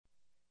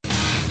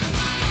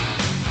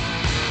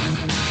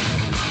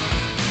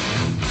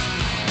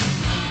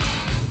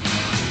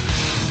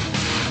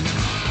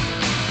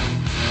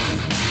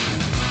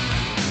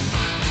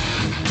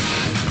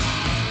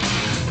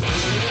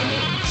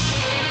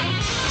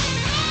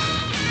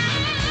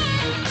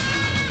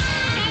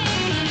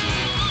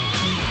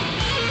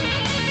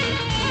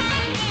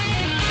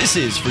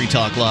This is Free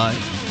Talk Live.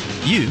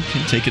 You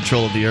can take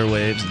control of the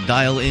airwaves and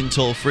dial in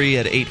toll-free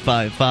at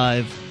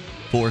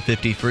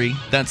 855-450-FREE.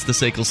 That's the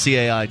SACL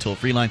CAI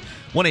toll-free line,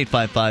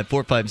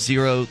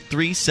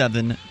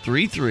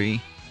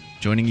 1-855-450-3733.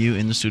 Joining you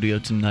in the studio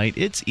tonight,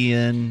 it's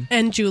Ian.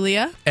 And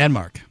Julia. And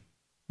Mark.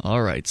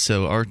 All right,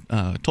 so our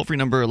toll-free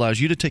number allows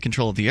you to take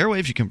control of the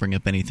airwaves. You can bring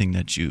up anything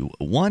that you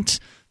want.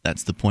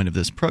 That's the point of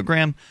this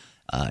program.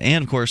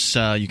 And, of course,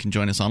 you can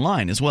join us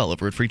online as well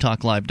over at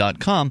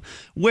freetalklive.com,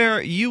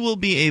 where you will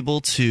be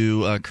able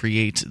to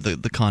create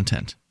the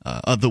content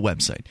of the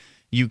website.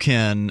 You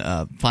can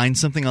find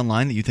something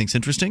online that you think is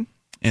interesting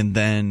and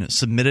then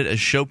submit it as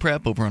show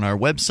prep over on our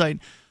website.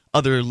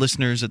 Other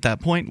listeners at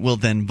that point will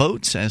then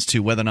vote as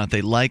to whether or not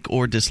they like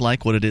or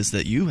dislike what it is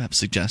that you have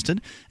suggested.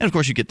 And, of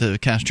course, you get to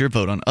cast your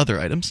vote on other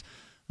items.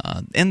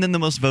 And then the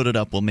most voted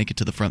up will make it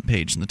to the front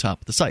page in the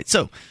top of the site.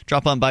 So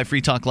drop on by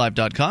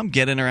freetalklive.com,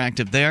 get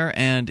interactive there,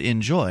 and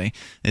enjoy.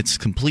 It's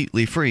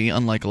completely free,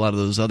 unlike a lot of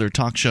those other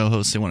talk show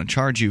hosts. They want to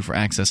charge you for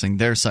accessing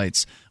their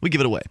sites. We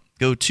give it away.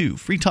 Go to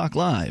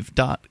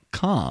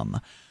freetalklive.com.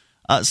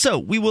 So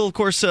we will, of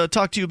course,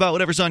 talk to you about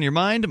whatever's on your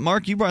mind.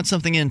 Mark, you brought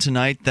something in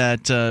tonight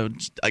that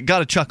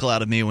got a chuckle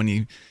out of me when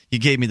you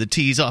gave me the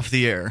tease off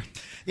the air.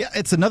 Yeah,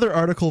 it's another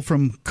article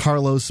from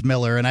Carlos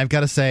Miller, and I've got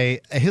to say,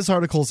 his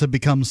articles have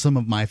become some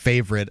of my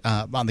favorite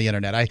on the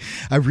internet. I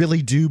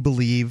really do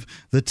believe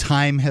the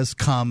time has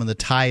come and the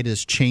tide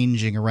is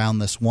changing around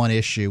this one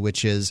issue,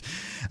 which is,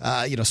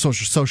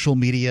 social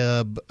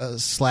media /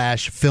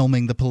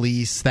 filming the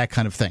police, that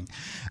kind of thing.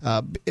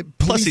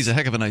 Plus, he's a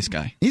heck of a nice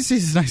guy. He's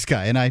a nice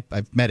guy, and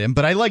I've met him,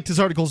 but I liked his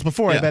articles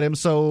before I met him,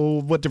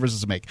 so what difference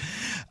does it make?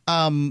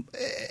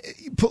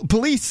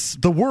 Police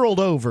the world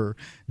over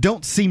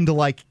don't seem to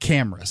like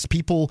cameras.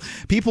 People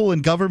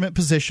in government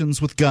positions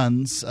with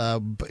guns,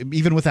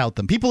 even without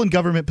them, people in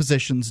government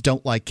positions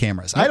don't like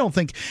cameras. I don't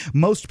think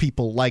most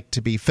people like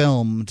to be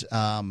filmed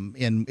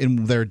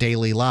in their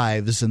daily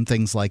lives and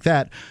things like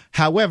that.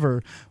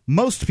 However,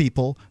 most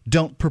people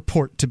don't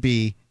purport to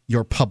be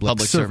your public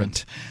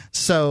servant.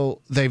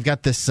 So they've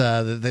got this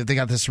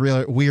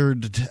real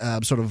weird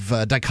sort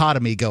of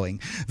dichotomy going.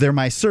 They're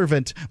my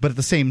servant, but at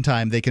the same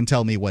time they can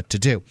tell me what to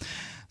do.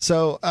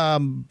 So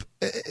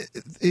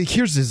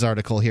here's his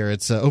article here.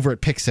 It's over at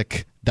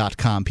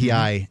Pixiq.com,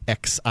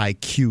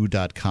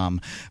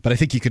 Pixiq.com. But I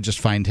think you could just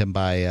find him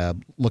by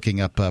looking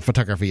up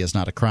Photography is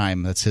Not a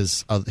Crime. That's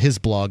his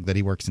blog that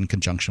he works in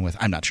conjunction with.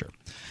 I'm not sure.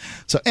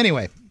 So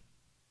anyway,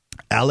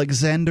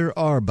 Alexander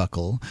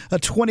Arbuckle, a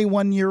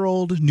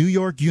 21-year-old New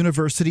York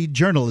University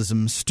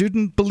journalism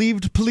student,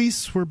 believed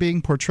police were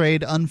being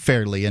portrayed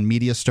unfairly in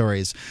media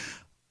stories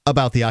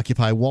about the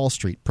Occupy Wall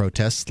Street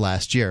protests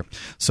last year.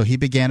 So he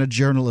began a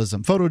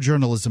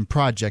photojournalism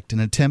project in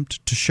an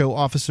attempt to show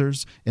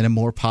officers in a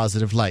more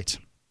positive light.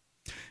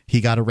 He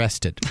got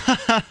arrested.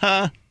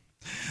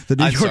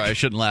 I'm sorry, I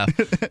shouldn't laugh,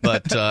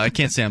 but I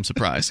can't say I'm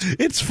surprised.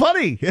 It's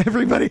funny.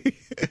 Everybody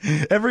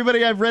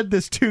I've read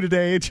this to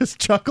today, it just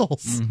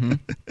chuckles. Mm-hmm.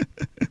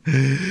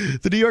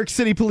 The New York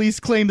City police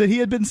claimed that he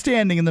had been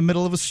standing in the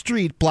middle of a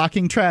street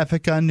blocking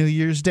traffic on New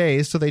Year's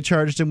Day, so they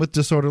charged him with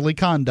disorderly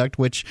conduct,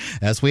 which,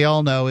 as we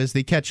all know, is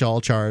the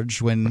catch-all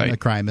charge when a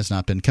crime has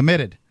not been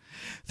committed.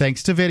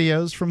 Thanks to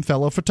videos from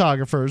fellow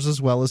photographers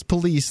as well as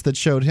police that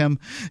showed him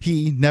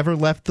he never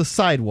left the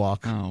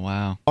sidewalk. Oh,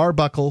 wow.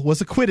 Arbuckle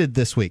was acquitted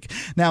this week.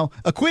 Now,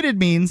 acquitted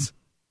means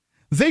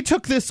they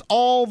took this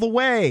all the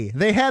way.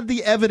 They had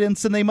the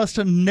evidence and they must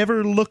have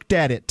never looked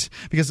at it,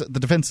 because the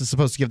defense is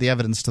supposed to give the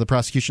evidence to the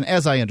prosecution,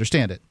 as I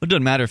understand it. It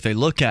doesn't matter if they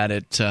look at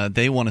it.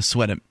 They want to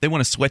sweat it. They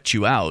want to sweat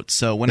you out.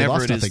 So whenever they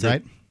lost nothing,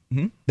 right?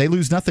 Hmm? They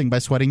lose nothing by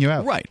sweating you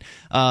out. Right.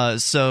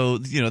 So,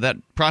 that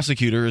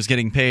prosecutor is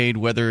getting paid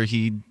whether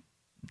he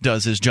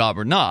does his job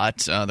or not.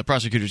 The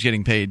prosecutor's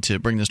getting paid to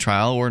bring this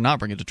trial or not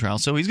bring it to trial,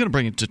 so he's going to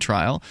bring it to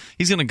trial.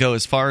 He's going to go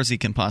as far as he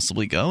can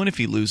possibly go, and if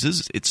he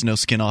loses, it's no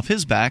skin off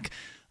his back.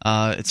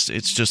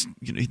 It's just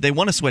they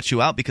want to sweat you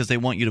out because they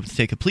want you to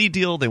take a plea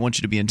deal. They want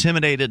you to be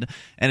intimidated,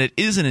 and it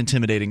is an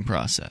intimidating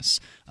process.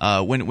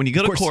 When you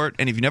go to court,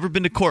 and if you've never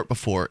been to court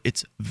before,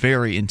 it's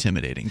very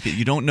intimidating.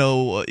 You don't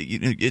know.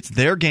 It's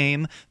their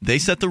game. They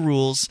set the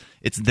rules.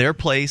 It's their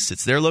place.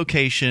 It's their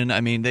location.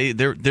 I mean,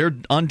 they're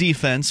on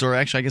defense, or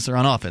actually, I guess they're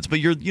on offense. But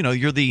you're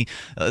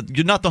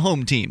not the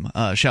home team,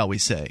 shall we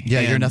say? Yeah,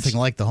 you're nothing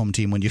like the home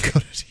team when you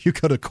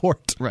go to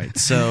court. Right.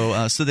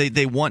 So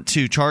they want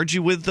to charge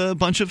you with a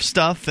bunch of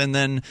stuff, and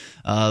then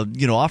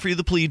offer you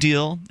the plea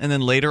deal, and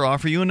then later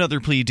offer you another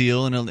plea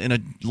deal in a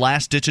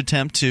last ditch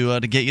attempt to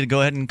get you to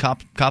go ahead and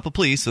cop a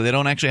plea, so they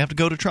don't actually have to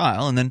go to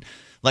trial. And then,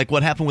 like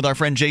what happened with our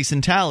friend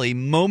Jason Talley,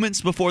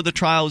 moments before the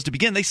trial was to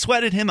begin, they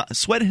sweated him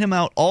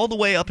out all the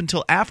way up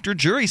until after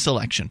jury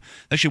selection.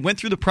 They actually went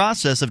through the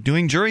process of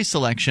doing jury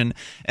selection,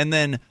 and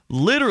then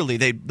literally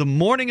the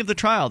morning of the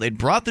trial, they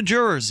brought the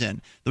jurors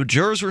in. The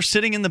jurors were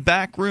sitting in the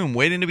back room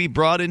waiting to be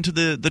brought into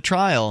the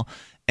trial.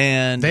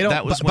 And they don't.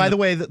 That was by the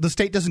way, the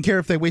state doesn't care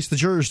if they waste the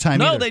jurors' time.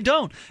 No, either. They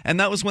don't. And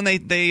that was when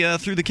they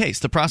threw the case.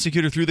 The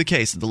prosecutor threw the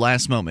case at the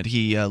last moment.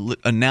 He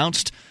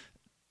announced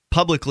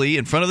publicly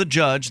in front of the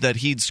judge that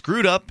he'd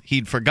screwed up,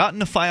 he'd forgotten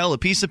to file a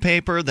piece of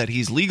paper that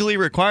he's legally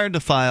required to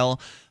file.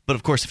 But,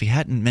 of course, if he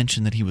hadn't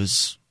mentioned that he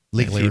was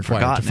legally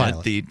required to file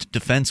it, the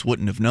defense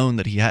wouldn't have known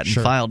that he hadn't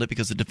filed it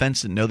because the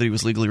defense didn't know that he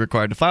was legally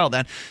required to file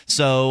that.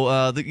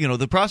 So,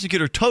 the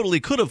prosecutor totally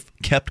could have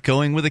kept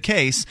going with the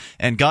case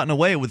and gotten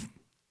away with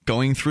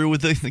going through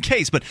with the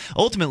case. But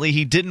ultimately,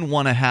 he didn't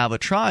want to have a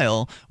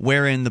trial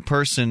wherein the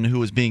person who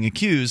was being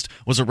accused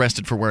was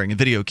arrested for wearing a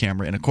video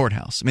camera in a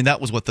courthouse. I mean,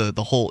 that was what the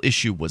whole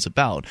issue was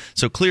about.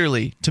 So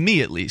clearly, to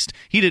me at least,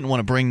 he didn't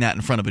want to bring that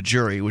in front of a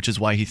jury, which is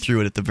why he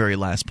threw it at the very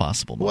last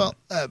possible moment.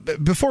 Well,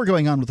 before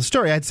going on with the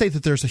story, I'd say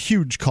that there's a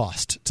huge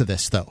cost to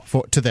this, though,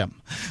 to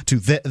them, to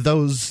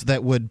those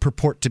that would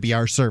purport to be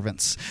our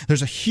servants.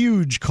 There's a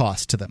huge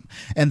cost to them,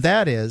 and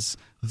that is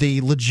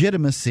the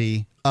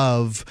legitimacy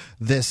of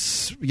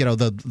this,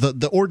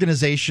 the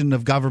organization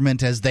of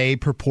government as they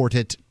purport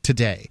it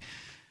today.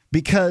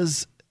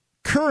 Because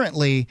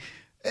currently,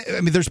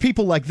 I mean, there's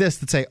people like this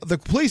that say the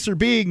police are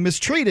being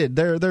mistreated.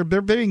 They're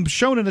being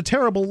shown in a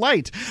terrible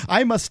light.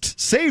 I must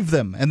save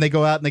them, and they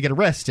go out and they get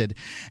arrested.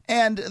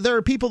 And there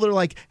are people that are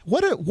like,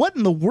 what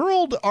in the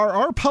world are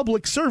our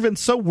public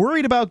servants so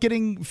worried about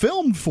getting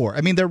filmed for?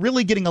 I mean, they're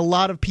really getting a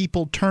lot of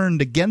people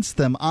turned against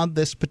them on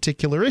this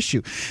particular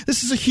issue.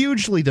 This is a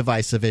hugely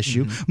divisive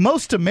issue. Mm-hmm.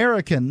 Most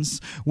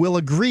Americans will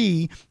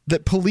agree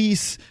that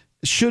police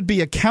should be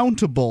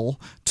accountable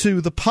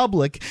to the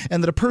public,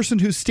 and that a person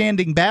who's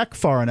standing back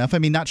far enough, I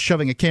mean, not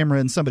shoving a camera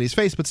in somebody's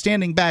face, but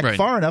standing back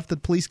far enough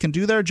that police can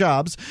do their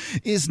jobs,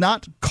 is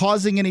not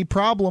causing any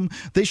problem.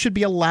 They should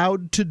be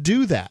allowed to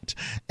do that.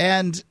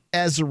 And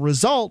as a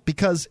result,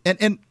 because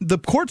and the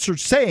courts are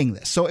saying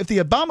this, so if the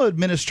Obama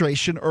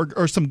administration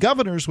or some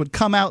governors would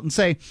come out and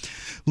say,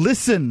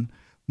 listen,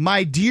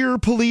 my dear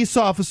police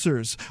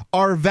officers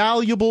are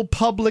valuable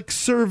public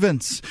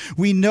servants.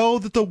 We know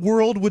that the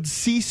world would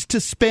cease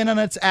to spin on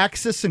its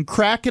axis and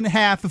crack in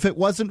half if it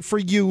wasn't for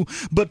you.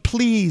 But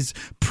please,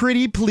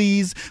 pretty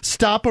please,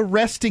 stop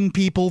arresting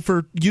people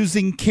for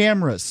using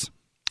cameras.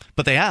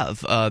 But they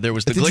have. There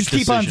was the Glick decision. They just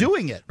keep on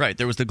doing it. Right.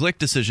 There was the Glick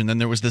decision. Then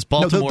there was this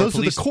Baltimore those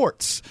police. are the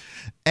courts.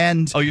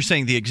 And you're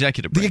saying the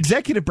executive branch. The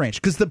executive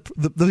branch. Because the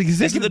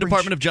executive Isn't the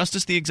Department of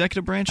Justice the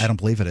executive branch? I don't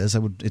believe it is.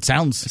 It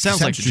sounds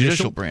like the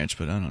judicial branch,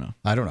 but I don't know.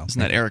 I don't know. Isn't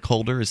that Eric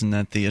Holder? Isn't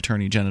that the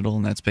attorney general?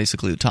 And that's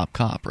basically the top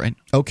cop, right?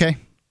 Okay.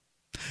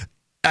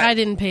 I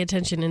didn't pay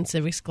attention in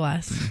civics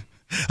class.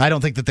 I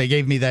don't think that they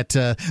gave me that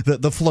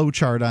the flow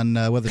chart on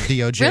whether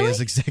DOJ really? is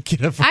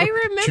executive or I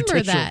remember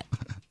judicial. that.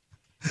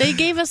 They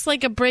gave us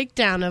like a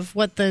breakdown of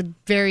what the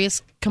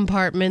various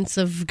compartments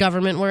of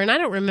government were, and I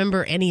don't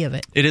remember any of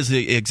it. It is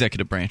the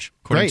executive branch,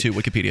 according to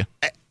Wikipedia.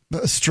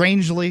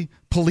 Strangely,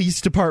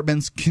 police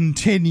departments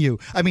continue.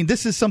 I mean,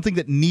 this is something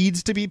that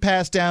needs to be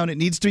passed down. It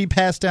needs to be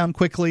passed down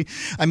quickly.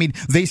 I mean,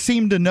 they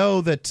seem to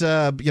know that,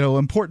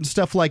 important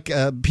stuff like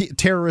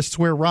terrorists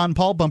wear Ron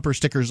Paul bumper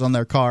stickers on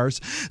their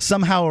cars.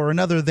 Somehow or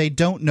another, they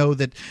don't know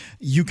that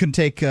you can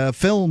take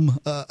film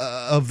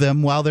of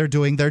them while they're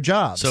doing their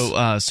jobs.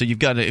 So you've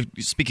got,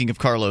 speaking of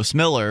Carlos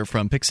Miller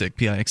from Pixiq,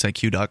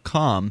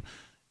 PIXIQ.com,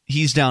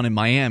 he's down in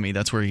Miami.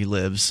 That's where he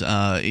lives.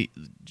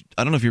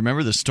 I don't know if you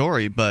remember the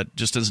story, but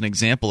just as an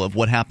example of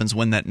what happens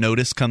when that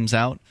notice comes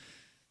out,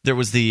 there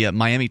was the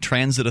Miami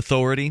Transit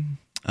Authority.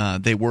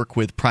 They work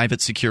with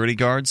private security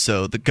guards,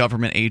 so the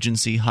government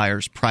agency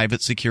hires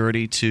private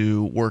security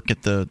to work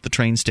at the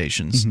train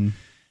stations. Mm-hmm.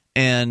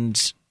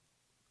 And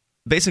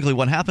basically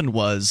what happened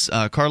was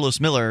Carlos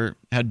Miller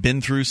had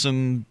been through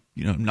some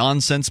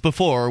nonsense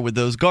before with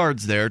those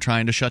guards there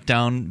trying to shut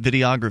down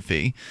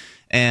videography.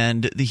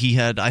 And he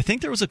had, I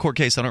think there was a court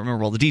case, I don't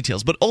remember all the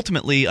details, but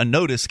ultimately a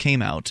notice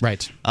came out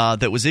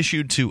that was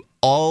issued to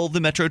all the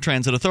Metro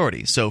Transit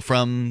Authority. So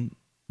from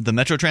the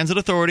Metro Transit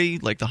Authority,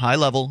 like the high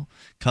level,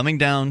 coming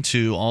down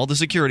to all the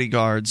security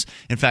guards.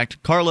 In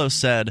fact, Carlos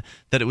said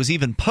that it was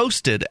even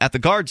posted at the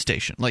guard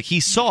station. Like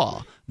he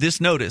saw this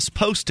notice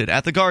posted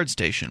at the guard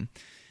station.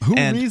 Who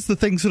reads the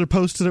things that are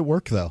posted at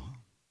work, though?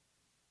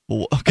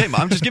 Well, okay,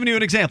 I'm just giving you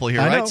an example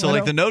here, right? So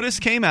like the notice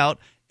came out.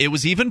 It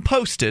was even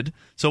posted,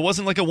 so it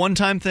wasn't like a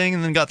one-time thing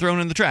and then got thrown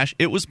in the trash.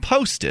 It was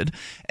posted,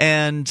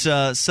 and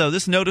so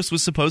this notice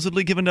was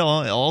supposedly given to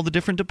all the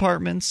different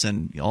departments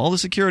and all the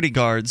security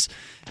guards.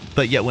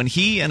 But yet when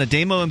he and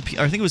Adamo, and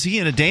I think it was he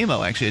and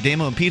Adamo, actually,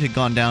 Adamo and Pete had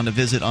gone down to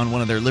visit on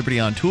one of their Liberty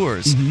on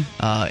tours,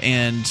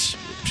 and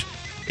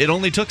it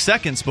only took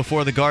seconds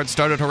before the guards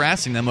started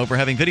harassing them over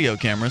having video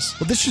cameras.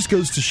 Well, this just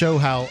goes to show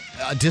how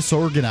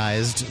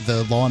disorganized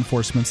the law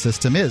enforcement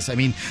system is. I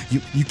mean,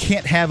 you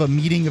can't have a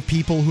meeting of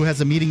people who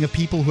has a meeting of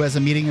people who has a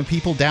meeting of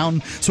people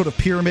down sort of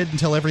pyramid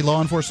until every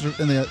law enforcer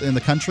in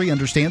the country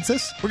understands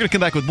this. We're going to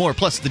come back with more,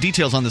 plus the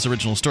details on this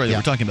original story that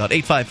we're talking about.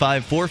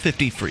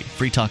 855-450-FREE.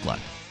 Free Talk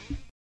Live.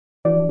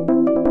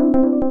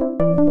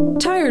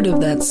 Tired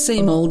of that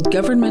same old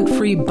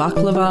government-free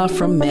baklava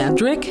from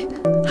Madrick?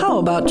 How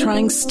about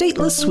trying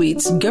Stateless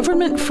Sweets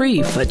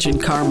government-free fudge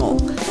and caramel?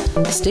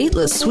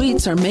 Stateless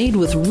Sweets are made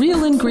with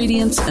real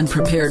ingredients and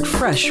prepared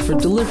fresh for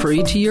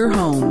delivery to your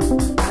home.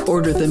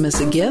 Order them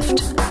as a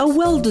gift, a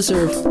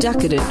well-deserved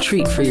decadent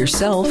treat for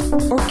yourself,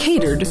 or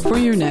catered for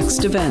your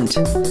next event.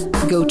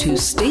 Go to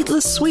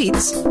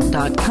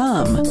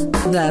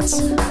statelesssweets.com.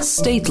 That's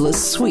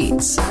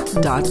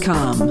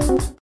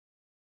statelesssweets.com.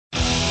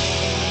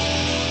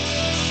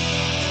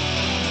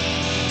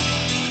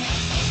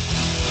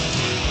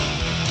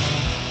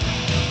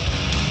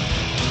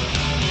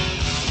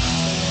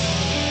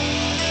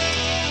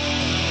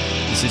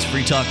 This is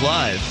Free Talk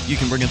Live. You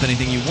can bring up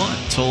anything you want.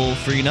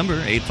 Toll-free number,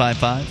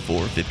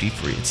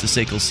 855-450-FREE. It's the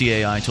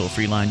SACL CAI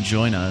toll-free line.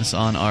 Join us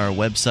on our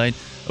website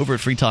over at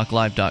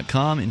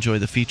freetalklive.com. Enjoy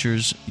the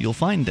features you'll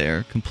find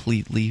there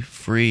completely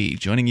free.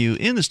 Joining you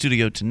in the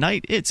studio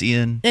tonight, it's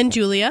Ian. And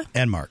Julia.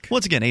 And Mark.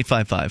 Once again,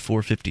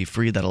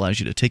 855-450-FREE. That allows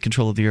you to take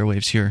control of the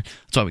airwaves here.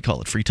 That's why we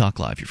call it Free Talk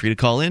Live. You're free to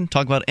call in,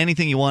 talk about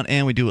anything you want,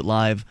 and we do it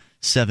live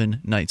 7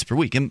 nights per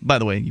week. And by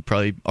the way, you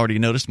probably already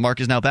noticed Mark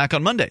is now back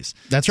on Mondays.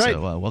 That's right.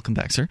 So welcome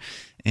back, sir.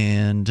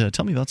 And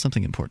tell me about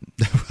something important.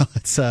 Well,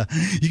 it's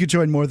you can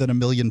join more than 1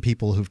 million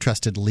people who've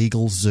trusted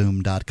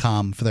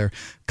LegalZoom.com for their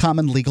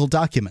common legal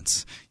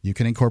documents. You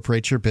can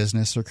incorporate your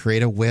business or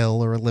create a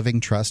will or a living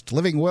trust,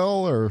 living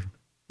will, or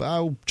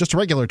just a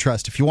regular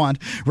trust if you want.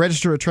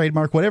 Register a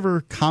trademark,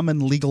 whatever common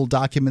legal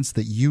documents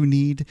that you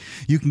need,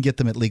 you can get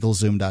them at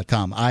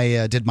LegalZoom.com.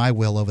 I did my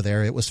will over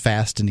there. It was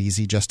fast and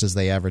easy, just as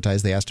they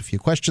advertised. They asked a few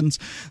questions,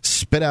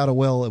 spit out a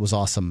will. It was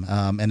awesome,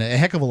 and a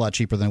heck of a lot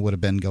cheaper than it would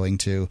have been going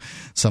to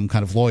some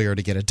kind of lawyer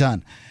to get it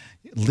done.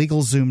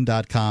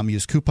 LegalZoom.com.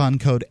 Use coupon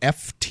code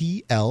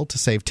FTL to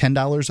save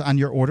 $10 on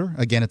your order.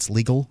 Again, it's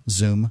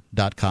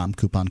LegalZoom.com,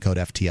 coupon code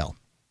FTL.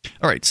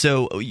 All right,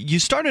 so you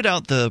started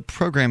out the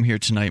program here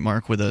tonight,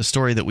 Mark, with a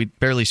story that we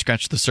barely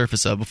scratched the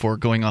surface of before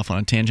going off on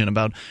a tangent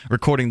about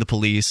recording the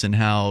police and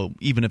how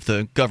even if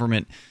the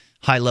government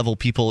high-level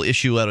people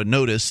issue out a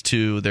notice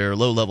to their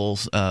low-level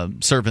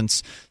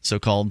servants,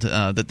 so-called,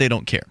 that they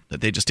don't care,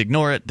 that they just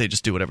ignore it, they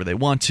just do whatever they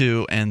want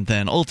to, and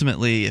then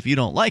ultimately, if you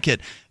don't like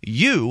it,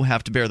 you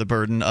have to bear the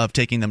burden of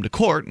taking them to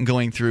court and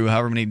going through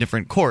however many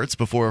different courts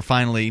before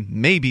finally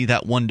maybe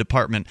that one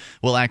department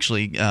will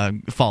actually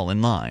fall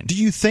in line. Do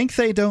you think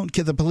they don't,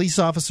 the police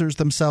officers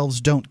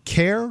themselves don't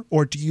care,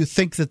 or do you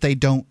think that they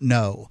don't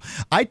know?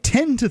 I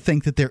tend to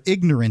think that they're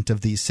ignorant of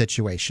these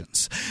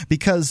situations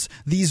because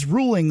these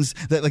rulings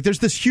that, like, there's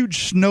this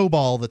huge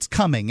snowball that's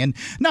coming, and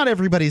not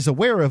everybody's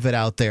aware of it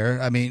out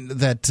there. I mean,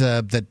 that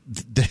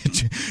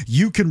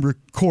you can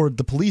record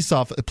the police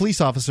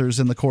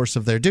officers in the course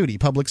of their duty,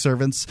 public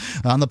servants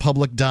on the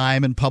public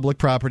dime and public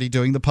property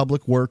doing the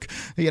public work.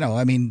 You know,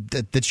 I mean,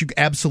 that you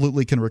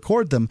absolutely can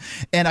record them.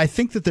 And I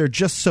think that they're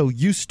just so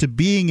used to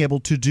being able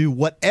to do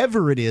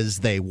whatever it is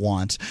they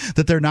want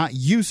that they're not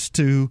used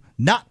to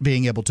not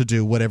being able to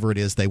do whatever it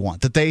is they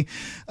want. That they,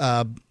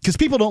 because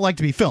people don't like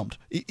to be filmed.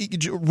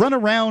 Run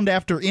around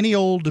after any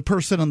old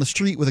person on the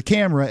street with a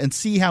camera and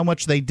see how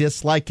much they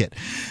dislike it.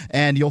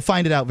 And you'll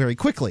find it out very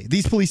quickly.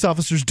 These police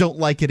officers don't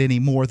like it any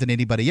more than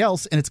anybody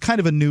else, and it's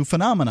kind of a new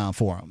phenomenon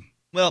for them.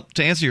 Well,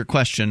 to answer your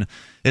question,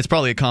 it's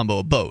probably a combo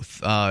of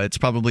both. It's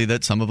probably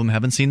that some of them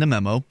haven't seen the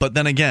memo, but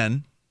then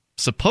again,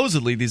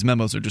 supposedly these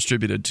memos are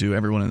distributed to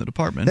everyone in the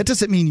department. That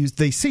doesn't mean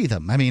they see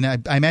them. I mean, I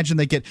imagine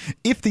they get,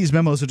 if these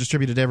memos are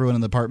distributed to everyone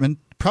in the department,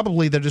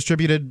 probably they're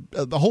distributed,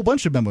 a whole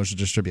bunch of memos are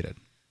distributed.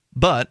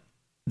 But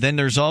then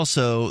there's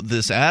also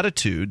this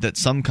attitude that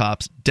some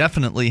cops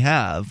definitely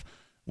have,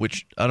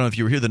 which I don't know if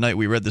you were here the night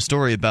we read the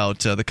story about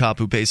the cop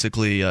who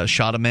basically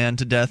shot a man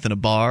to death in a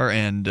bar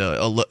and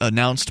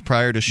announced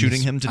prior to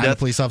shooting him to death,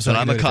 police officer, that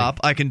I'm a cop,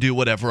 I can do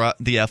whatever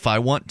the F I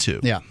want to.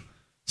 Yeah.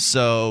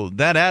 So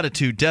that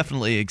attitude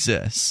definitely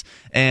exists.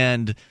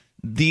 And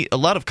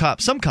some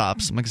cops, I'm not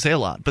going to say a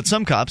lot, but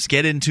some cops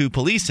get into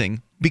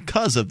policing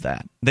because of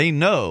that. They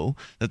know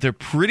that they're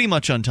pretty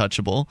much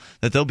untouchable,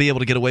 that they'll be able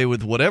to get away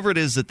with whatever it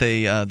is that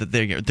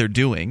they're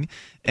doing.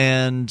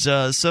 And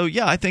so,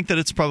 yeah, I think that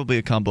it's probably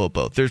a combo of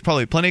both. There's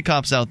probably plenty of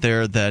cops out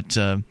there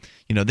that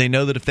they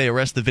know that if they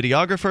arrest the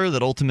videographer,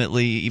 that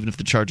ultimately, even if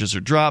the charges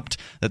are dropped,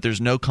 that there's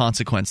no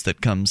consequence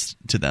that comes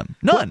to them.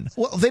 None.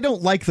 Well, they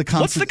don't like the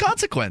consequence. What's the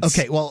consequence?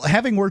 Okay, well,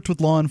 having worked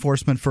with law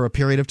enforcement for a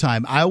period of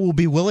time, I will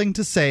be willing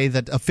to say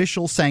that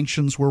official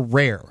sanctions were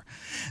rare.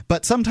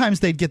 But sometimes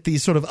they'd get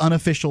these sort of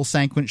unofficial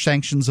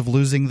sanctions of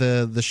losing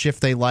the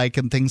shift they like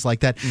and things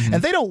like that. Mm-hmm.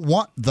 And they don't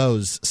want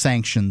those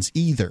sanctions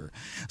either.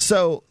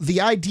 So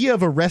the idea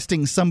of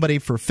arresting somebody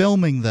for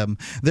filming them,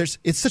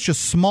 it's such a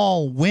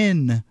small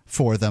win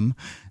for them.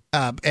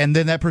 And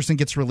then that person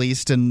gets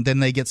released, and then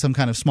they get some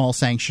kind of small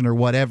sanction or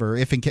whatever,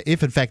 if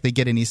in fact they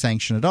get any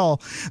sanction at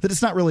all, that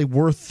it's not really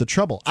worth the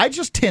trouble. I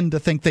just tend to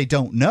think they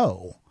don't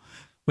know.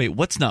 Wait,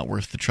 what's not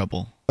worth the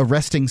trouble?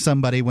 arresting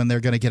somebody when they're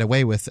going to get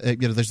away with.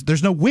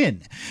 There's no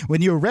win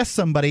when you arrest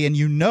somebody and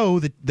you know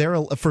that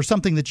they're for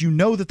something that you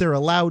know that they're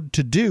allowed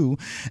to do,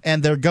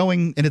 and they're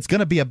going, and it's going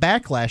to be a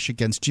backlash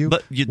against you.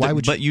 But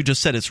you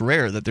just said it's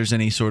rare that there's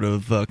any sort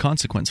of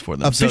consequence for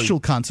them. Official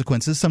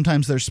consequences.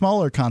 Sometimes there's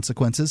smaller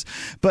consequences,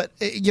 but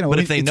But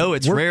if they know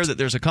it's rare that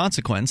there's a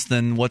consequence,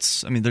 then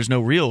there's no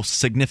real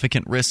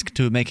significant risk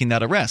to making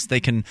that arrest. They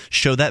can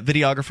show that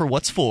videographer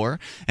what's for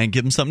and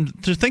give them something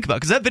to think about.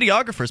 Because that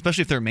videographer,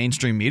 especially if they're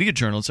mainstream media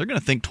journalists, they're going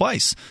to think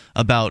twice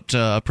about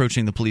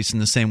approaching the police in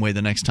the same way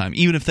the next time,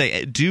 even if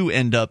they do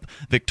end up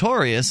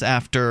victorious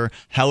after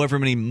however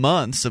many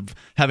months of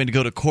having to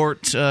go to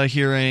court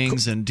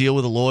hearings and deal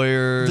with the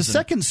lawyers. The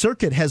Second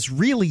Circuit has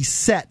really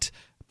set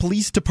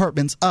police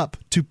departments up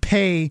to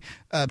pay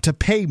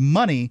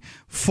money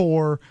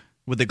for.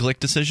 With the Glick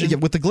decision? Yeah,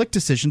 with the Glick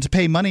decision to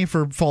pay money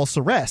for false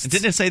arrests.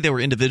 Didn't it say they were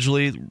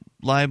individually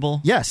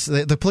liable? Yes,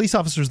 the police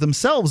officers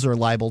themselves are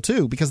liable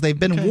too because they've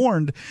been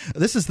warned.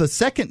 This is the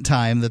second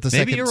time that the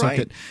Second Circuit.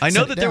 Right. I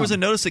know that there was a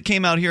notice that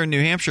came out here in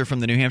New Hampshire from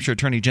the New Hampshire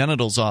Attorney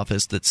General's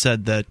office that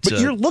said that. But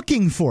you're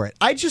looking for it.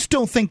 I just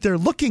don't think they're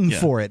looking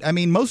for it. I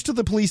mean, most of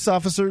the police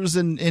officers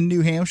in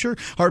New Hampshire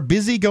are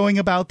busy going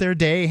about their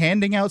day,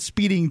 handing out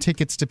speeding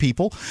tickets to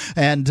people,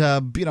 and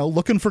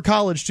looking for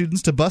college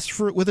students to bust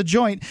for it with a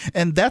joint,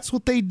 and that's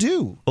what they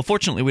do. Well,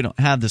 fortunately, we don't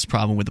have this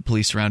problem with the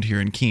police around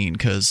here in Keene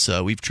because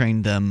we've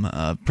trained them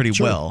pretty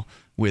well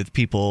with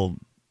people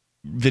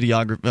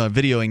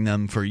videoing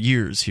them for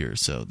years here,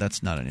 so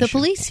that's not an issue. The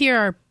police here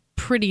are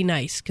pretty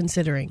nice,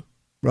 considering.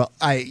 Well,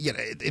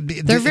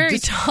 they're very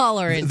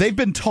tolerant. They've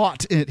been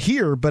taught it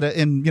here, but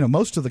in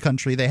most of the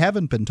country, they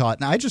haven't been taught.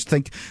 And I just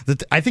think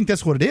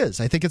that's what it is.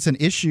 I think it's an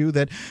issue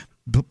that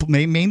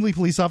mainly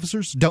police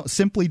officers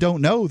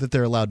don't know that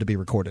they're allowed to be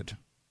recorded.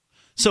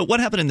 So what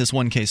happened in this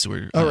one case? All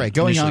right,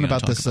 going on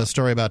about this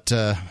story about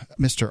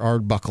Mr.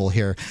 Arbuckle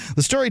here.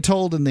 The story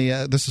told in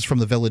this is from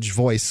the Village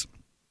Voice,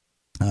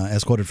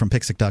 as quoted from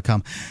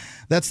Pixic.com.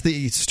 That's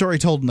the story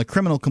told in the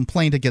criminal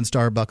complaint against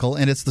Arbuckle,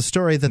 and it's the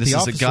story that the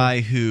officer... This is a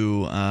guy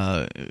who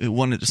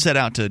wanted to set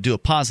out to do a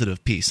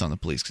positive piece on the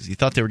police because he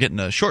thought they were getting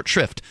a short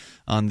shrift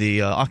on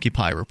the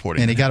Occupy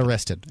reporting. And he got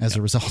arrested as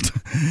a result.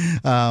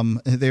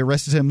 They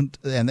arrested him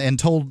and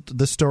told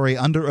the story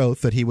under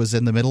oath that he was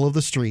in the middle of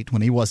the street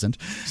when he wasn't.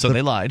 So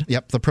they lied.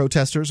 Yep, the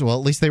protesters, well,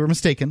 at least they were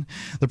mistaken.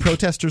 The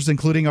protesters,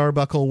 including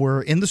Arbuckle,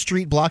 were in the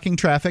street blocking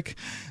traffic,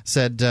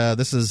 said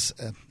this is...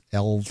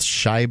 El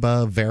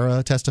Shaiba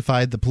Vera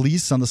testified the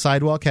police on the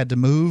sidewalk had to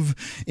move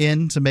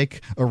in to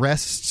make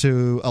arrests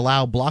to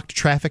allow blocked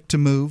traffic to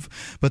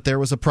move, but there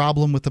was a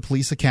problem with the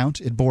police account.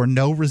 It bore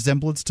no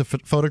resemblance to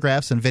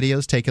photographs and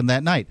videos taken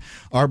that night.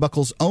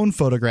 Arbuckle's own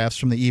photographs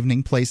from the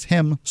evening placed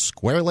him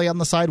squarely on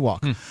the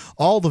sidewalk.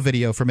 All the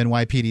video from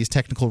NYPD's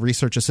Technical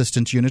Research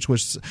Assistance Unit,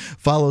 which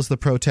follows the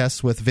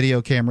protests with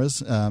video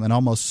cameras, an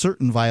almost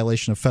certain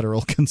violation of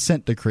federal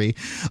consent decree,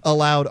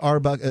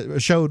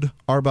 showed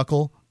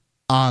Arbuckle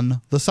on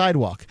the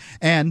sidewalk,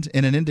 and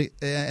in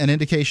an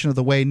indication of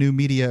the way new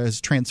media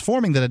is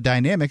transforming the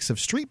dynamics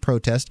of street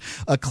protest,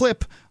 a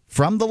clip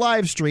from the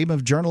live stream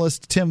of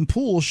journalist Tim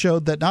Pool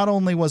showed that not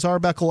only was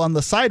Arbuckle on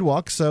the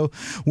sidewalk, so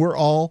were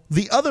all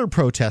the other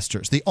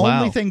protesters. The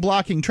only thing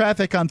blocking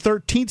traffic on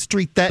 13th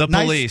Street that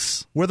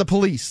night were the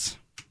police.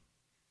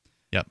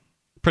 Yep,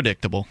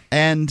 predictable.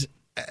 And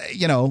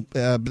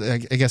I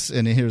guess,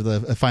 and here's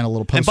the final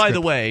little postscript. And by the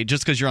way,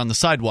 just because you're on the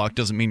sidewalk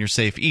doesn't mean you're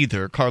safe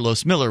either.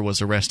 Carlos Miller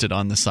was arrested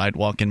on the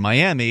sidewalk in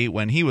Miami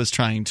when he was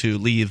trying to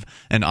leave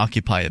an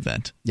Occupy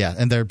event. Yeah,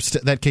 and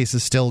that case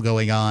is still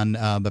going on.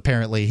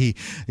 Apparently,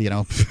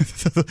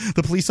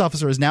 the police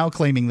officer is now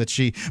claiming that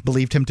she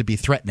believed him to be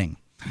threatening.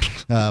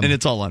 And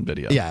it's all on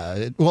video.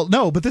 Yeah. Well,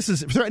 no, but this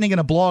is threatening in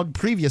a blog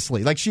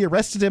previously. Like, she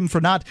arrested him for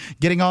not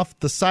getting off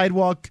the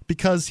sidewalk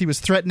because he was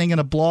threatening in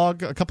a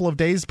blog a couple of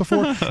days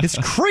before. It's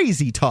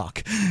crazy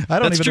talk.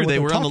 That's true. They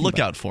were on the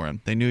lookout for him.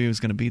 They knew he was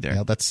going to be there.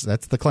 Yeah, that's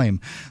the claim.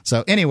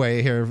 So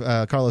anyway, here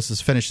Carlos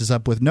finishes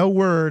up with no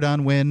word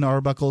on when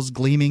Arbuckle's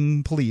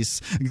gleaming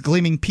piece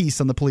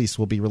on the police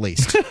will be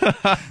released.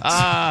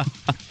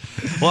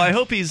 Well, I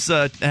hope he's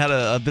had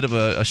a bit of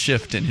a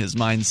shift in his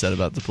mindset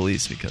about the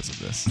police because of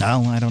this.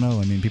 No, I don't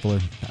know. I mean, people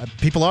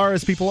are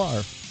as people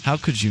are. How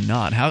could you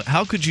not?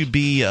 How could you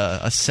be a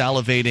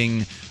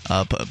salivating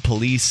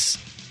police,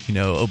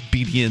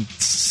 obedient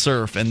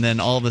serf, and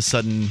then all of a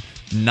sudden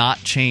not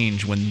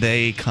change when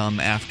they come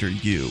after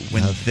you,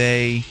 when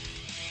they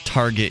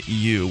target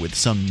you with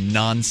some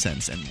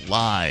nonsense and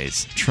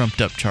lies,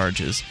 trumped up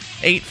charges?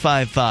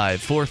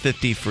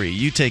 855-450-FREE.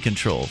 You take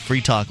control.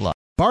 Free Talk Live.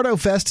 Bardo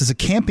Fest is a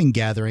camping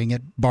gathering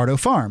at Bardo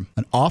Farm,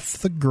 an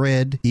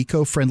off-the-grid,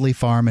 eco-friendly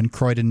farm in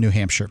Croydon, New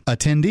Hampshire.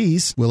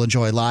 Attendees will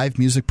enjoy live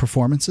music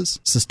performances,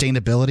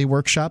 sustainability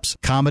workshops,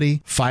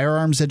 comedy,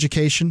 firearms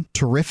education,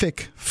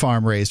 terrific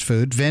farm-raised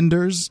food,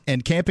 vendors,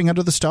 and camping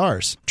under the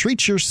stars.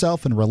 Treat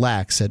yourself and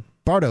relax at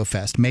Bardo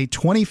Fest, May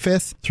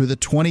 25th through the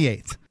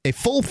 28th. A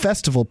full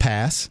festival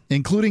pass,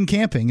 including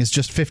camping, is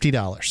just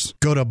 $50.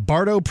 Go to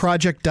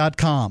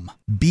bardoproject.com,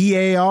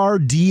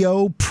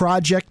 BARDO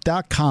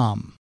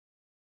project.com.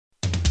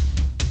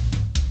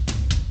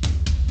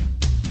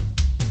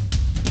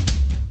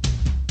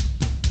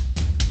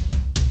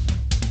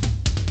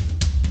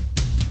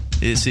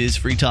 This is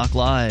Free Talk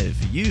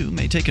Live. You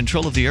may take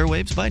control of the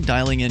airwaves by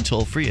dialing in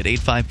toll-free at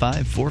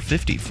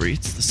 855-450-FREE.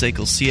 It's the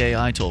SACL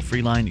CAI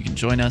toll-free line. You can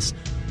join us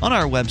on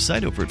our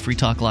website over at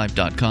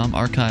freetalklive.com.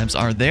 Archives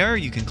are there.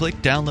 You can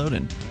click, download,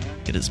 and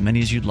get as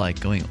many as you'd like,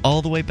 going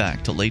all the way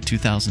back to late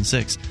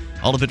 2006.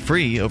 All of it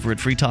free over at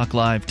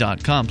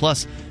freetalklive.com.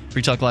 Plus,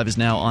 Free Talk Live is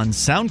now on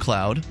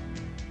SoundCloud,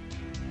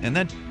 and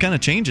that kind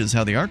of changes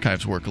how the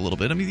archives work a little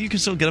bit. I mean, you can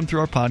still get them through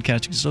our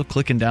podcast. You can still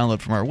click and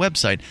download from our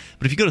website.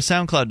 But if you go to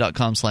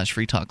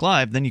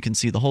soundcloud.com/freetalklive, then you can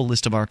see the whole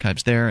list of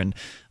archives there. And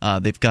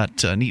they've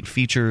got neat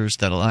features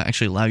that will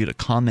actually allow you to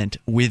comment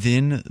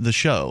within the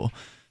show.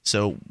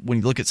 So when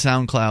you look at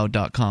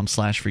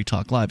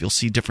soundcloud.com/freetalklive, you'll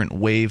see different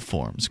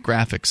waveforms,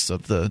 graphics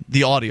of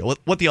the audio,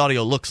 what the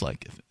audio looks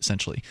like,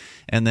 essentially.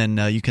 And then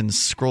you can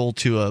scroll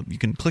to you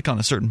can click on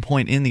a certain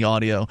point in the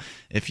audio.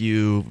 If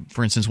you,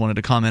 for instance, wanted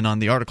to comment on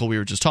the article we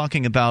were just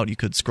talking about, you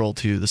could scroll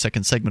to the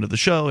second segment of the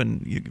show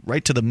and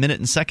right to the minute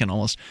and second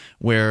almost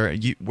where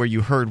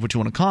you heard what you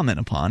want to comment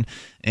upon,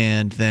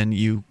 and then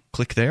you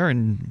click there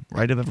and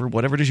write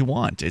whatever it is you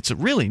want. It's a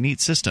really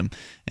neat system,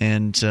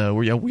 and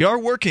we are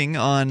working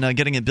on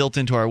getting it built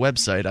into our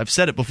website. I've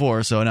said it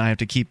before, so now I have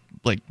to keep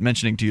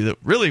mentioning to you that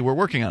really we're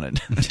working on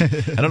it.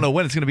 I don't know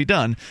when it's going to be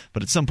done,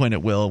 but at some point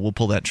it will. We'll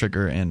pull that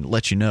trigger and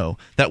let you know.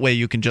 That way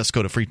you can just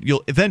go to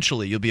you'll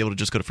be able to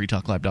just go to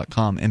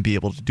freetalklive.com and be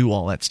able to do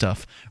all that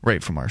stuff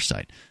right from our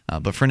site.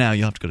 But for now,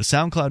 you'll have to go to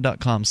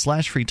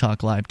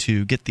soundcloud.com/freetalklive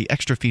to get the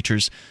extra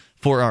features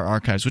for our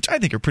archives, which I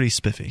think are pretty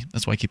spiffy.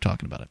 That's why I keep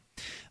talking about it.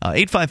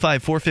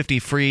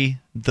 855-450-FREE,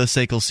 the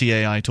SACL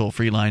CAI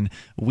toll-free line.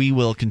 We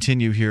will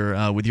continue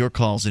here with your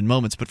calls in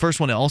moments. But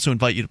first, I want to also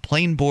invite you to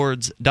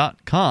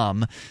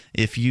plainboards.com.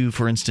 If you,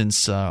 for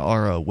instance,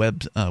 are a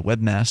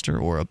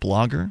webmaster or a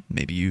blogger,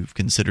 maybe you've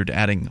considered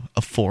adding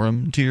a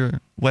forum to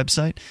your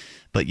website,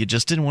 but you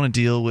just didn't want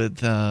to deal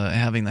with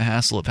having the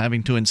hassle of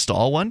having to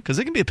install one, because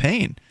it can be a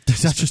pain.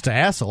 That's just a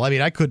hassle. I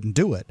mean, I couldn't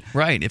do it.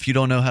 Right. If you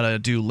don't know how to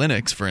do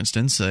Linux, for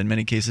instance, in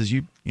many cases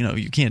you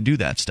can't do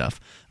that stuff.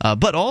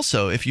 But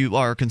also, if you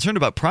are concerned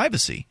about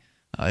privacy,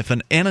 if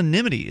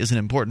anonymity is an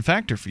important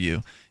factor for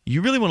you,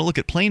 you really want to look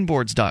at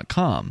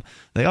plainboards.com.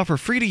 They offer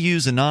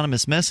free-to-use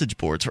anonymous message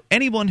boards for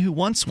anyone who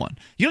wants one.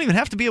 You don't even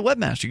have to be a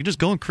webmaster. You can just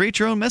go and create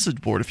your own message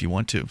board if you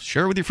want to.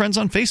 Share it with your friends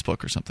on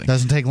Facebook or something.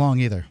 Doesn't take long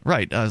either.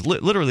 Right.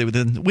 Literally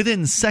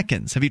within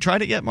seconds. Have you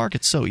tried it yet, Mark?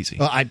 It's so easy.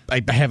 Well, I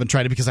haven't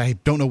tried it because I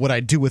don't know what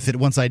I'd do with it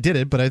once I did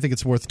it, but I think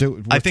it's worth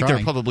trying. I think there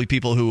are probably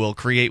people who will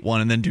create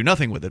one and then do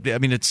nothing with it. I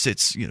mean,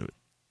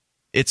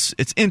 it's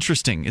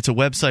interesting. It's a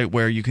website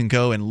where you can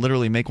go and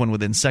literally make one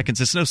within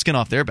seconds. It's no skin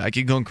off their back.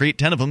 You can go and create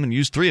 10 of them and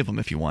use 3 of them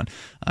if you want.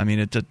 I mean,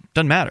 it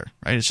doesn't matter,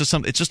 right? It's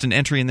just an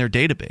entry in their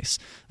database.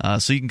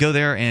 So you can go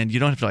there and you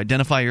don't have to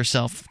identify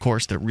yourself. Of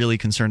course, they're really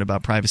concerned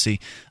about privacy,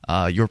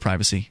 your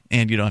privacy,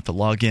 and you don't have to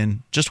log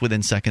in. Just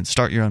within seconds,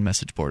 start your own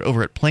message board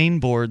over at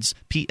Plainboards,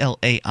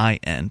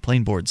 Plain,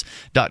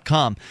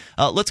 plainboards.com.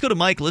 Let's go to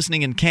Mike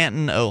listening in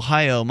Canton,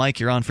 Ohio.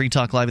 Mike, you're on Free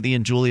Talk Live with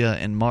Ian, Julia,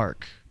 and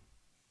Mark.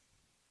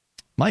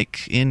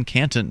 Mike in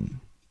Canton.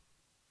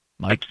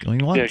 Mike,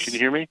 going once. Yeah, can you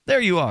hear me?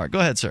 There you are. Go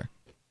ahead, sir.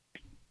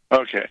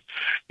 Okay.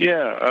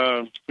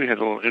 Yeah, we had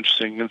a little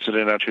interesting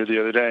incident out here the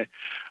other day.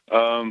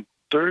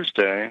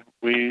 Thursday,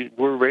 we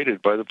were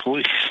raided by the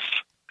police.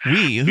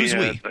 Who's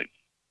we?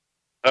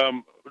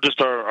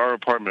 Just our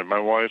apartment. My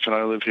wife and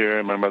I live here,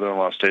 and my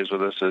mother-in-law stays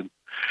with us. And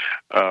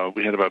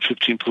we had about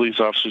 15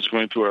 police officers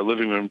going through our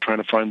living room trying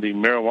to find the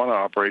marijuana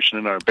operation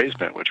in our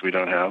basement, which we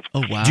don't have.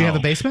 Oh, wow. Do you have a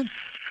basement?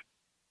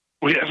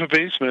 We have a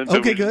basement,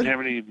 but we good. didn't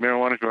have any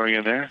marijuana growing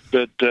in there.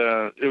 But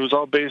it was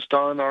all based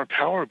on our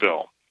power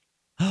bill.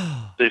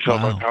 They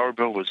felt our power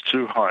bill was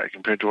too high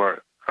compared to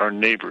our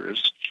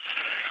neighbors,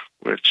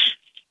 which,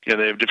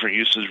 they have different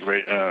usage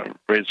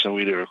rates than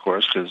we do, of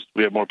course, because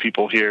we have more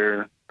people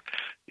here.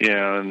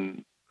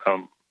 And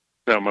my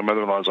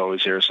mother-in-law is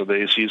always here, so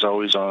the AC is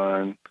always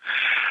on,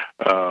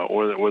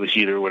 or the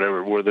heater,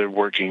 whatever, where they're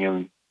working.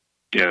 And,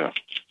 yeah.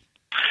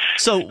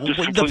 So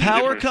the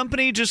power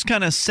company just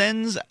kind of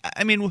sends.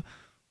 I mean,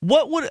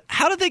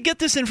 how did they get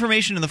this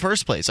information in the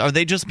first place? Are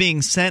they just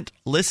being sent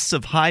lists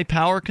of high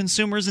power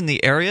consumers in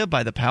the area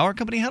by the power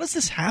company? How does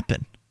this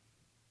happen?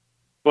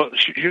 Well,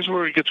 here's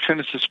where it gets kind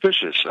of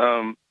suspicious.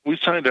 We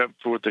signed up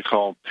for what they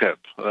call PIP,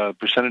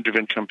 Percentage of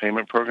Income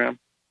Payment Program,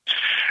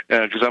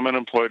 because I'm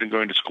unemployed and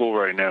going to school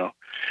right now,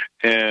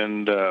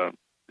 and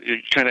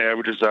it kind of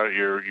averages out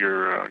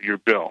your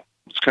bill.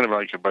 It's kind of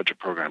like a budget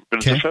program, but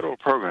it's a federal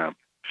program.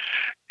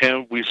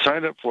 And we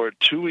signed up for it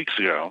 2 weeks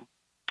ago.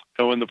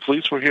 And when the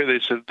police were here, they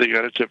said they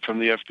got a tip from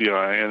the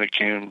FBI, and it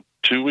came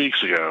 2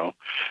 weeks ago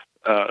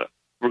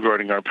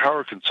regarding our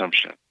power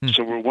consumption.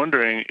 So we're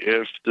wondering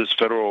if this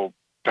federal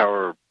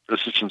power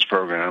assistance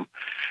program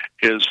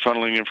is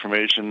funneling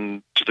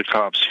information to the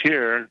cops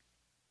here,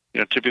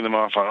 tipping them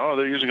off on,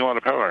 they're using a lot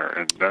of power,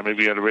 and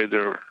maybe you got to raid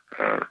their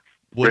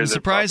Wouldn't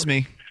surprise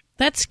me.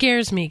 That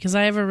scares me because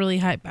I have a really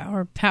high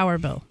power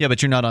bill. Yeah,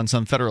 but you're not on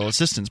some federal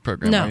assistance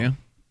program, are you?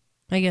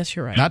 I guess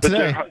you're right. Not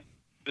today.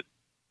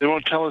 They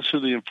won't tell us who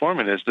the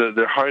informant is.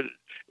 They're hard.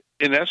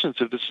 in essence,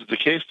 if this is the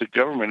case, the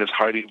government is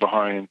hiding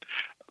behind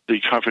the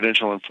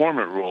confidential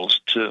informant rules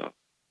to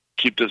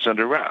keep this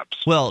under wraps.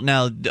 Well,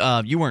 now,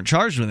 you weren't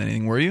charged with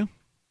anything, were you?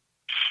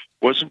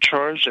 Wasn't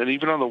charged, and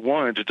even on the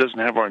warrant, it doesn't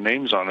have our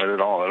names on it at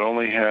all. It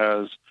only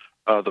has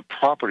the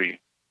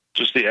property,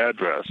 just the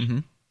address. Mm-hmm.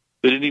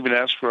 They didn't even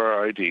ask for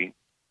our ID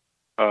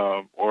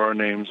or our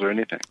names or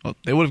anything. Well,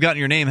 they would have gotten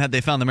your name had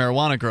they found the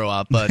marijuana grow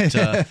up, but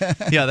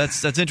yeah,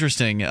 that's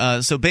interesting.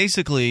 So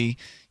basically,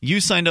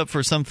 you signed up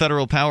for some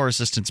federal power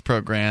assistance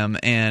program,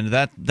 and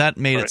that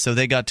made it so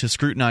they got to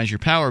scrutinize your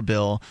power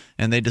bill,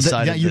 and they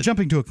decided. You're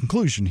jumping to a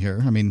conclusion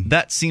here. I mean,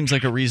 that seems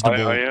like a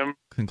reasonable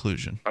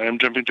conclusion. I am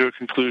jumping to a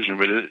conclusion,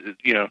 but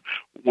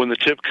when the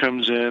tip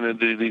comes in at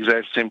the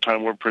exact same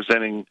time we're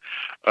presenting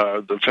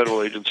the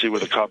federal agency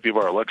with a copy of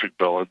our electric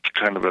bill, it's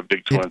kind of a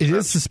big coincidence. It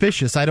is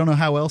suspicious. I don't know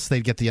how else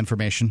they'd get the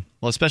information.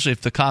 Well, especially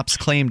if the cops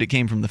claimed it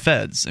came from the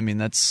feds. I mean,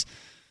 that's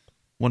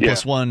 1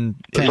 + 1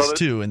 =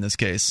 2 in this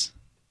case.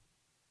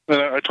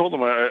 And I told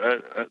them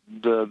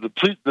the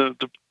police.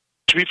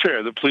 To be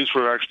fair, the police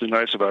were actually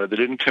nice about it. They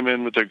didn't come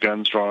in with their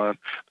guns drawn.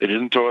 They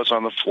didn't throw us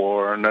on the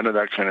floor. None of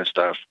that kind of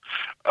stuff.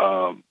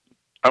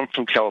 I'm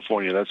from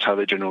California. That's how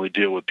they generally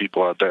deal with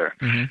people out there.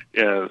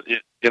 Mm-hmm.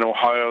 In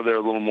Ohio, they're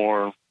a little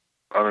more,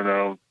 I don't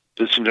know,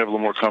 they seem to have a little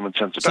more common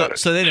sense about it.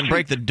 So they didn't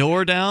break the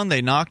door down?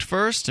 They knocked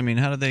first? I mean,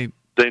 how did they...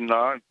 They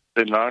knocked.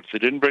 They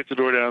didn't break the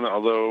door down,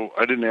 although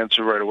I didn't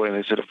answer right away. And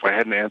they said if I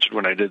hadn't answered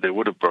when I did, they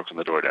would have broken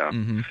the door down.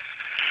 Mm-hmm.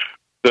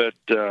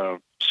 But,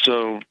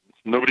 so...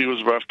 Nobody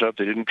was roughed up.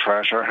 They didn't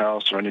trash our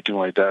house or anything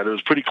like that. It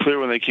was pretty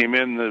clear when they came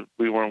in that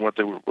we weren't what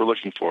they were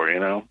looking for,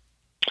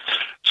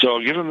 So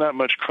I'll give them that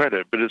much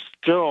credit, but it's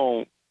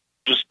still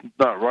just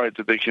not right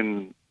that they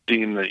can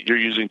deem that you're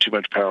using too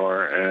much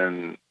power.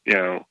 And,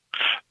 the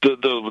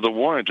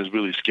warrant is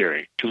really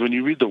scary because when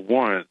you read the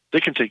warrant, they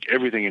can take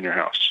everything in your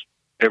house,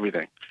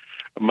 everything,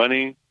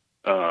 money,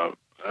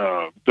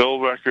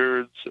 bill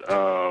records,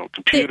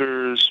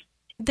 computers.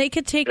 They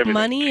could take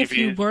money if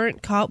you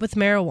weren't caught with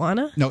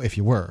marijuana? No, if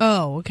you were.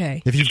 Oh,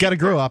 okay. If you've got a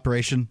grow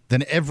operation,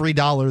 then every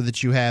dollar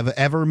that you have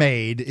ever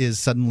made is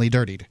suddenly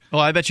dirtied. Oh,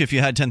 I bet you if you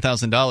had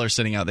 $10,000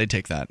 sitting out, they'd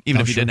take that,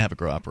 even if you didn't have a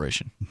grow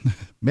operation.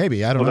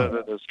 Maybe, I don't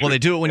know. Well, they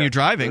do it when you're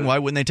driving. Why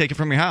wouldn't they take it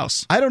from your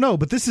house? I don't know,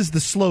 but this is the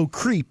slow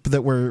creep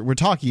that we're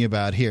talking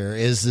about here.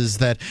 Is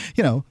that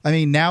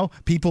now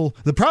people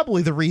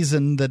probably the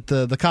reason that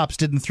the cops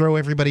didn't throw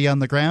everybody on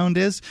the ground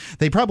is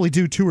they probably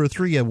do 2 or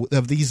 3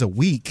 of these a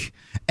week,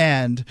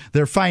 and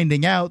they're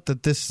finding out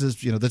that this is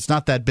that's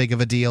not that big of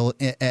a deal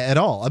at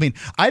all. I mean,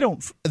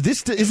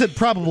 this isn't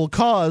probable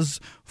cause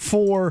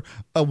for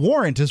a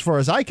warrant as far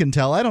as I can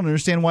tell. I don't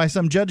understand why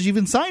some judge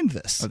even signed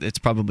this. It's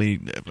probably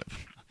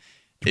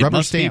it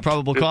must be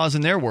probable cause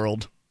in their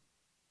world.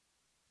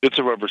 It's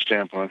a rubber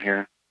stamp on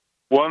here.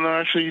 Well, no,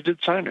 actually, you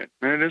did sign it.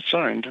 It is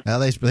signed. Well,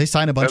 they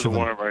sign a bunch of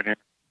them. Warrant right here.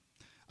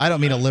 I don't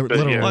mean a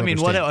literal. Well, I mean,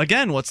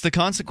 what's the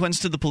consequence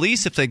to the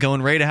police if they go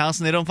and raid a house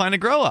and they don't find a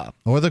grow up?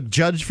 Or the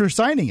judge for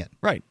signing it.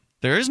 Right.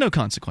 There is no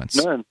consequence.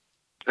 None.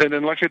 And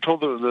then, like I told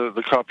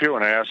the cop here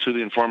when I asked who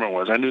the informant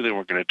was, I knew they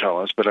weren't going to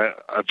tell us, but I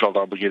felt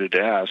obligated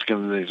to ask.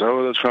 And they said,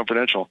 "Oh, that's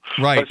confidential."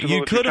 Right.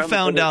 You could have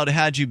found out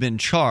had you been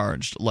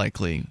charged,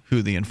 likely,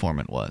 who the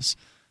informant was.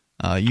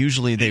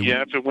 Usually they...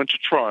 Yeah, if it went to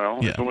trial.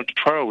 Yeah. If it went to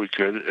trial, we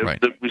could.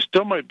 Right. We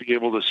still might be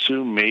able to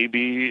sue,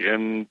 maybe,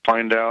 and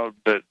find out.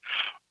 But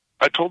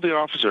I told the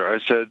officer, I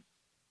said,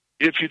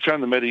 if you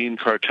found the Medellin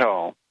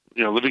cartel,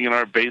 living in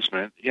our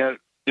basement, and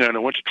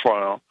it went to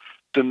trial,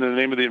 then the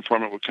name of the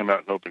informant would come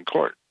out in open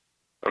court.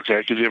 Okay,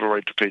 because you have a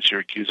right to face your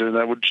accuser, and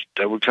that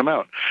would come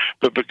out.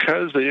 But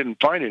because they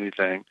didn't find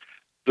anything,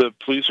 the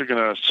police are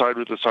going to side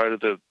with the side of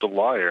the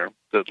liar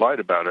that lied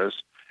about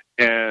us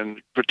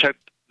and protect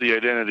the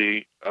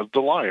identity of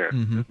the liar.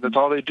 Mm-hmm. That's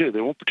all they do.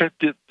 They won't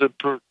protect the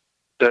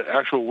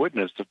actual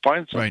witness to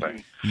find something.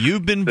 Right.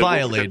 You've been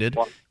violated.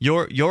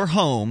 Your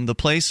home, the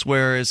place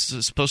where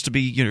it's supposed to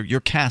be, your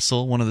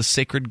castle, one of the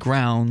sacred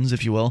grounds,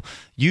 if you will.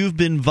 You've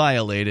been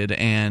violated,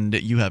 and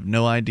you have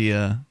no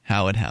idea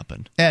how it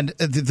happened. And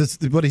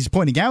what he's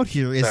pointing out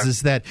here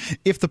is that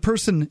if the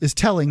person is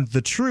telling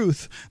the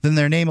truth, then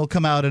their name will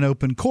come out in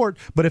open court.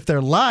 But if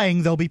they're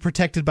lying, they'll be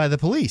protected by the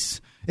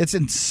police. It's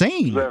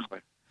insane. Exactly.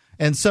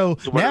 And so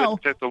now,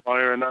 protect the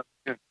liar or not?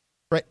 Yeah.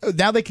 Right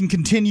now, they can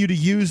continue to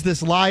use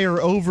this liar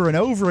over and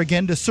over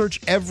again to search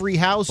every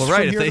house. Well,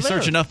 right. If they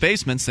search enough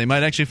basements, they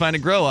might actually find a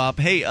grow op.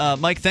 Hey,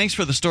 Mike, thanks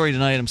for the story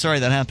tonight. I'm sorry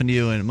that happened to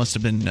you, and it must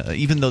have been,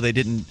 even though they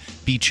didn't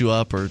beat you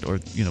up or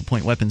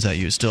point weapons at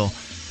you, still.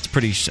 It's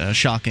pretty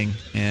shocking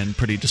and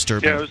pretty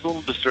disturbing. Yeah, it was a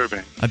little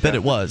disturbing. I bet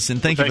it was. And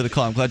thank you for the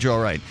call. I'm glad you're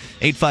all right.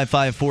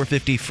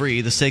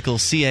 855-450-FREE, the SACL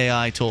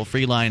CAI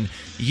toll-free line.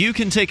 You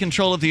can take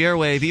control of the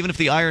airwave. Even if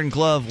the iron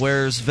glove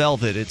wears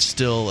velvet, it's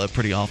still a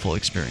pretty awful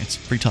experience.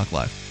 Free Talk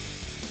Live.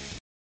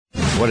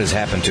 What has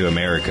happened to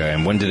America,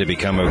 and when did it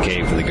become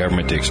okay for the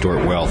government to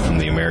extort wealth from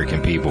the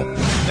American people?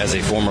 As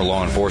a former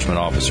law enforcement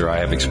officer, I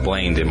have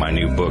explained in my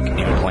new book,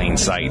 In Plain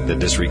Sight, The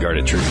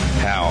Disregarded Truth,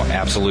 how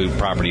absolute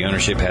property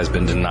ownership has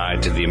been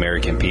denied to the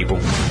American people,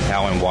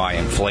 how and why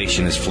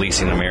inflation is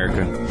fleecing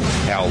America,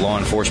 how law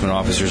enforcement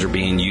officers are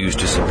being used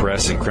to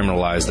suppress and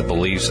criminalize the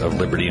beliefs of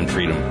liberty and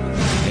freedom.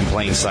 In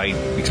Plain Sight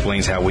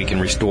explains how we can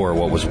restore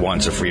what was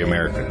once a free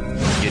America.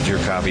 Get your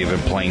copy of In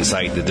Plain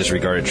Sight, The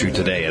Disregarded Truth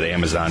today at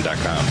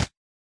Amazon.com.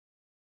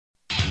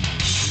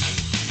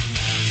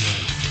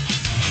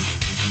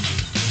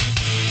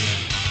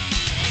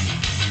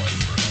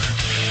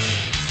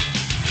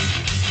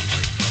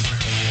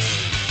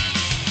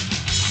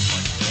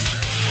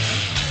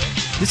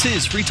 This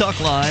is Free Talk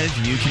Live.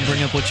 You can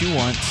bring up what you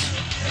want.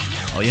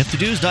 All you have to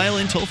do is dial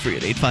in toll-free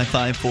at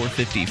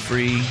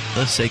 855-450-FREE,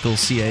 the SACL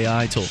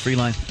CAI toll-free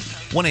line,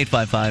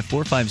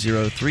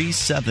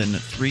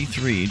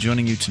 1-855-450-3733.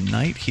 Joining you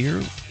tonight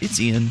here, it's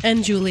Ian.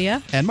 And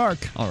Julia. And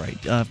Mark. All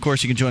right. Of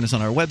course, you can join us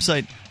on our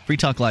website,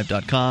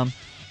 freetalklive.com.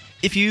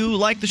 If you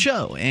like the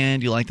show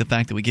and you like the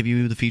fact that we give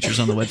you the features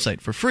on the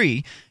website for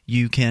free,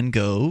 you can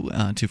go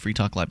to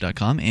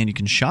freetalklive.com and you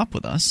can shop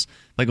with us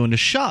by going to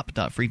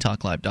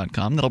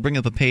shop.freetalklive.com. That'll bring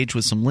up a page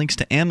with some links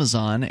to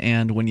Amazon,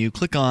 and when you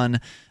click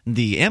on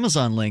the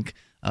Amazon link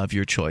of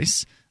your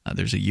choice,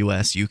 there's a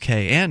US, UK,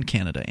 and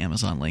Canada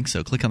Amazon link,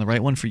 so click on the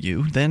right one for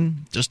you.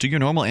 Then just do your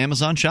normal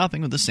Amazon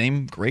shopping with the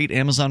same great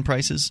Amazon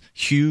prices,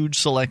 huge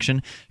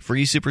selection,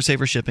 free Super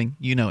Saver shipping.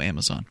 You know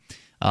Amazon.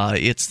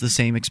 It's the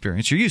same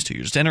experience you're used to.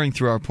 You're just entering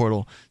through our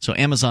portal, so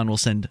Amazon will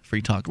send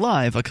Free Talk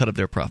Live a cut of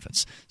their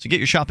profits. So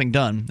get your shopping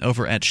done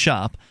over at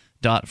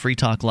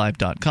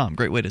shop.freetalklive.com.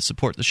 Great way to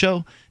support the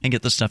show and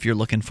get the stuff you're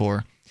looking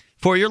for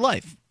your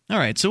life. All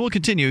right, so we'll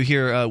continue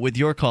here with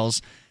your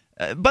calls.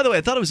 By the way,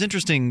 I thought it was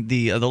interesting,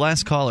 the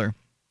last caller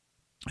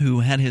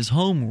who had his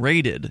home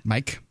raided.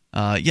 Mike?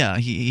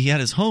 He had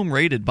his home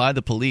raided by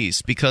the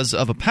police because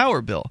of a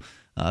power bill.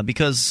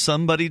 Because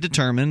somebody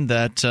determined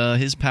that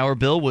his power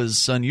bill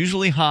was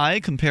unusually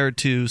high compared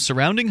to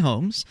surrounding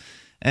homes,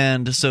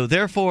 and so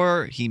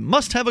therefore he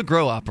must have a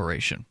grow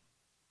operation.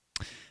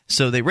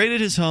 So they raided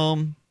his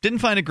home, didn't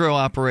find a grow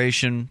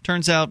operation.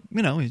 Turns out,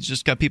 he's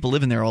just got people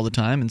living there all the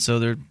time, and so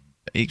the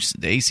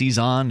AC's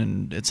on,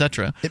 and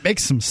etc. It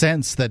makes some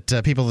sense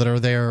that people that are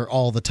there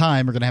all the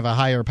time are going to have a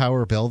higher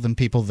power bill than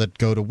people that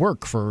go to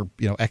work for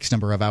X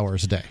number of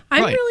hours a day.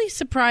 I'm really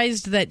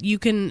surprised that you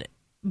can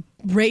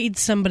raid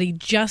somebody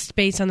just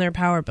based on their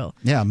power bill.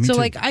 Yeah, me too.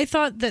 So, I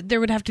thought that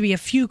there would have to be a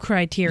few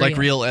criteria. Like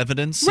real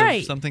evidence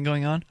of something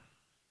going on?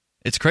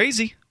 It's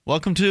crazy.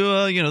 Welcome to,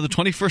 the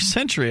 21st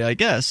century, I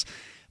guess.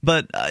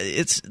 But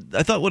I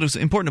thought what was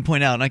important to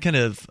point out, and I kind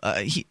of,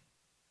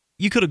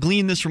 you could have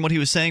gleaned this from what he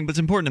was saying, but it's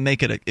important to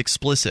make it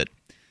explicit,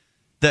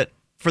 that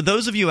for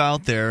those of you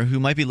out there who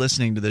might be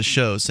listening to this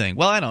show saying,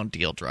 well, I don't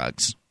deal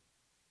drugs.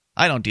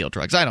 I don't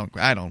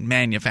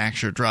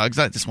manufacture drugs.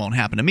 This won't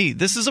happen to me.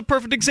 This is a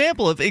perfect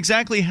example of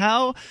exactly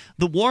how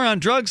the war on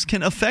drugs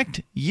can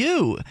affect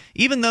you.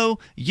 Even though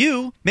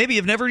you maybe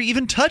have never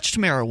even touched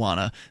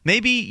marijuana.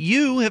 Maybe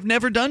you have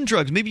never done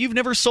drugs. Maybe you've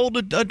never sold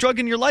a drug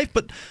in your life,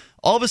 but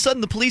all of a sudden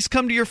the police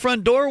come to your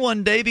front door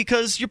one day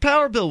because your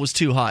power bill was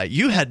too high.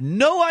 You had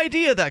no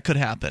idea that could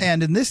happen.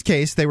 And in this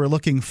case, they were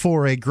looking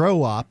for a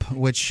grow op,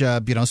 which,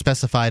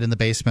 specified in the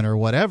basement or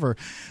whatever.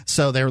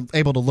 So they're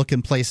able to look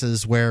in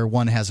places where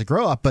one has a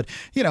grow op. But,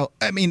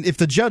 if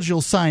the judge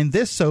will sign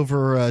this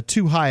over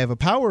too high of a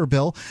power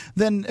bill,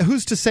 then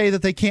who's to say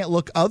that they can't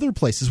look other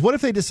places? What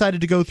if they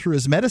decided to go through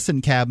his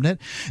medicine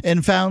cabinet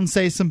and found,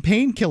 say, some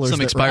painkillers,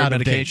 some expired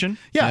medication?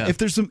 Yeah, if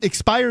there's some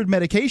expired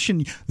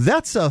medication,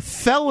 that's a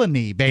felony.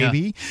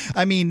 Baby.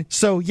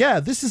 Yeah.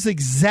 This is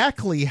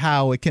exactly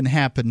how it can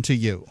happen to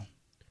you.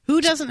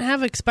 Who doesn't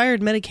have expired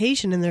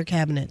medication in their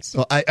cabinets?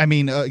 Well,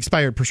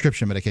 expired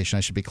prescription medication, I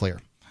should be clear.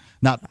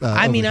 Not.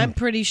 I'm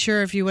pretty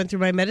sure if you went through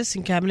my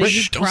medicine cabinet,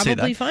 you'd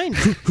probably find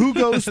it. Who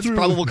goes through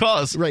probable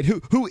cause? Right.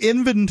 Who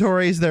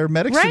inventories their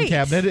medicine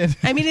cabinet?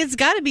 It's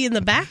got to be in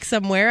the back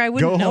somewhere. I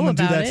wouldn't know about it. Go home and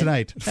do that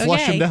tonight.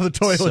 Flush them down the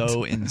toilet.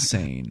 So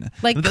insane.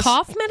 Like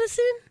cough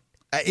medicine?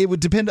 It would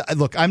depend.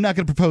 Look, I'm not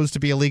going to propose to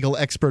be a legal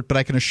expert, but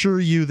I can assure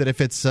you that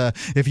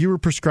if you were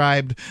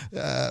prescribed,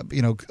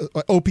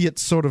 opiate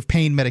sort of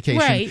pain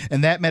medication,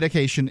 and that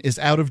medication is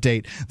out of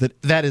date,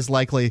 that is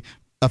likely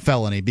a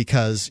felony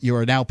because you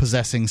are now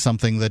possessing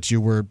something that you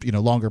were no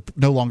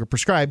longer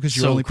prescribed because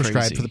you're only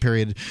prescribed for the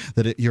period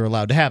that you're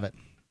allowed to have it.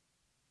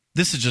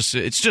 This is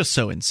it's just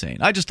so insane.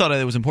 I just thought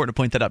it was important to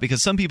point that out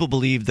because some people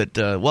believe that,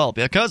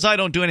 because I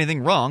don't do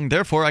anything wrong,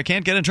 therefore I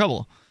can't get in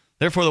trouble.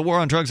 Therefore, the war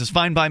on drugs is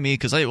fine by me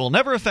because it will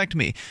never affect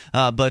me.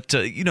 But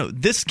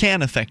this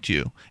can affect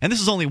you. And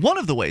this is only one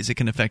of the ways it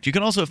can affect you. It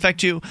can also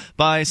affect you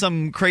by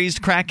some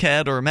crazed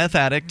crackhead or meth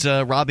addict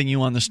robbing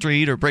you on the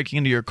street or breaking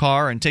into your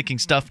car and taking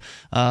stuff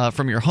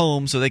from your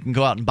home so they can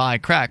go out and buy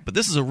crack. But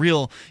this is a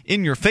real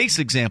in-your-face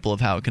example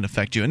of how it can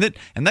affect you. And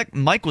that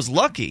Mike was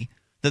lucky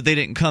that they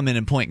didn't come in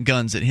and point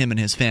guns at him and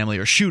his family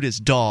or shoot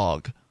his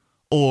dog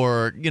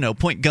or,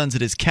 point guns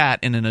at his cat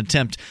in an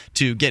attempt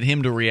to get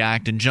him to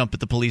react and jump at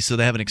the police so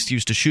they have an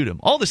excuse to shoot him.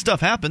 All this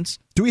stuff happens.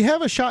 Do we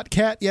have a shot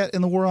cat yet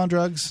in the war on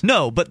drugs?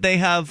 No, but they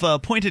have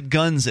pointed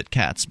guns at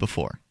cats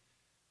before.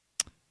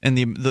 And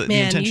the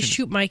intention, you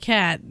shoot my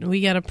cat,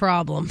 we got a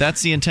problem.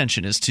 That's the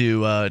intention, is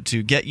to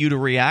get you to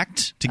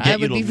react, to get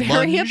you to lunge. I would be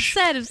very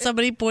upset if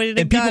somebody pointed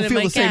a gun at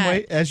my cat. And people feel the same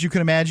way, as you can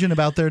imagine,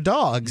 about their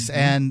dogs.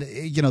 And,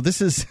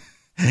 this is...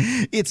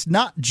 It's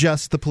not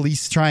just the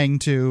police trying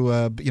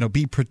to,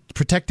 be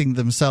protecting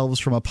themselves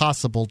from a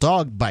possible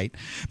dog bite,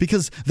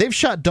 because they've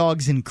shot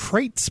dogs in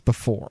crates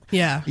before.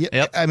 Yeah.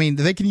 Yep. I mean,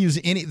 they can use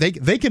any.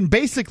 They can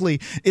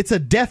basically. It's a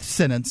death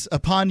sentence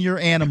upon your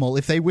animal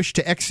if they wish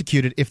to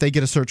execute it if they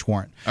get a search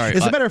warrant. All right,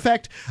 As a matter of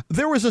fact,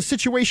 there was a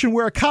situation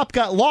where a cop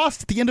got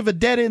lost at the end of a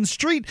dead end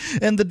street,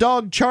 and the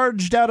dog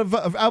charged out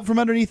from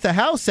underneath the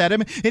house at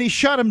him, and he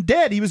shot him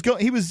dead. He was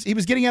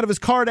getting out of his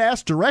car to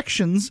ask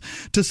directions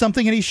to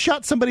something, and he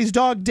shot somebody's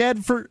dog dead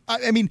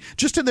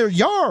just in their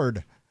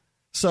yard.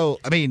 So,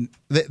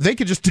 they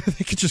could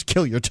just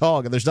kill your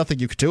dog, and there's nothing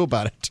you could do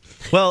about it.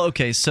 Well,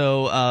 okay,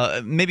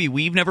 so maybe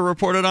we've never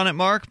reported on it,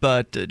 Mark,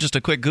 but just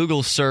a quick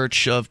Google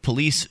search of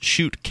police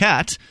shoot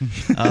cat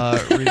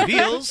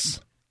reveals...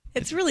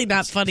 It's really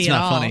not funny at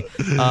all. It's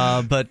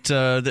not funny.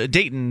 But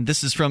Dayton,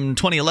 this is from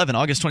 2011,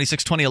 August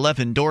 26,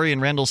 2011. Dory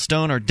and Randall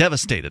Stone are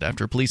devastated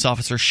after a police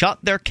officer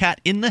shot their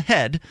cat in the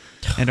head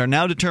and are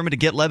now determined to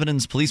get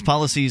Lebanon's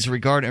policies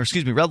regarding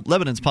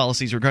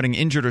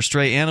injured or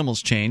stray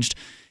animals changed.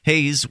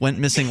 Hayes went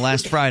missing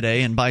last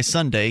Friday, and by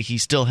Sunday, he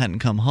still hadn't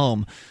come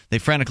home. They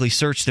frantically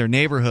searched their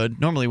neighborhood.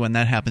 Normally when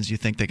that happens, you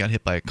think they got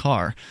hit by a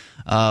car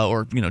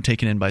or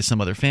taken in by some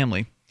other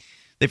family.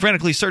 They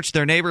frantically searched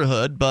their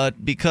neighborhood,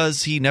 but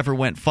because he never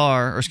went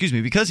far,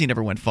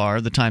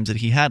 the times that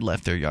he had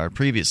left their yard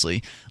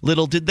previously,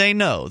 little did they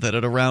know that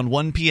at around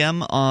 1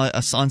 p.m.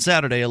 on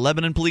Saturday, a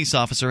Lebanon police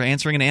officer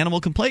answering an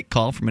animal complaint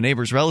call from a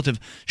neighbor's relative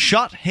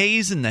shot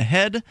Hayes in the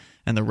head,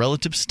 and the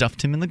relative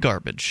stuffed him in the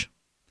garbage.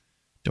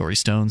 Dory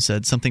Stone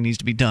said something needs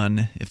to be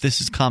done. If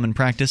this is common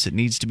practice, it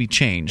needs to be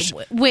changed.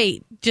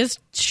 Wait, just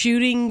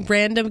shooting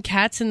random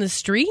cats in the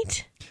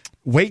street?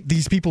 Wait,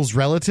 these people's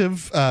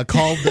relative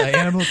called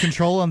animal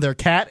control on their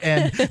cat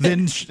and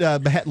then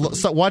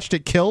watched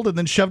it killed and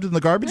then shoved it in the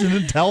garbage and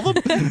didn't tell them?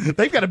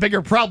 They've got a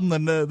bigger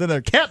problem than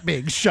their cat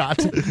being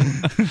shot.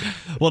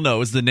 Well, no, it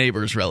was the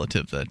neighbor's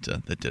relative that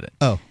did it.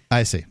 Oh,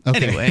 I see.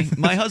 Okay. Anyway,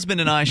 my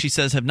husband and I, she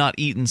says, have not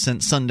eaten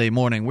since Sunday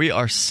morning. We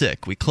are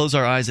sick. We close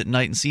our eyes at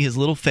night and see his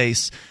little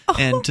face,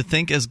 and to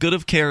think as good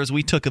of care as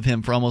we took of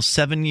him for almost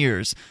 7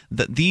 years,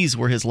 that these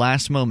were his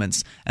last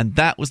moments, and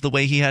that was the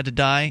way he had to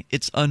die,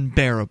 it's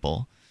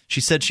unbearable.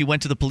 She said she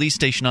went to the police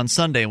station on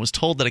Sunday and was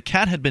told that a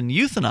cat had been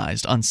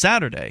euthanized on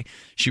Saturday.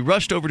 She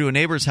rushed over to a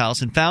neighbor's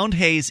house and found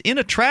Hayes in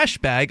a trash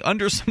bag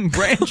under some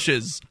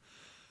branches.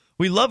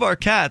 We love our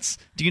cats.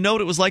 Do you know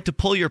what it was like to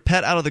pull your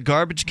pet out of the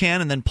garbage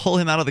can and then pull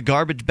him out of the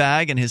garbage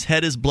bag and his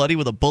head is bloody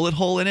with a bullet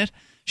hole in it?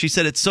 She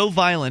said it's so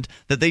violent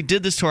that they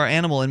did this to our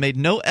animal and made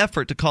no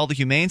effort to call the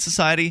Humane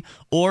Society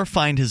or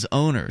find his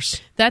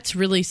owners. That's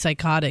really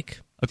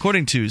psychotic.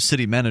 According to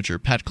city manager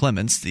Pat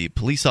Clements, the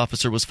police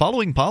officer was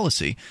following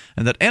policy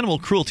and that animal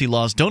cruelty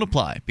laws don't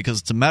apply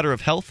because it's a matter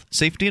of health,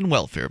 safety, and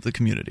welfare of the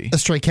community. A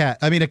stray cat.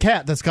 A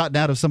cat that's gotten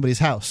out of somebody's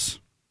house.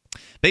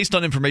 Based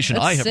on information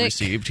That's I have sick.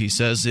 received, he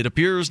says, it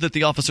appears that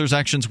the officer's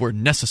actions were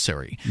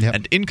necessary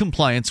and in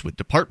compliance with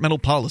departmental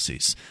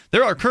policies.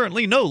 There are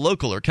currently no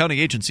local or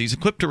county agencies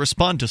equipped to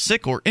respond to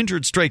sick or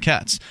injured stray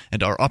cats,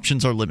 and our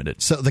options are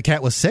limited. So the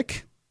cat was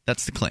sick?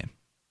 That's the claim.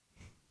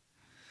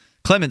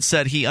 Clements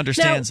said he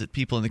understands that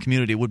people in the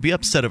community would be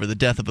upset over the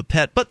death of a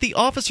pet, but the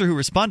officer who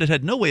responded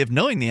had no way of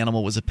knowing the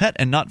animal was a pet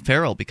and not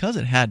feral because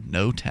it had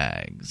no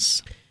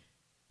tags.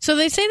 So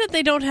they say that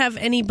they don't have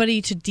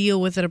anybody to deal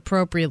with it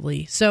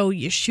appropriately. So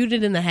you shoot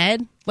it in the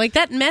head? Like,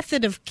 that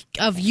method of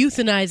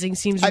euthanizing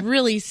seems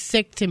really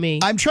sick to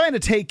me. I'm trying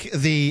to take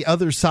the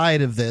other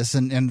side of this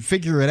and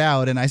figure it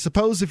out. And I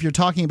suppose if you're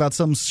talking about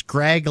some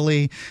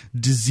scraggly,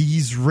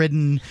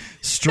 disease-ridden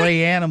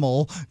stray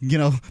animal,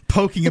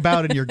 poking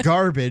about in your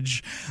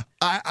garbage,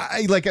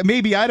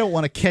 maybe I don't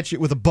want to catch it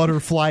with a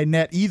butterfly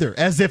net either,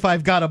 as if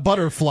I've got a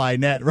butterfly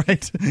net,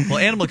 right? Well,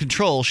 animal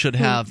control should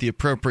have the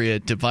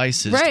appropriate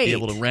devices to be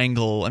able to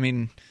wrangle.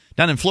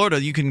 Down in Florida,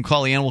 you can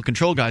call the animal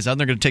control guys out and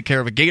they're going to take care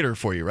of a gator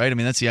for you, right?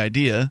 That's the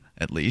idea,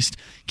 at least.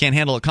 Can't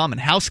handle a common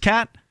house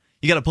cat?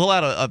 You got to pull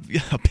out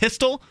a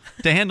pistol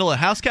to handle a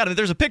house cat?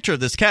 There's a picture of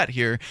this cat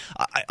here.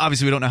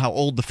 Obviously, we don't know how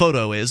old the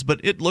photo is,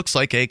 but it looks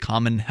like a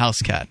common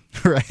house cat.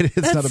 Right.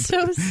 That's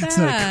so sad. It's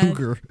not a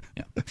cougar.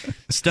 Yeah.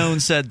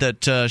 Stone said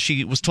that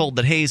she was told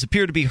that Hayes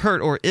appeared to be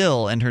hurt or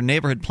ill, and her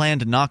neighbor had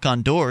planned to knock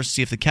on doors to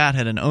see if the cat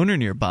had an owner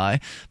nearby,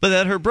 but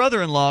that her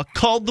brother-in-law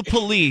called the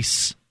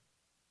police.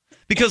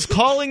 Because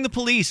calling the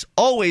police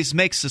always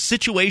makes the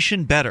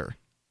situation better.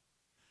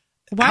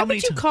 Why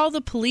would you call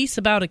the police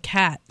about a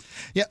cat?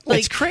 Yeah,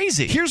 it's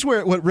crazy. Here's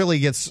where what really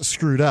gets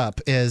screwed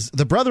up is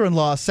the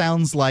brother-in-law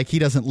sounds like he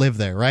doesn't live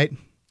there, right?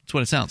 That's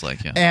what it sounds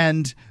like, yeah.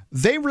 And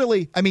they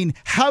really, I mean,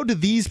 how do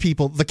these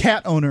people, the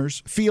cat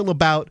owners, feel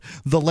about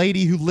the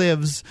lady who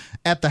lives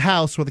at the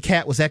house where the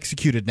cat was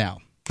executed now?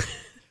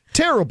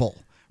 Terrible.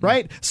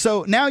 Right?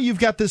 So now you've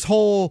got this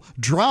whole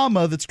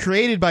drama that's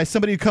created by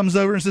somebody who comes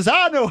over and says,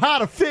 I know how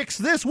to fix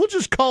this. We'll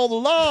just call the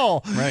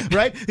law.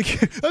 Right?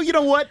 Oh, you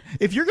know what?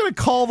 If you're going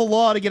to call the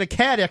law to get a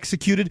cat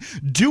executed,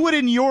 do it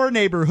in your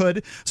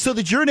neighborhood so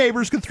that your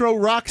neighbors can throw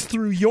rocks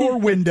through your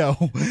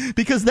window.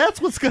 Because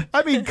that's what's going to,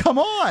 I mean, come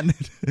on.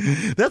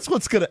 That's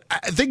what's going to,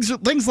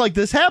 things like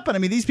this happen. I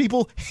mean, these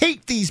people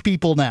hate these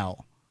people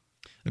now.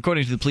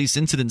 According to the police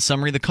incident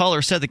summary, the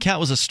caller said the cat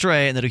was a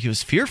stray and that he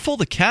was fearful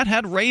the cat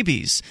had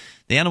rabies.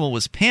 The animal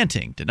was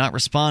panting, did not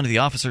respond to the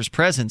officer's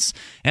presence,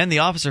 and the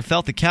officer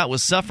felt the cat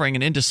was suffering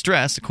and in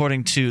distress,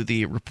 according to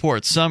the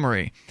report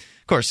summary.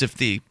 Of course, if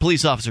the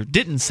police officer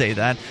didn't say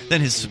that,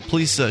 then his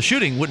police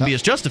shooting wouldn't be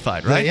as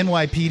justified, right? The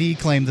NYPD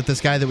claimed that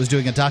this guy that was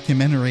doing a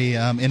documentary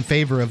in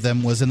favor of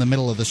them was in the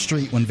middle of the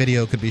street when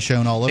video could be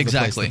shown all over the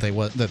place that they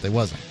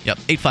wasn't. Yep,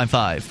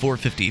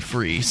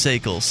 855-450-FREE,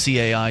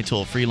 SACL, CAI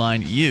toll-free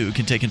line. You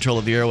can take control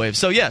of the airwaves.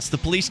 So yes, the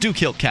police do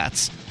kill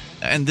cats,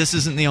 and this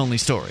isn't the only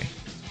story.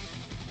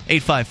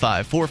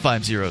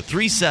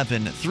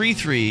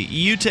 855-450-3733.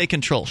 You take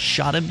control.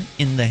 Shot him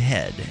in the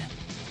head.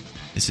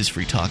 This is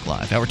Free Talk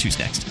Live. Hour 2's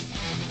next.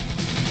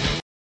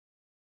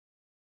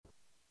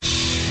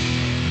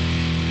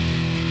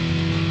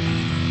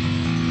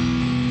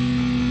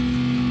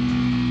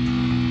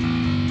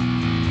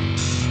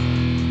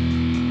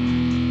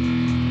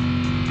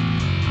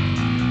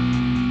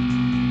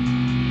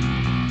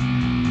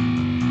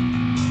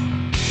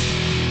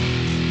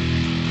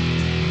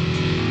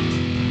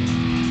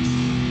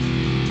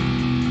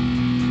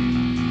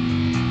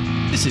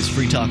 This is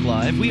Free Talk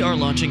Live. We are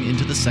launching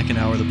into the second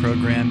hour of the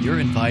program. You're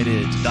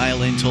invited to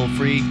dial in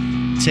toll-free,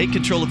 take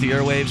control of the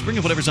airwaves, bring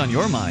up whatever's on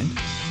your mind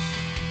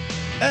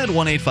at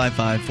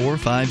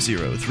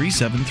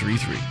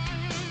 1-855-450-3733.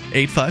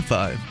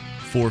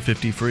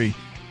 855-450-FREE. You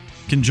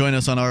can join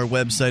us on our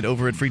website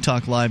over at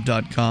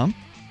freetalklive.com,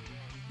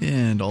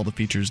 and all the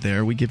features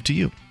there we give to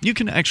you. You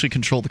can actually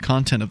control the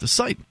content of the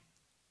site.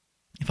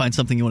 You find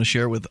something you want to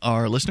share with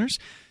our listeners,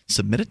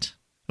 submit it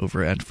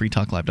over at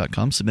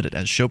freetalklive.com. Submit it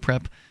as show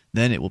prep.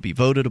 Then it will be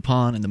voted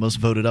upon, and the most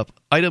voted up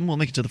item will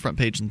make it to the front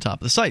page and the top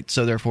of the site.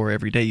 So therefore,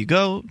 every day you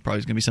go, probably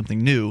is going to be something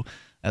new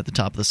at the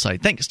top of the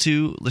site. Thanks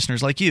to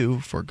listeners like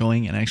you for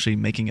going and actually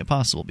making it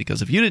possible.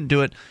 Because if you didn't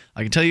do it,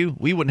 I can tell you,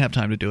 we wouldn't have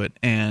time to do it,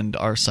 and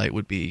our site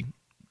would be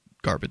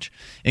garbage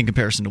in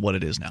comparison to what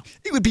it is now.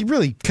 It would be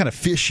really kind of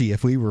fishy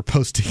if we were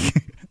posting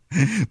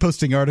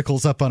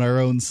articles up on our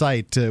own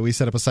site. We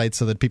set up a site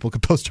so that people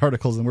could post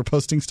articles, and we're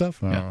posting stuff.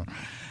 Yeah.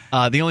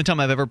 The only time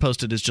I've ever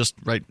posted is just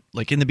right,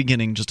 like in the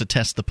beginning, just to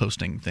test the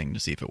posting thing to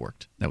see if it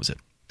worked. That was it.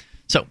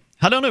 So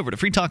head on over to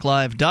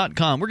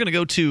freetalklive.com. We're going to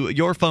go to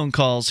your phone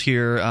calls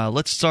here.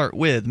 Let's start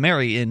with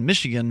Mary in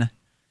Michigan.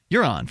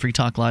 You're on Free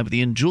Talk Live with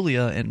Ian,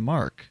 Julia, and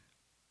Mark.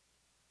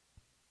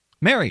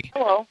 Mary.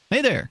 Hello.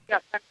 Hey there.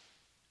 Yes.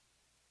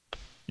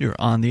 You're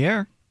on the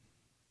air.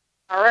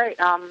 All right.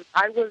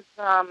 I was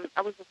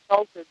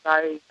assaulted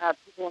by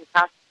people in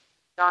costumes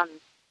and guns.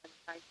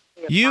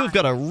 You've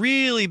got a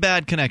really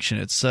bad connection.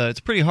 It's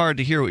pretty hard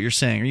to hear what you're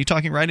saying. Are you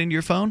talking right into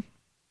your phone?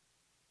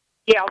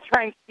 Yeah, I'll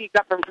try and speak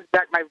up and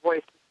project my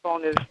voice. This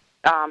phone is,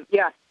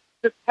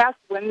 This past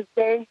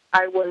Wednesday,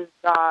 I was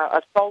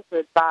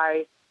assaulted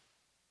by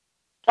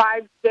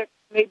 5, 6,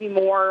 maybe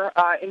more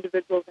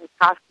individuals in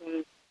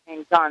costumes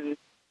and guns.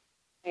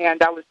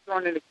 And I was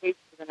thrown in a cage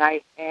for the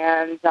night.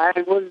 And I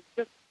was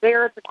just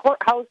there at the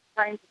courthouse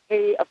trying to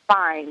pay a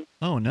fine.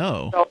 Oh,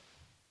 no. So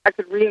I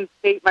could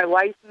reinstate my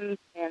license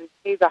and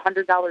pay the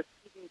 $100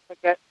 speeding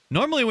ticket.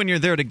 Normally when you're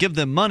there to give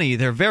them money,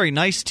 they're very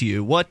nice to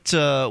you. What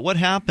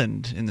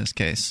happened in this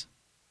case?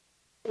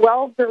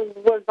 Well, there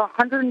was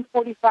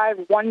 145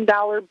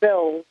 $1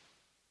 bills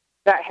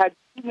that had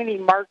too many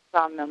marks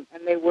on them,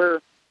 and they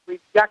were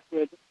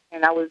rejected,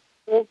 and I was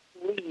told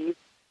to leave.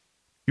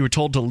 You were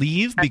told to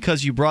leave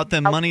because you brought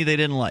them money they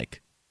didn't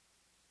like?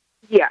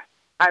 Yes.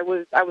 I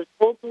was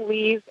told to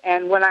leave,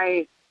 and when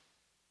I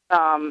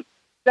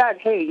said,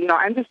 hey,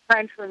 I'm just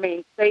trying to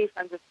remain safe.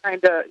 I'm just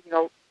trying to,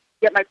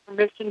 get my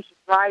permission to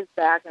drive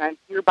back, and I'm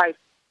here by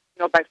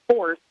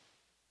force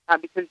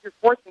because you're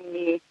forcing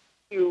me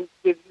to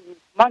give you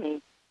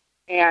money.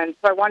 And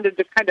so I wanted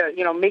to kind of,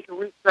 make a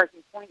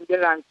route-striking point and get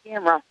it on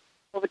camera.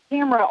 Well, the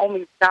camera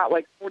only got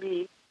like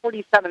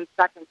 47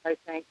 seconds, I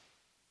think,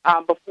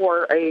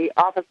 before a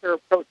officer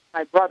approached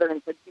my brother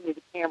and said, give me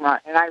the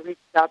camera. And I reached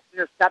up,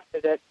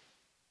 intercepted it,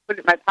 put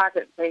it in my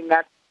pocket, saying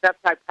that's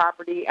my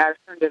property. I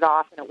turned it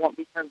off, and it won't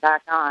be turned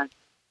back on.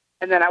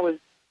 And then I was,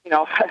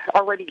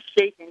 already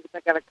shaking because I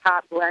got a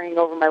cop glaring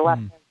over my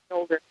left-hand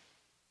shoulder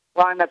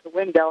while I'm at the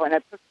window, and I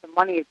pushed the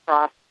money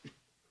across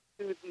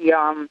to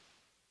the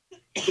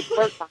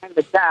clerk behind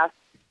the desk,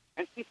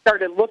 and she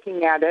started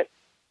looking at it,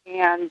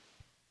 and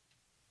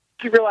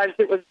she realized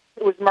it was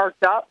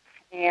marked up,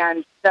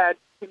 and said,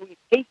 "Can we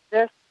take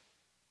this?"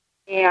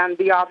 And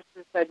the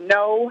officer said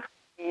no,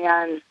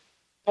 and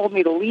told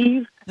me to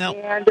leave. Now,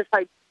 and if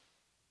I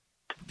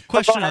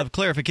question of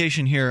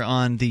clarification here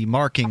on the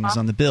markings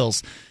on the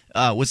bills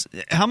was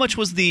how much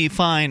was the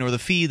fine or the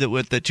fee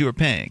that you were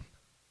paying?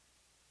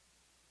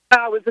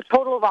 It was a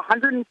total of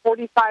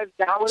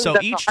 $145.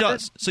 So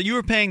so you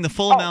were paying the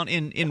full amount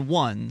in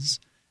ones,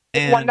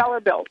 and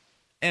 $1 bill.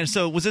 And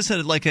so was this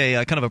like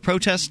a kind of a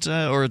protest,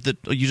 or that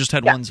you just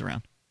had ones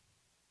around?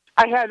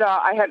 I had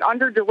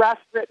under duress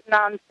written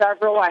on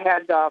several. I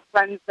had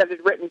friends that had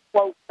written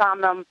quotes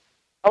on them.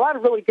 A lot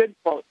of really good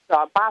quotes.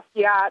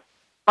 Basquiat,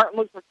 Martin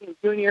Luther King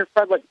Jr.,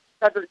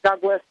 Frederick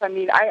Douglass. I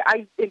mean,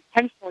 I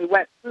intentionally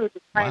went through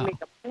to try and make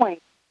a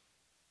point.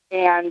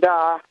 And,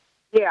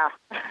 yeah.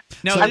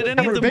 Now, so did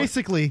any you of were them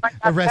basically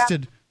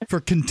arrested for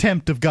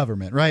contempt of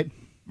government, right?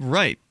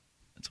 Right.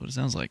 That's what it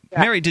sounds like.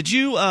 Yeah. Mary, did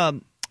you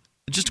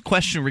just a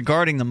question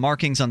regarding the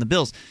markings on the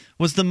bills.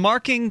 Was the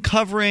marking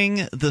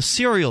covering the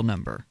serial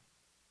number?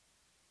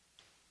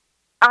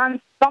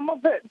 On some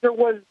of it, there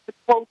was the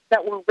quotes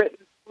that were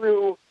written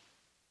through,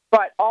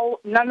 but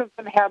none of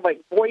them had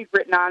like void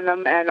written on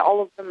them, and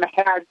all of them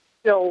had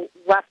still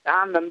left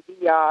on them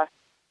the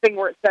thing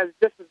where it says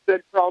this is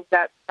good for all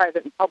debts,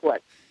 private and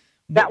public.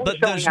 But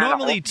there's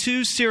normally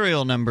two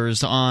serial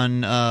numbers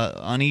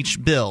on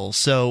each bill.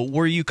 So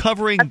were you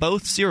covering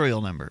both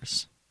serial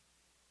numbers?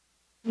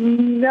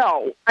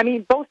 No. I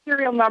mean, both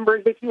serial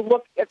numbers, if you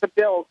look at the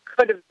bill,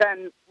 could have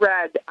been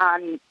read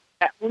on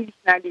at least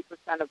 90%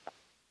 of them.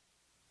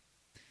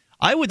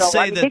 I would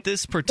say that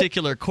this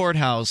particular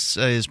courthouse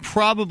is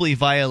probably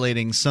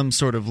violating some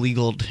sort of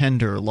legal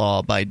tender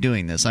law by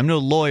doing this. I'm no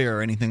lawyer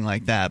or anything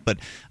like that, but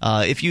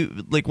if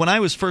you like, when I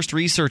was first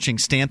researching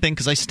stamping,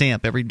 because I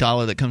stamp every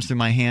dollar that comes through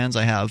my hands,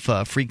 I have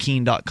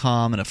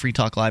freekeen.com and a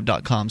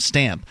freetalklive.com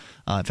stamp.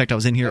 In fact, I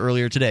was in here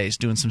earlier today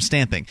doing some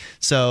stamping.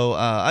 So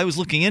I was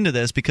looking into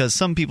this because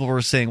some people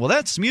were saying, well,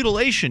 that's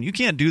mutilation. You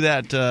can't do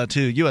that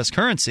to U.S.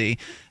 currency.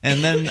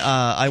 And then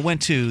I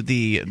went to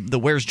the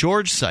Where's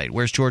George site,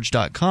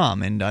 where'sgeorge.com,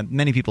 and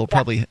many people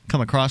probably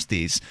come across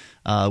these.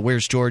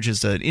 Where's George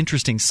is an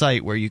interesting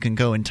site where you can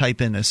go and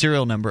type in a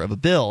serial number of a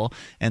bill,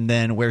 and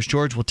then Where's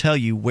George will tell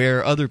you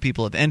where other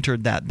people have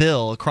entered that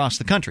bill across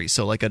the country.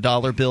 So like a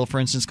dollar bill, for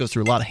instance, goes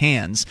through a lot of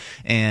hands,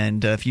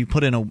 and if you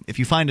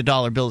find a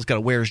dollar bill that's got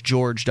a Where's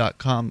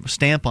George.com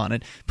stamp on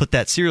it, put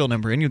that serial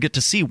number in, you'll get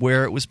to see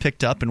where it was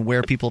picked up and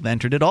where people have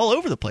entered it all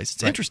over the place.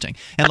 It's interesting.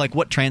 And like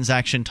what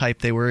transaction type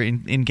they were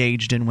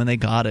engaged in when they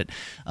got it.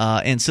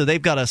 And so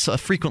they've got a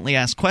frequently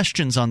asked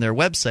questions on their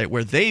website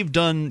where they've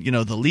done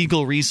the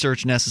legal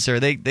research necessary.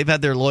 They've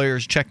had their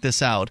lawyers check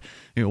this out.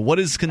 What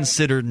is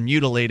considered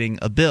mutilating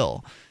a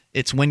bill?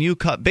 It's when you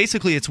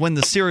basically it's when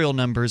the serial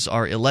numbers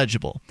are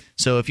illegible.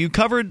 So if you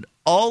covered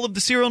all of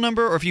the serial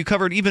number, or if you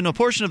covered even a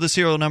portion of the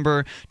serial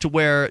number to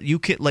where you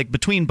could, like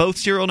between both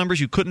serial numbers,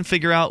 you couldn't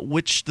figure out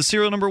which the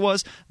serial number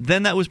was,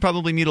 then that was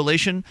probably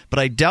mutilation. But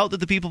I doubt that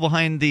the people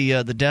behind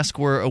the desk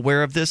were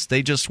aware of this.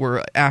 They just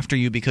were after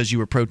you because you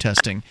were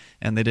protesting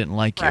and they didn't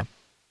like you.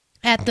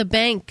 At the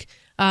bank,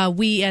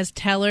 we as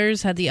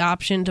tellers had the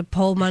option to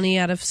pull money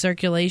out of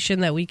circulation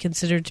that we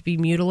considered to be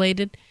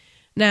mutilated.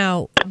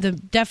 Now, the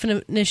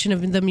definition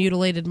of the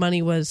mutilated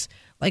money was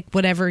like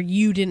whatever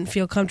you didn't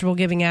feel comfortable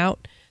giving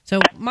out. So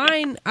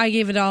mine, I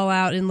gave it all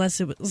out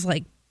unless it was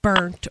like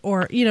burnt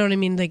or, you know what I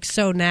mean, like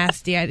so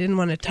nasty I didn't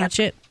want to touch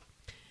it.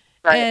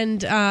 Right.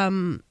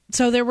 And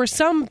so there were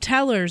some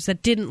tellers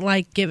that didn't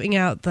like giving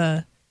out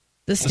the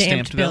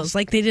stamped bills.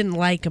 Like they didn't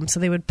like them, so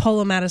they would pull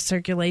them out of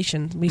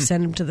circulation. We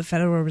send them to the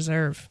Federal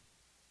Reserve.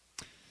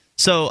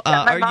 So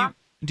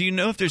do you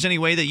know if there's any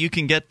way that you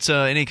can get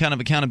any kind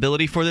of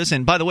accountability for this?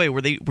 And by the way,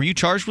 were you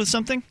charged with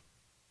something?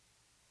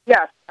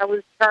 Yes, I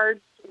was charged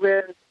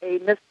with a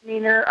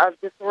misdemeanor of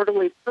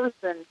disorderly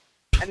person,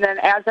 and then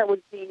as I was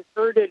being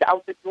herded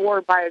out the door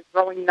by a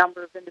growing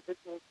number of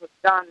individuals with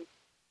guns,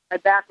 my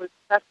back was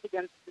pressed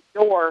against the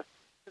door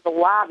to the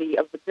lobby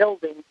of the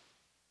building,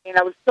 and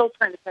I was still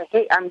trying to say,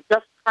 hey, I'm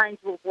just trying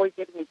to avoid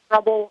getting in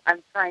trouble.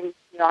 I'm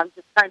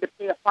just trying to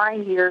pay a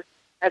fine here.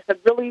 I said,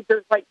 really,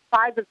 there's like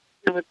 5 of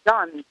you with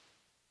guns.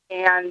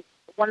 And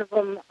one of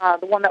them,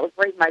 the one that was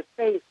right in my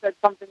face, said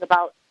something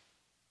about,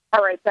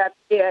 all right, that's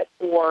it,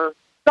 or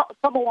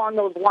some along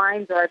those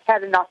lines, or I've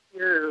had enough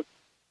here.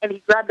 And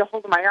he grabbed a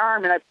hold of my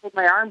arm, and I pulled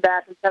my arm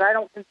back and said, I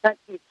don't consent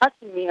to you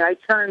touching me. And I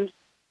turned,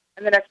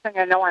 and the next thing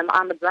I know, I'm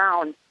on the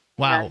ground.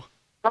 Wow.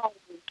 And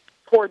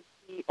towards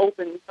the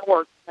open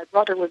door. My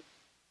brother was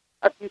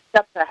a few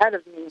steps ahead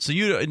of me. So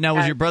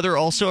was your brother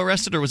also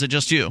arrested, or was it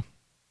just you?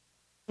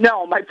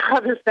 No, my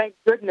brother, thank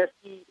goodness,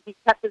 he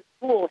kept his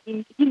cool.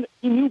 He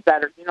knew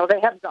better. They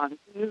have guns.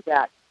 He knew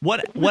that.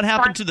 What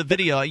happened to the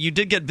video? You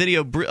did get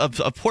video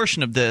of a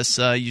portion of this.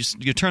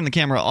 You turned the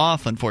camera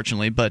off,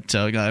 unfortunately, but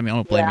I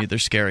don't blame you. They're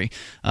scary.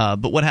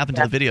 But what happened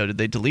to the video? Did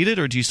they delete it,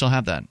 or do you still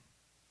have that?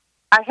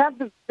 I have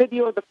the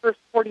video of the first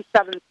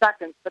 47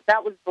 seconds, but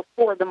that was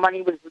before the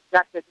money was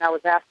rejected and I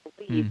was asked to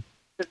leave.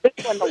 The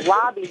video in the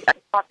lobby, I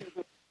talked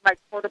to my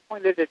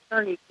court-appointed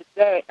attorney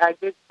today. I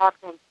did talk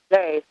to him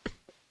today.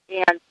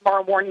 And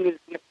tomorrow morning is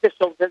the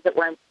official visit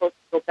where I'm supposed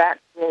to go back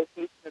to the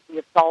location of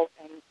the assault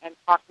and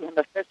talk to him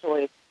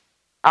officially.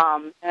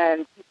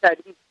 And he said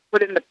he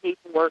put in the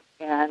paperwork,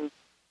 and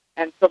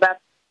so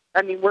that's,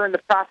 I mean, we're in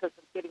the process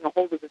of getting a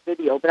hold of the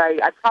video, but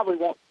I probably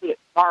won't see it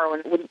tomorrow,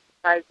 and it wouldn't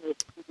surprise me if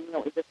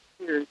it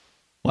disappears.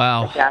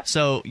 Wow.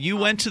 So you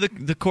went to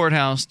the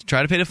courthouse to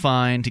try to pay the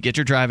fine to get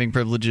your driving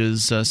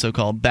privileges,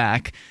 so-called,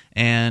 back,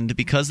 and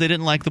because they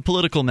didn't like the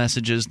political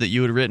messages that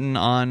you had written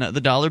on the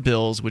dollar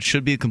bills, which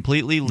should be a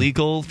completely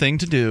legal thing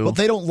to do. Well,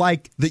 they don't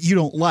like that you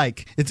don't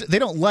like. They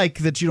don't like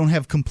that you don't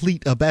have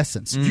complete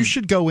obeisance. You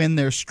should go in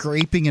there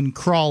scraping and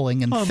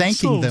crawling and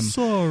thanking them.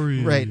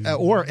 Sorry. Right.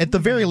 Or at the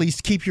very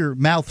least, keep your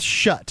mouth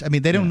shut. I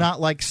mean, they do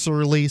not like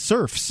surly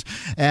serfs.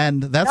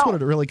 And that's what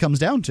it really comes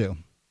down to.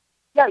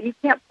 Yeah, you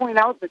can't point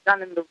out the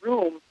gun in the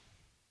room.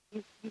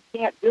 You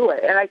can't do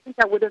it. And I think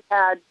I would have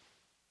had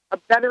a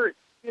better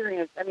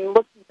experience. I mean,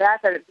 looking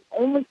back at it, the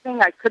only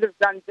thing I could have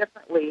done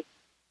differently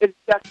is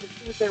just as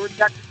soon as they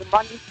rejected the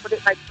money, put it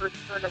in my purse,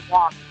 turn and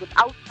walk,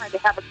 without trying to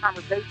have a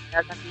conversation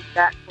as I moved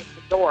back towards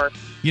the door.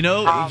 You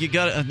know, you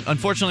got.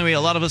 Unfortunately,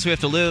 a lot of us, we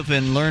have to live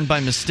and learn by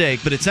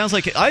mistake. But it sounds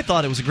like I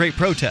thought it was a great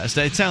protest.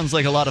 It sounds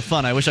like a lot of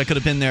fun. I wish I could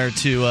have been there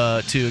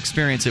to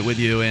experience it with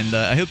you. And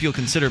I hope you'll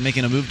consider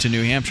making a move to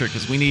New Hampshire,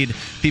 because we need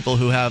people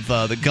who have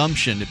the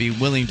gumption to be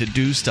willing to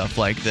do stuff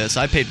like this.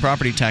 I paid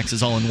property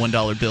taxes all in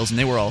 $1 bills, and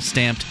they were all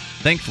stamped.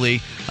 Thankfully,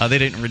 they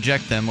didn't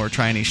reject them or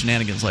try any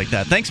shenanigans like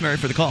that. Thanks, Mary,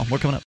 for the call. More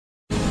coming up.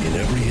 In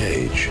every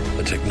age,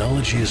 a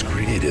technology is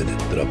created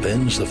that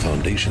upends the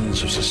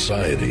foundations of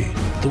society.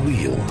 The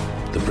wheel,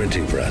 the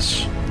printing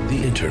press,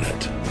 the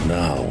internet.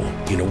 Now,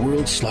 in a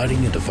world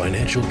sliding into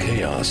financial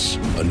chaos,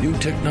 a new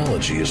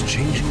technology is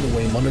changing the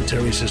way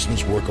monetary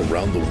systems work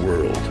around the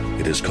world.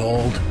 It is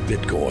called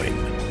Bitcoin.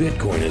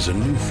 Bitcoin is a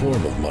new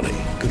form of money,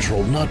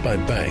 controlled not by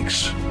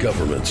banks,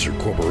 governments, or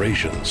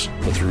corporations,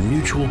 but through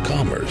mutual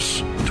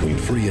commerce between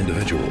free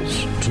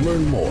individuals. To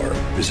learn more,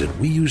 visit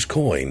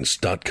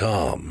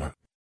weusecoins.com.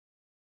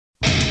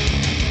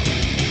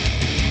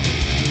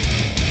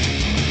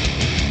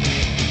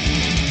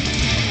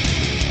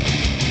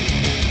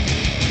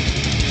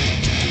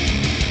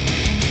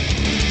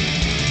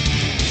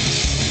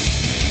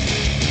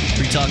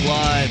 Free Talk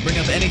Live. Bring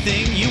up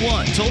anything you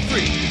want. Toll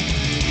free.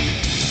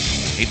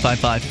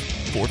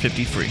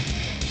 855-450-FREE.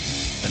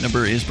 That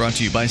number is brought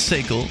to you by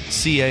SACL,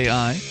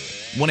 CAI,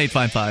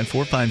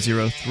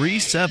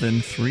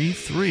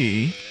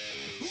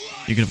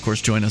 1-855-450-3733. You can, of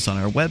course, join us on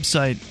our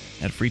website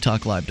at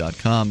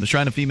freetalklive.com. The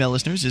Shrine of Female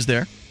Listeners is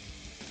there.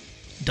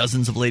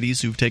 Dozens of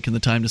ladies who've taken the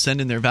time to send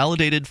in their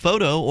validated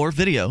photo or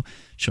video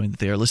showing that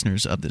they are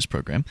listeners of this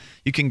program.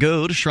 You can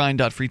go to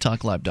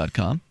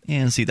shrine.freetalklive.com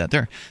and see that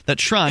there.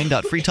 That's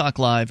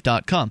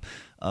shrine.freetalklive.com.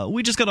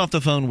 We just got off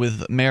the phone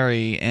with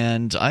Mary,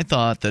 and I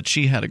thought that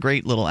she had a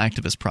great little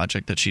activist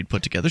project that she'd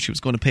put together. She was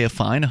going to pay a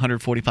fine,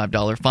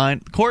 $145 fine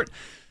at the court,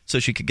 so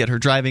she could get her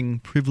driving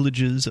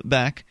privileges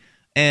back.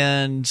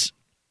 And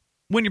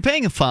when you're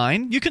paying a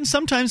fine, you can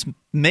sometimes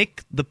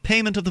make the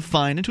payment of the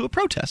fine into a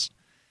protest.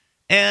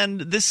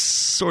 And this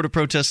sort of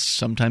protest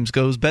sometimes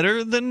goes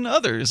better than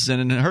others. And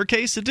in her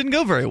case, it didn't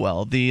go very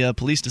well. The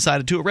police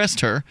decided to arrest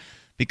her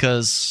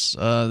because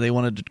they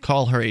wanted to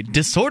call her a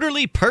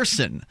disorderly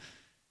person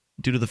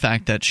due to the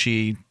fact that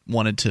she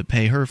wanted to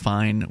pay her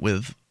fine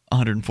with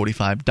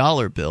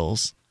 $145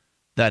 bills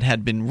that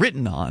had been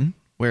written on,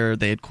 where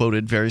they had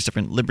quoted various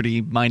different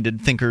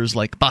liberty-minded thinkers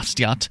like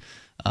Bastiat.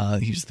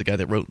 He's the guy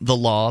that wrote The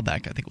Law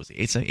back, I think it was the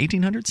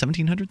 1800s,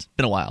 1700s?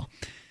 Been a while.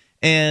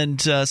 And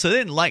so they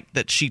didn't like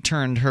that she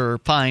turned her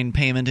fine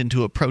payment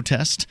into a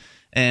protest,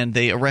 and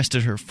they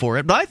arrested her for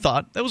it. But I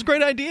thought that was a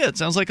great idea. It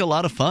sounds like a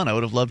lot of fun. I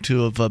would have loved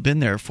to have been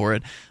there for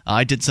it.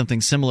 I did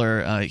something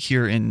similar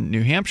here in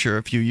New Hampshire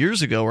a few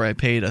years ago, where I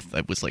paid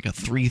it was like a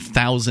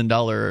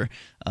 $3,000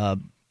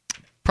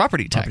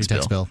 property tax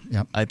bill.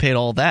 Yep. I paid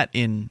all that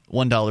in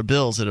 $1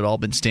 bills that had all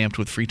been stamped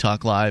with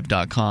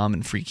freetalklive.com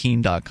and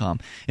freekeen.com.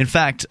 In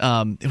fact,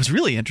 it was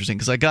really interesting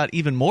because I got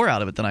even more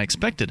out of it than I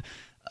expected.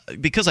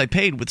 Because I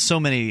paid with so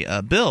many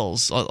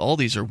bills, all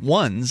these are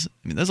ones.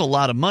 I mean, there's a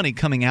lot of money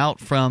coming out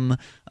from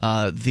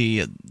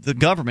the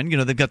government. You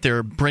know, they've got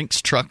their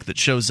Brinks truck that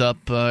shows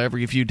up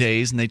every few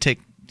days, and they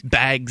take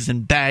bags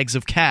and bags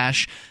of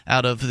cash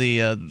out of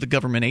the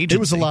government agency. It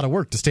was a lot of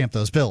work to stamp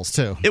those bills,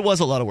 too. It was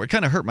a lot of work.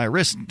 Kind of hurt my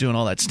wrist doing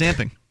all that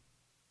stamping.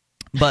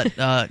 But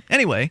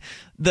anyway,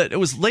 it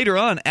was later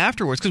on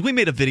afterwards, because we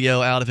made a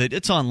video out of it.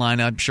 It's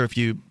online. I'm sure if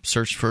you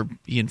search for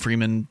Ian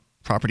Freeman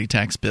property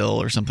tax bill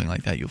or something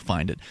like that, you'll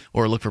find it.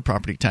 Or look for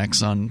property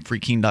tax on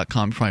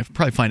freekeen.com. You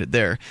probably find it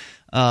there.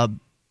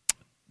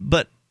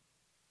 But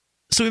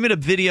so we made a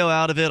video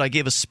out of it. I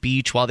gave a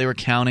speech while they were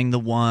counting the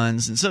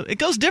ones. And so it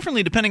goes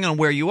differently depending on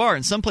where you are.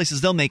 In some places,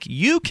 they'll make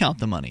you count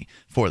the money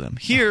for them.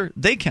 Here,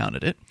 they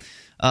counted it.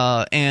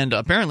 And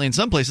apparently in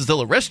some places,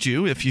 they'll arrest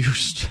you if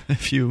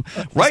you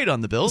write on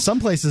the bills. Some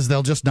places,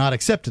 they'll just not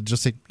accept it.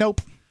 Just say, nope.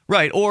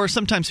 Right, or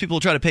sometimes people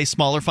try to pay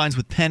smaller fines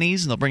with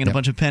pennies, and they'll bring in a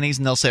bunch of pennies,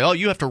 and they'll say, oh,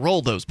 you have to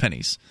roll those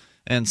pennies.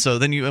 And so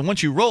then and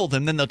once you roll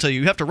them, then they'll tell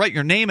you have to write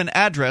your name and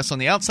address on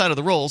the outside of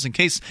the rolls in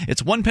case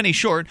it's 1 penny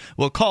short.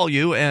 We'll call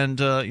you, and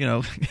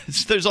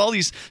there's all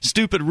these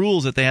stupid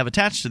rules that they have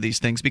attached to these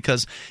things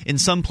because in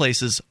some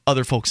places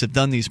other folks have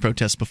done these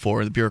protests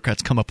before. The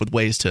bureaucrats come up with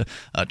ways to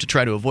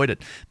try to avoid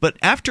it. But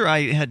after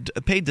I had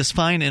paid this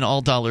fine in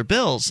all dollar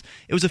bills,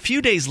 it was a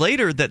few days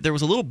later that there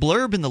was a little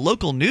blurb in the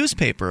local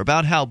newspaper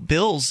about how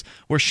bills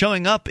were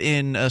showing up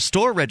in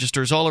store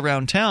registers all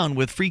around town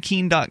with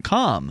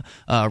freekeen.com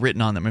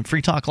written on them and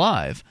Free Talk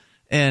Live.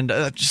 And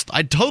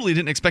I totally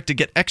didn't expect to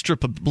get extra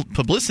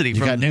publicity. You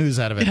got news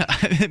out of it. Yeah,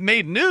 it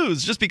made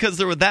news just because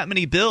there were that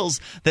many bills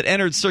that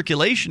entered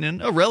circulation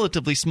in a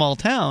relatively small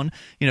town.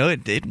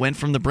 It went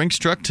from the Brinks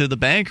truck to the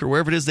bank or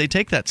wherever it is they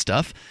take that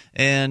stuff.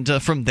 And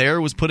from there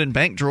was put in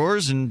bank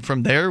drawers, and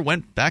from there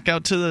went back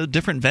out to the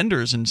different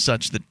vendors and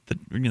such that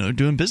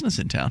doing business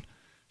in town.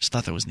 Just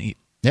thought that was neat.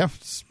 Yeah,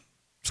 it's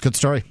a good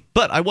story.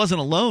 But I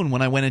wasn't alone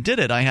when I went and did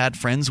it. I had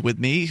friends with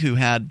me who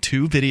had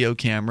 2 video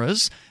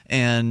cameras,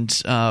 and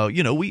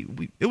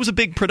it was a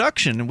big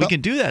production, and we can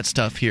do that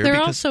stuff here.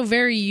 They're also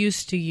very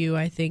used to you,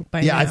 I think.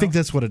 By now. I think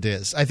that's what it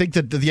is. I think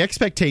that the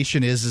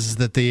expectation is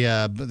that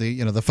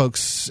the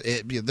folks,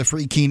 the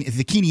free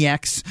the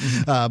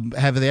Keeniacs,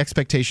 have the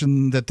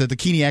expectation that the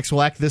Keeniacs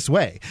will act this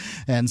way,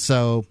 and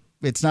so.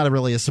 It's not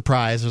really a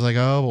surprise. It's like,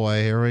 oh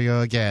boy, here we go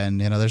again.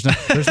 There's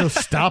no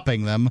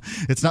stopping them.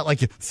 It's not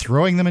like you're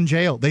throwing them in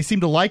jail. They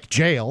seem to like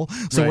jail,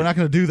 so We're not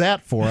going to do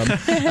that for them.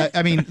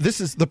 I mean, this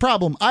is the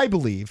problem. I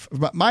believe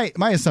my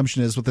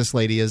assumption is with this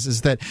lady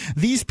is that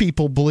these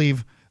people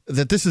believe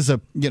that this is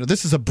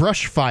a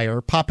brush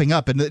fire popping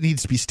up and it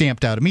needs to be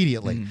stamped out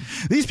immediately.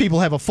 These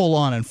people have a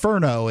full-on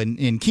inferno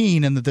in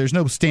Keene, and that there's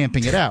no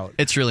stamping it out.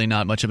 It's really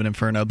not much of an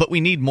inferno, but we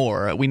need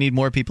more. We need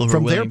more people who are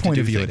willing to do things. From their point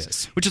of view, it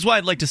is. Which is why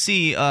I'd like to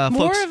see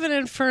more of an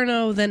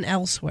inferno than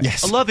elsewhere.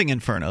 Yes. A loving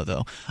inferno,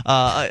 though.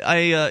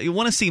 I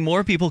want to see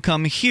more people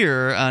come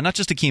here, not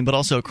just to Keene, but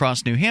also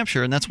across New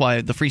Hampshire, and that's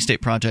why the Free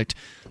State Project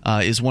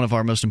is one of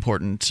our most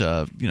important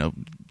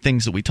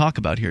things that we talk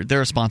about here.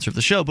 They're a sponsor of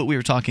the show, but we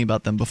were talking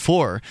about them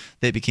before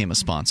they became a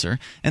sponsor.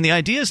 And the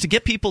idea is to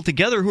get people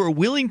together who are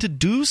willing to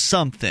do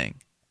something.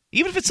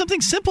 Even if it's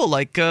something simple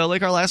like our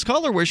last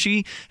caller where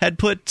she had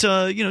put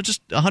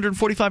just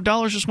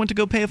 $145 just went to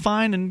go pay a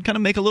fine and kind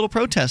of make a little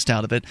protest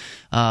out of it.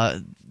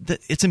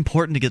 It's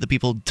important to get the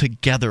people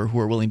together who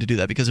are willing to do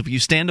that, because if you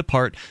stand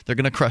apart, they're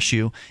going to crush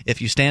you.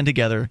 If you stand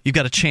together, you've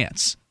got a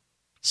chance.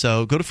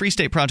 So go to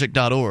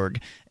freestateproject.org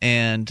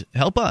and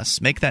help us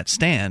make that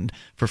stand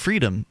for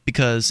freedom,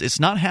 because it's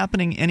not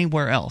happening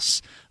anywhere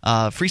else.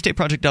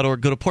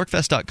 Freestateproject.org. Go to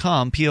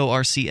porcfest.com,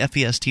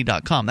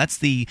 porcfest.com. That's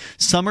the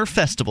summer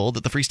festival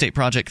that the Free State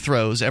Project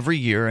throws every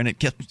year, and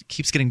it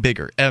keeps getting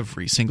bigger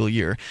every single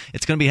year.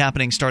 It's going to be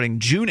happening starting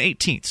June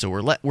 18th, so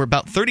we're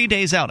about 30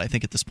 days out, I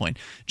think, at this point.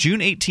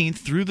 June 18th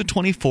through the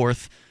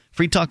 24th.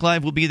 Free Talk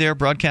Live will be there,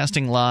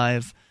 broadcasting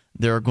live.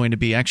 There are going to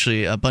be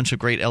actually a bunch of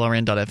great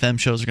LRN.FM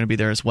shows are going to be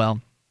there as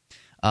well.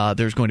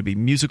 There's going to be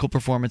musical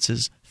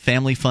performances,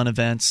 family fun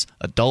events,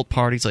 adult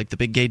parties like the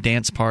Big Gay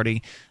Dance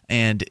Party,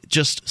 and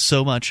just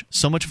so much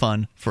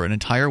fun for an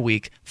entire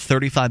week.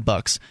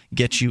 $35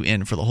 gets you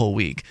in for the whole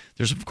week.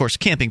 There's, of course,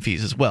 camping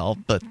fees as well,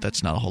 but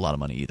that's not a whole lot of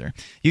money either.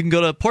 You can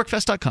go to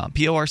porcfest.com,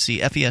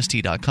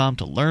 porcfest.com,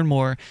 to learn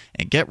more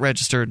and get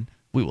registered.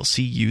 We will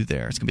see you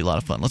there. It's going to be a lot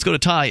of fun. Let's go to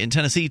Ty in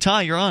Tennessee.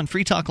 Ty, you're on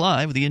Free Talk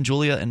Live with Ian,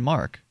 Julia, and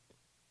Mark.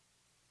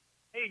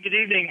 Hey, good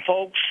evening,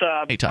 folks.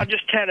 Hey, Tom. I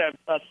just had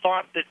a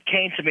thought that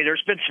came to me.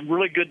 There's been some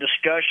really good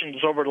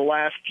discussions over the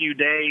last few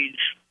days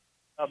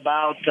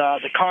about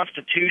the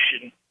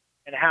Constitution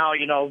and how,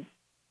 of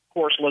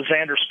course,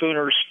 Lysander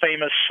Spooner's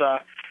famous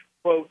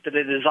quote that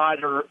it is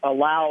either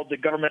allowed the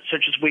government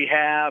such as we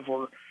have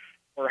or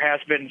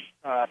has been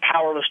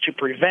powerless to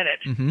prevent it.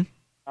 Mm-hmm.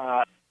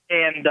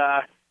 And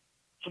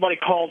somebody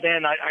called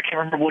in, I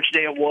can't remember which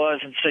day it was,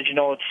 and said,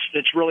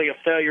 it's really a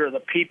failure of the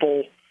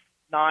people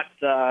not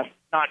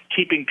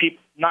keeping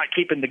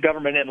the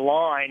government in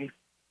line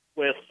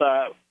with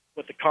the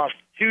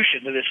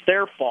Constitution, that it's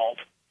their fault.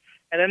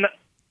 And then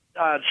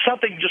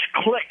something just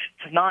clicked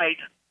tonight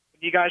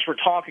when you guys were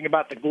talking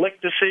about the Glick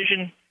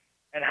decision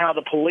and how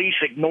the police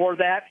ignore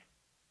that.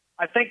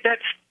 I think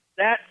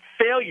that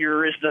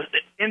failure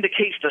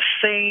indicates the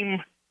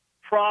same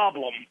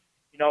problem.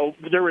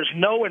 There is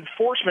no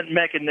enforcement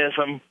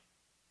mechanism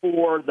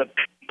for the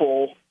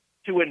people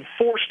to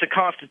enforce the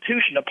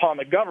Constitution upon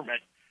the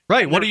government.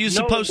 Right. What are you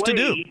supposed to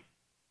do?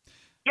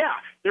 Yeah.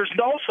 There's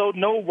also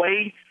no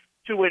way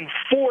to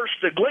enforce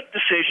the Glick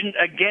decision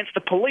against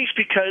the police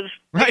because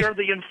they are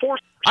the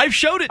enforcers. I've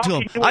showed it to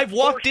them. I've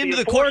walked into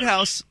the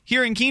courthouse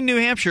here in Keene, New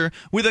Hampshire,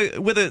 with a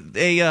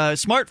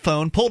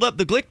smartphone, pulled up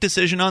the Glick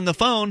decision on the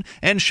phone,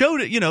 and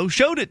showed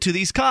it to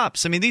these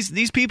cops. I mean,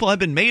 these people have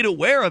been made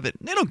aware of it.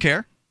 They don't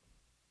care.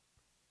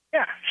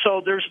 Yeah.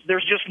 So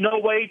there's just no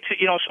way to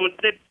So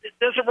it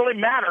doesn't really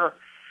matter.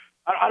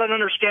 I don't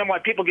understand why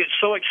people get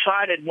so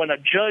excited when a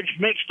judge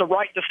makes the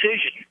right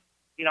decision.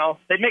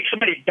 They make so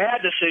many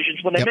bad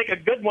decisions. When they make a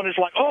good one, it's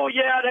like, oh,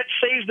 yeah, that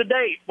saves the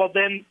day. Well,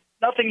 then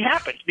nothing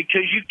happens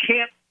because you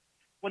can't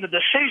when the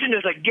decision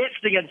is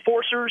against the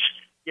enforcers,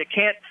 you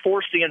can't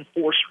force the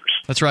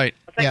enforcers. That's right.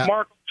 I think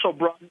Mark also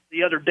brought up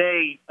the other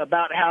day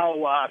about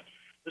how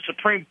the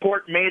Supreme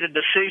Court made a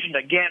decision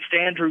against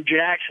Andrew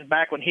Jackson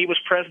back when he was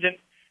president.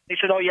 He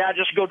said,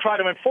 just go try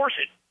to enforce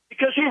it.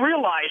 Because he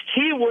realized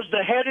he was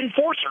the head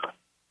enforcer.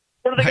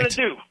 What are they going to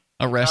do?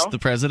 Arrest the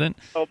president?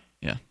 So,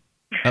 yeah,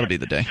 that'll be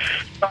the day.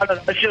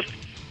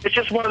 It's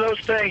just one of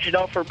those things,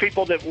 for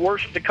people that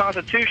worship the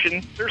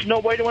Constitution, there's no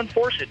way to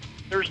enforce it.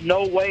 There's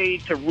no way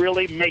to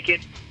really make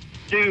it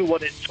do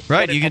what it's...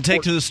 Right, you can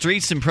take to the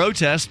streets and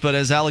protest, but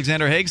as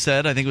Alexander Haig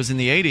said, I think it was in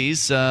the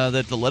 80s,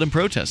 that they'll let them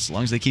protest as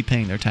long as they keep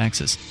paying their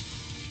taxes.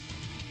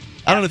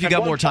 I don't know if you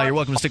got more, Ty. You're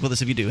welcome to stick with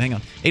us if you do. Hang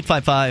on.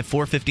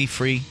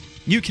 855-450-FREE.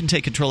 You can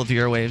take control of the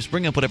airwaves.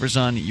 Bring up whatever's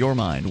on your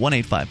mind.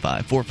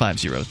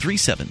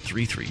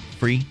 1-855-450-3733.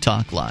 Free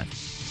Talk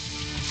Live.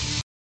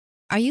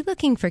 Are you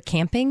looking for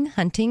camping,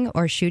 hunting,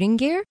 or shooting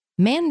gear?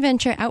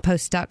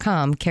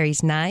 ManVentureOutpost.com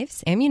carries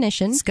knives,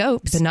 ammunition,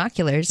 scopes,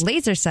 binoculars,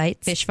 laser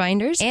sights, fish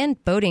finders,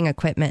 and boating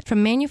equipment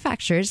from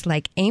manufacturers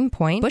like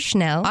Aimpoint,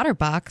 Bushnell,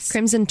 Otterbox,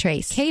 Crimson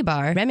Trace,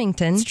 K-Bar,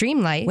 Remington,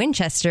 Streamlight,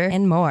 Winchester,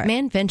 and more.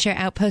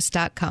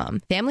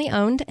 ManVentureOutpost.com.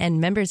 Family-owned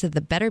and members of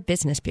the Better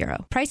Business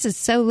Bureau. Prices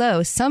so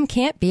low, some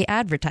can't be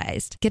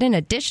advertised. Get an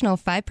additional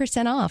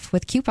 5% off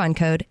with coupon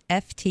code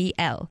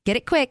FTL. Get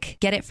it quick.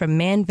 Get it from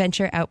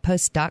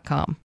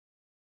ManVentureOutpost.com.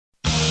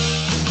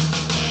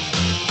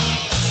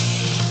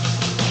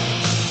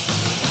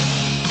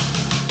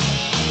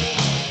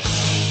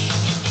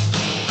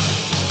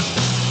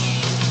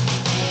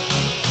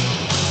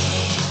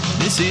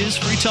 This is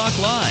Free Talk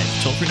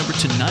Live. Toll-free number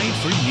tonight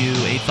for you,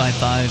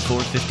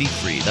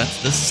 855-450-FREE.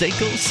 That's the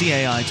SACL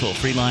CAI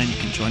toll-free line. You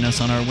can join us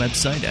on our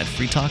website at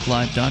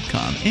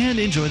freetalklive.com and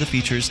enjoy the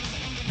features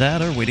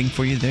that are waiting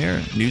for you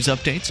there. News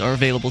updates are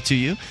available to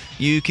you.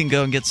 You can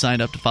go and get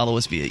signed up to follow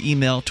us via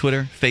email,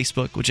 Twitter,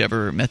 Facebook,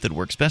 whichever method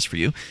works best for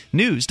you.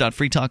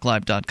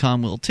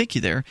 News.freetalklive.com will take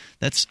you there.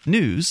 That's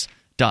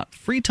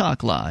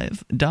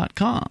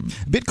news.freetalklive.com.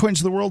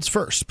 Bitcoin's the world's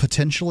first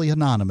potentially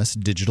anonymous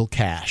digital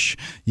cash.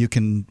 You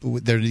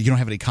don't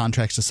have any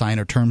contracts to sign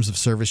or terms of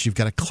service you've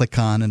got to click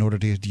on in order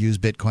to use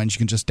Bitcoins. You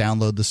can just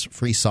download this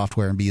free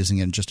software and be using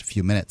it in just a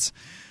few minutes.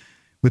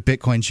 With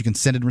Bitcoins, you can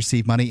send and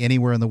receive money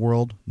anywhere in the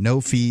world.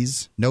 No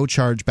fees, no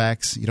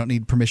chargebacks. You don't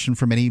need permission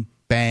from any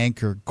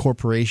bank or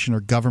corporation or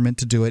government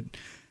to do it.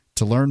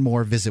 To learn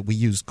more, visit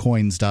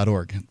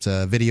weusecoins.org. It's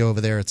a video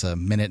over there. It's a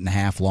minute and a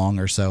half long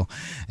or so.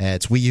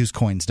 It's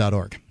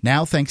weusecoins.org.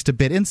 Now, thanks to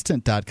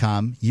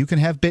bitinstant.com, you can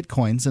have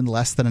Bitcoins in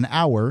less than an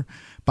hour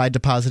by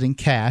depositing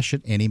cash at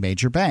any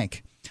major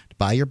bank. To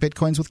buy your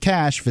Bitcoins with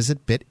cash,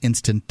 visit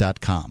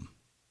bitinstant.com.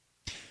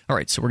 All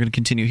right, so we're going to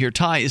continue here.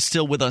 Ty is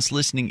still with us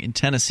listening in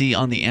Tennessee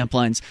on the amp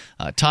lines.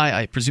 Ty,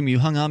 I presume you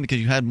hung on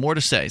because you had more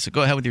to say, so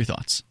go ahead with your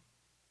thoughts.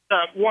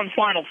 One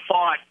final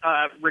thought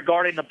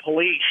regarding the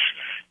police.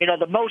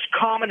 The most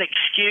common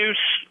excuse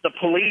the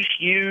police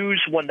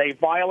use when they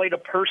violate a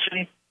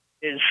person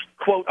is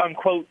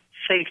quote-unquote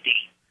safety,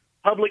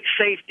 public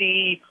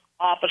safety,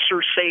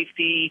 officer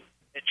safety,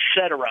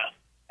 etc.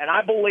 And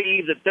I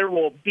believe that there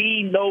will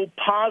be no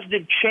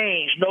positive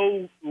change,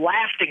 no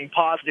lasting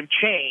positive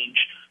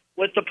change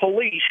with the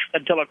police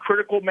until a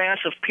critical mass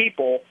of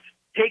people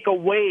take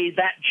away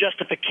that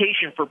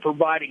justification for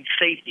providing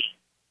safety.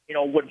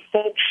 When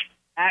folks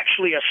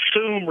actually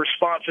assume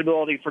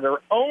responsibility for their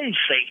own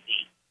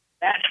safety,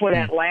 that's when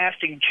that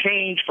lasting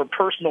change for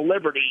personal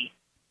liberty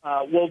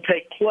will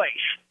take place,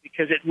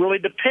 because it really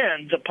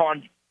depends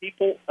upon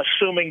people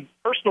assuming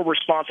personal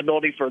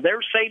responsibility for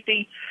their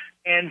safety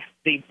and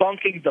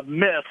debunking the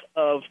myth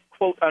of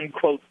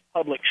quote-unquote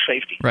public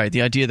safety. Right,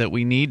 the idea that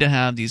we need to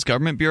have these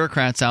government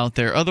bureaucrats out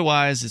there,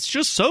 otherwise it's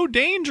just so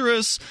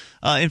dangerous.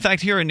 In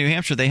fact, here in New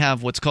Hampshire, they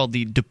have what's called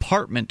the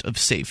Department of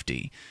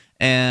Safety.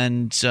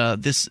 And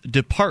this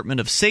Department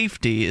of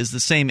Safety is the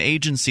same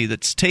agency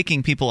that's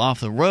taking people off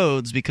the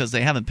roads because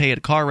they haven't paid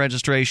a car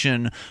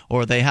registration,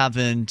 or they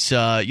haven't,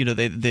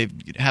 they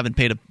haven't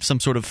paid some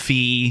sort of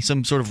fee,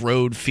 some sort of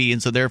road fee,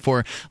 and so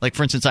therefore, like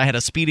for instance, I had a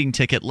speeding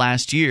ticket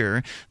last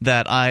year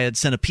that I had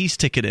sent a peace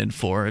ticket in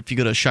for. If you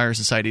go to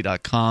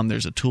ShireSociety.com,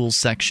 there's a tools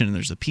section and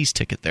there's a peace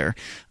ticket there.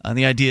 And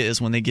the idea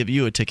is when they give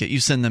you a ticket, you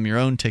send them your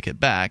own ticket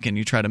back, and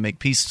you try to make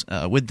peace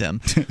with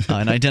them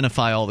and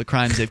identify all the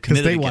crimes they've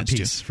committed against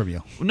you. From you.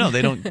 No,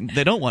 they don't.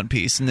 They don't want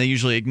peace, and they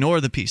usually ignore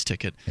the peace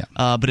ticket.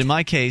 Yeah. But in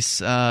my case,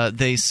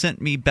 they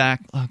sent me back.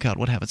 Oh God,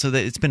 what happened? So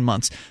it's been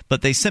months,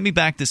 but they sent me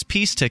back this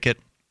peace ticket.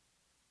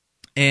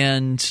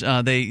 And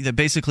they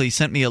basically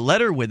sent me a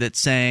letter with it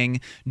saying,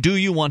 "Do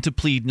you want to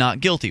plead not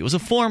guilty?" It was a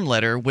form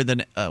letter with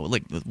an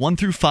 1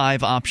 through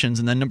 5 options,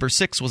 and then number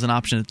 6 was an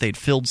option that they'd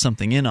filled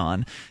something in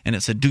on, and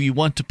it said, "Do you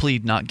want to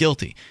plead not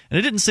guilty?" And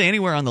it didn't say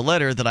anywhere on the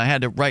letter that I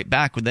had to write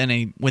back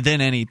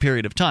within any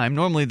period of time.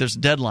 Normally, there's a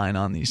deadline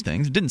on these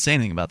things. It didn't say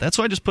anything about that,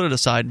 so I just put it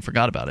aside and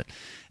forgot about it.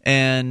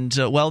 And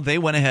they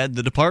went ahead.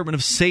 The Department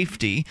of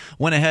Safety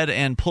went ahead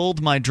and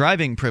pulled my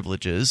driving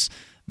privileges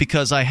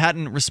because I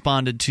hadn't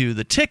responded to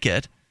the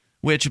ticket,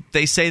 which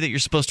they say that you're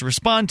supposed to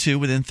respond to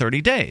within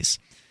 30 days.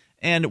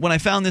 And when I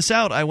found this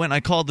out, I went and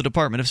I called the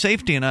Department of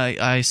Safety, and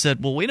I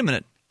said, well, wait a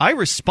minute. I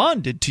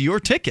responded to your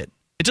ticket.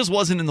 It just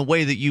wasn't in the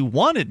way that you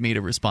wanted me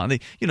to respond.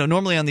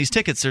 Normally on these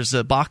tickets, there's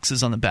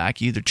boxes on the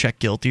back. You either check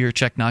guilty or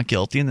check not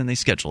guilty, and then they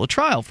schedule a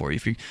trial for you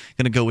if you're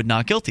going to go with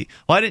not guilty.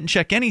 Well, I didn't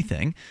check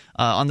anything.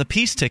 On the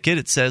peace ticket,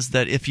 it says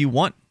that if you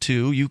want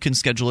to, you can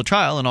schedule a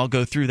trial, and I'll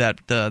go through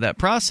that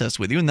process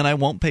with you, and then I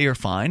won't pay your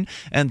fine.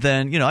 And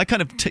then, I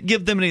kind of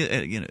give them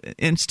an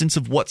instance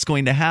of what's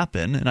going to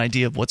happen, an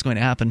idea of what's going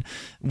to happen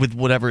with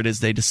whatever it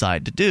is they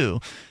decide to do.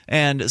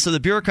 And so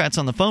the bureaucrats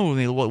on the phone with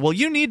me, well,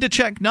 you need to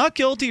check not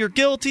guilty or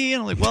guilty.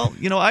 And I'm like, well,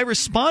 I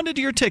responded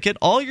to your ticket.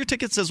 All your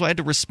ticket says I had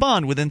to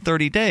respond within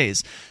 30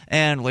 days.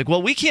 And like,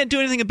 well, we can't do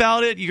anything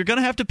about it. You're going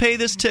to have to pay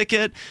this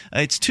ticket.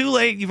 It's too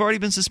late. You've already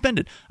been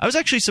suspended. I was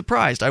actually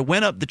surprised. I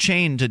went up the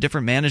chain to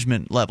different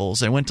management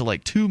levels. I went to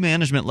like 2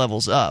 management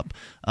levels up.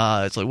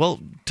 It's like, well,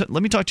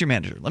 let me talk to your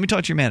manager. Let me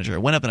talk to your manager. I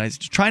went up and I was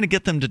trying to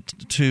get them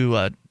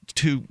to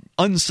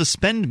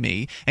unsuspend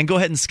me and go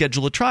ahead and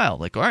schedule a trial.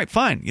 Like, all right,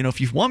 fine. If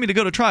you want me to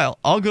go to trial,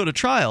 I'll go to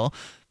trial.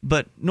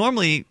 But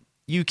normally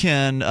you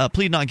can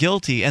plead not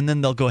guilty, and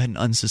then they'll go ahead and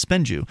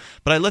unsuspend you.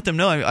 But I let them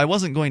know I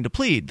wasn't going to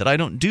plead, that I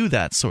don't do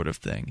that sort of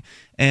thing.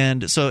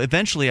 And so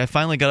eventually I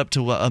finally got up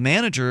to a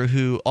manager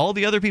who all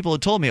the other people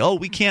had told me, oh,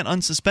 we can't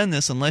unsuspend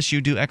this unless you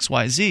do X,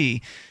 Y,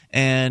 Z.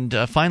 And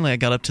finally I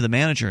got up to the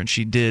manager, and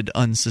she did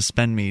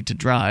unsuspend me to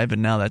drive,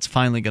 and now that's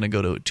finally going to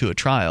go to a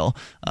trial.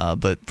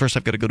 But first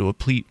I've got to go to a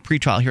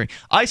pre-trial hearing.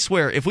 I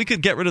swear, if we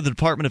could get rid of the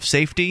Department of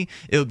Safety,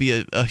 it would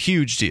be a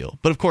huge deal.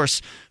 But of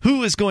course,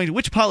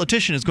 which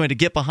politician is going to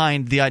get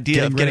behind the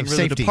idea of getting rid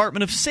of the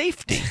Department of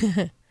Safety?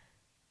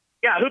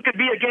 Yeah, who could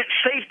be against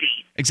safety?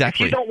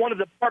 Exactly. If you don't want a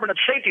Department of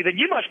Safety, then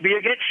you must be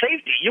against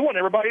safety. You want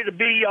everybody to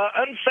be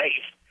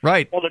unsafe.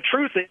 Right. Well, the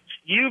truth is,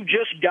 you've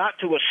just got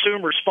to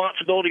assume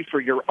responsibility for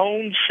your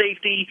own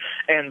safety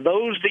and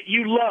those that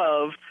you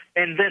love,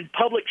 and then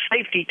public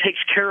safety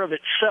takes care of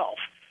itself.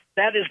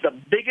 That is the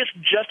biggest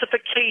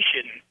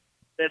justification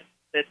that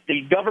the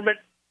government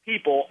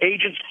people,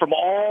 agents from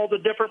all the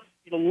different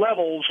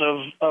levels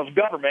of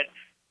government,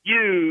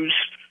 use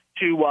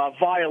to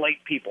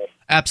violate people.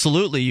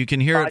 Absolutely. You can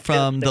hear it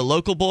from the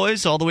local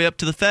boys all the way up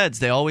to the feds.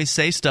 They always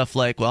say stuff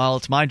like, well,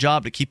 it's my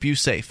job to keep you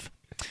safe.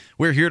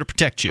 We're here to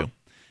protect you.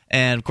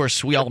 And, of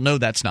course, we all know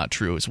that's not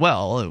true as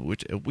well.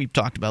 We've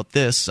talked about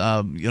this,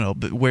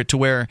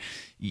 where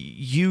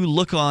you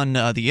look on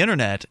the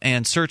Internet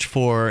and search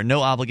for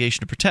no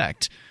obligation to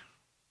protect.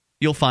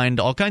 You'll find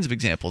all kinds of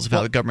examples of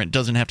how the government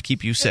doesn't have to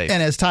keep you safe.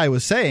 And as Ty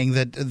was saying,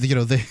 that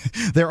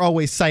they're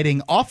always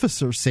citing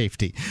officer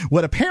safety.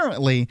 What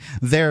apparently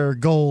their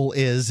goal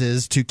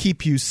is to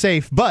keep you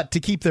safe, but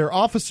to keep their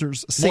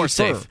officers safer. More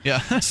safe,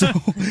 yeah.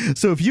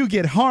 So if you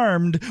get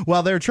harmed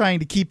while they're trying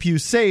to keep you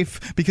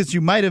safe because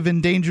you might have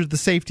endangered the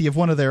safety of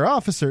one of their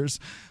officers,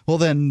 well,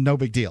 then no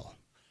big deal.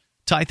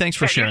 Ty, thanks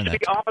for sharing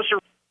that.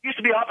 Used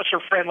to be officer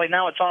friendly.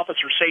 Now it's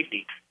officer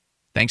safety.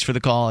 Thanks for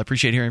the call. I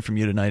appreciate hearing from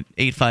you tonight.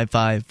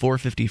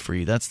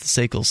 855-450-FREE. That's the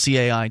SACL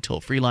CAI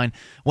toll-free line,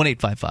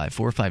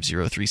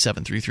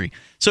 1-855-450-3733.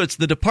 So it's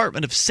the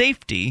Department of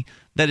Safety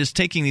that is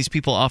taking these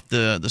people off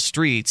the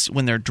streets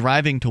when they're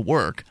driving to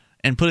work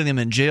and putting them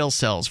in jail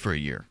cells for a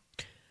year.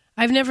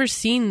 I've never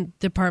seen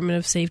Department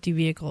of Safety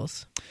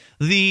vehicles.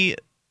 The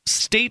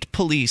state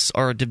police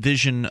are a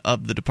division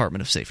of the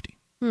Department of Safety.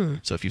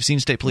 So if you've seen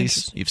state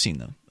police, you've seen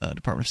the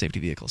Department of Safety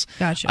vehicles.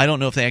 Gotcha. I don't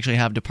know if they actually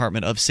have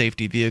Department of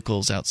Safety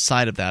vehicles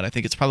outside of that. I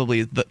think it's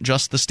probably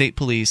just the state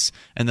police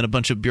and then a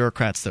bunch of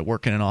bureaucrats that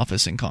work in an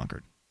office in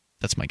Concord.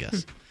 That's my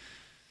guess.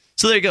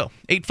 So there you go.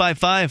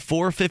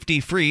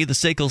 855-450-FREE, the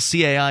SACL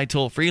CAI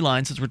toll-free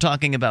line. Since we're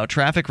talking about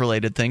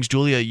traffic-related things,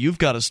 Julia, you've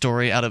got a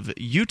story out of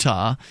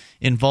Utah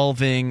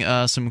involving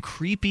some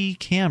creepy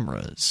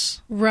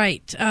cameras.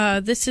 Right.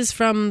 This is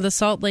from the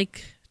Salt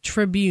Lake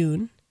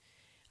Tribune.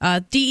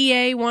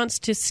 DEA wants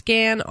to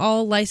scan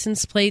all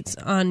license plates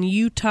on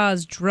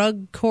Utah's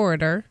drug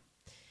corridor.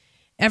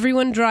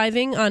 Everyone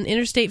driving on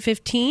Interstate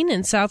 15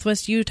 in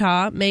southwest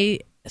Utah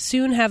may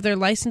soon have their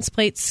license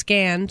plates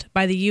scanned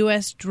by the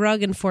U.S.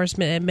 Drug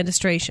Enforcement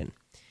Administration.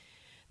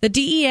 The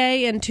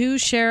DEA and 2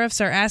 sheriffs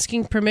are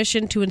asking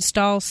permission to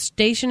install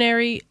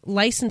stationary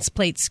license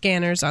plate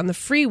scanners on the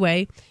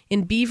freeway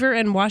in Beaver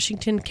and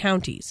Washington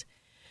counties.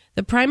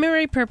 The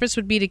primary purpose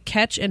would be to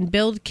catch and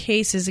build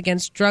cases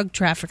against drug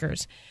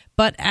traffickers.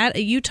 But at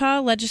a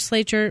Utah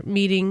legislature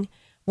meeting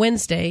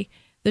Wednesday,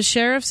 the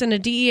sheriffs and a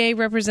DEA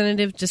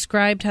representative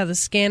described how the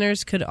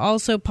scanners could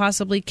also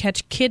possibly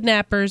catch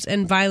kidnappers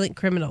and violent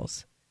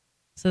criminals.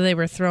 So they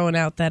were throwing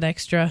out that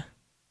extra.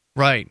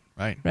 Right.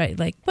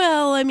 Like,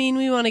 well, I mean,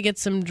 we want to get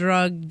some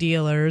drug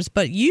dealers,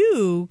 but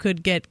you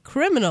could get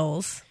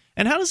criminals.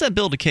 And how does that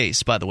build a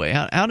case, by the way?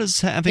 How does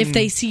having... If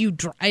they see you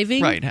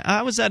driving? Right.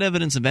 How is that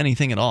evidence of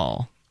anything at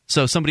all?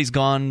 So somebody's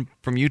gone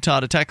from Utah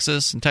to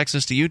Texas and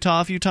Texas to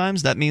Utah a few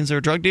times. That means they're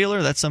a drug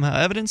dealer. That's somehow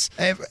evidence.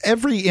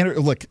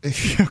 Look,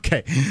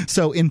 okay.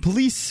 So in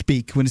police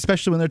speak,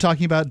 especially when they're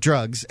talking about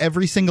drugs,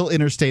 every single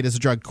interstate is a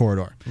drug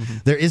corridor. Mm-hmm.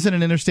 There isn't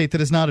an interstate that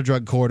is not a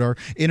drug corridor.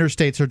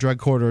 Interstates are drug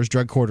corridors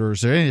are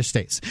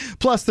interstates.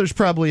 Plus, there's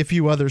probably a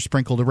few others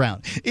sprinkled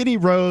around. Any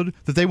road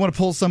that they want to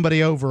pull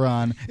somebody over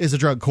on is a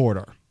drug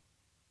corridor.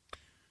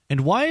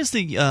 And why does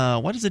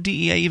the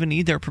DEA even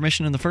need their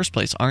permission in the first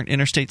place? Aren't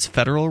interstates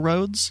federal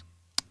roads?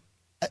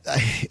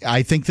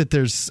 I think that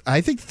there's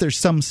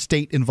some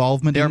state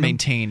involvement. They're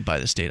maintained by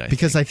the state,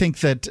 because I think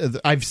that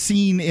I've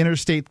seen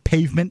interstate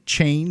pavement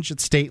change at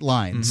state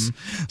lines.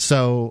 Mm-hmm.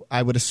 So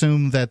I would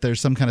assume that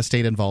there's some kind of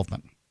state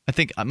involvement. I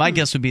think my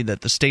guess would be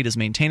that the state is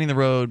maintaining the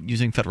road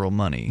using federal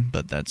money,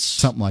 but that's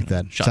something like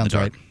that. Sounds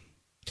right.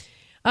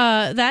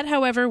 That,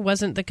 however,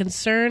 wasn't the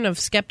concern of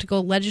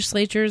skeptical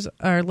legislators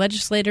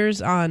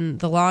on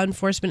the Law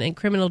Enforcement and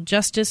Criminal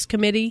Justice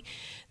Committee.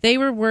 They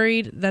were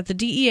worried that the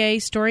DEA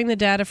storing the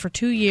data for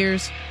 2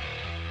 years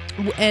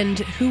and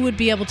who would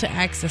be able to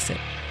access it.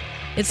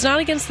 It's not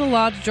against the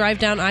law to drive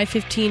down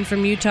I-15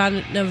 from Utah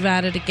to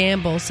Nevada to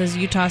gamble, says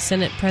Utah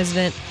Senate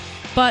President.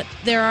 But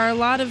there are a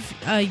lot of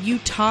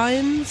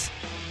Utahns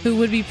who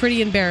would be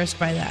pretty embarrassed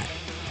by that.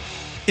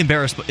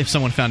 Embarrassed if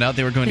someone found out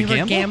they were going to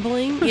gamble?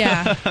 Gambling?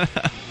 Yeah.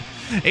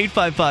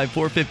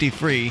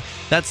 855-450-FREE.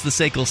 That's the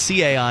SACL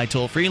CAI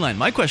toll-free line.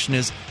 My question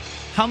is,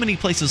 how many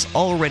places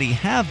already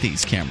have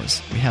these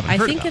cameras? We haven't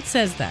heard I think about. It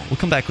says that. We'll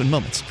come back in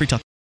moments. Free Talk.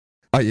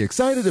 Are you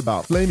excited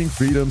about Flaming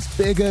Freedom's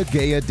bigger,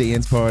 gayer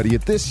dance party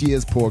at this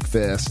year's Pork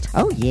Fest?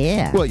 Oh,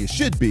 yeah. Well, you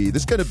should be.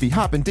 There's going to be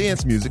hopping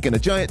dance music and a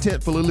giant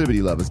tent full of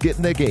Liberty lovers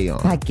getting their gay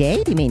on.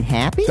 Gay? Do you mean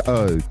happy?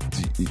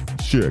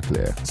 Sure,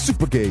 Claire.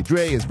 Super Gay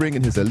Dre is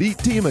bringing his elite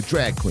team of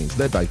drag queens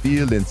led by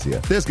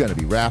Violencia. There's going to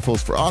be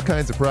raffles for all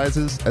kinds of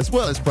prizes, as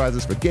well as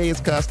prizes for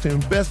gayest costume,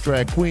 best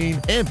drag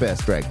queen, and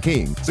best drag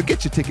king. So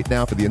get your ticket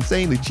now for the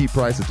insanely cheap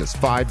price of just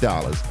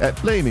 $5 at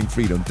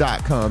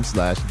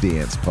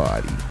flamingfreedom.com/dance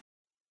party.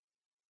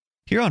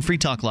 Here on Free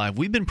Talk Live,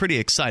 we've been pretty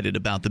excited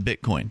about the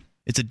Bitcoin.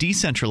 It's a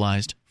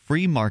decentralized,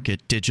 free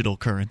market digital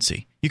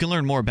currency. You can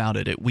learn more about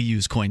it at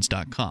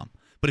weusecoins.com.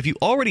 But if you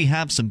already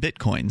have some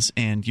Bitcoins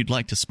and you'd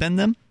like to spend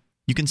them,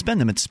 you can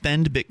spend them at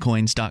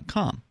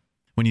spendbitcoins.com.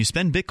 When you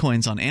spend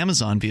Bitcoins on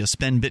Amazon via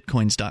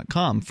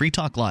spendbitcoins.com, Free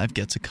Talk Live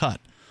gets a cut.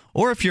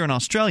 Or if you're an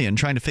Australian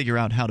trying to figure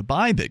out how to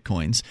buy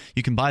Bitcoins,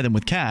 you can buy them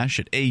with cash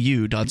at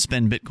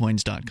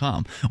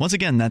au.spendbitcoins.com. Once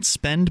again, that's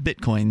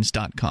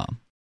spendbitcoins.com.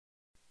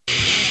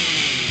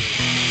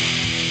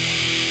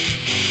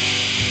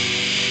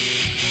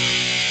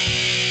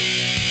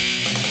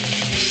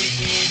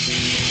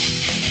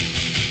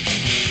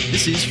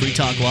 This is Free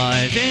Talk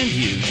Live, and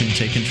you can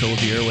take control of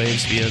the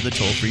airwaves via the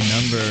toll-free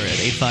number at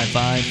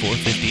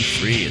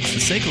 855-450-FREE. It's the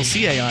SACL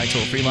CAI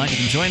toll-free line. You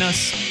can join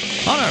us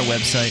on our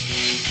website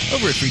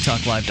over at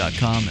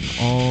freetalklive.com, and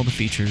all the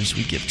features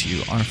we give to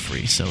you are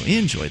free, so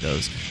enjoy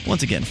those.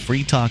 Once again,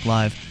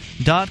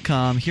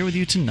 freetalklive.com. Here with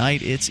you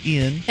tonight, it's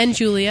Ian. And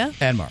Julia.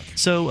 And Mark.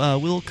 So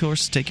we'll, of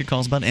course, take your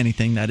calls about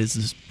anything. That is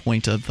the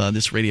point of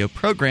this radio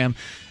program.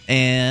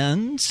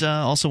 And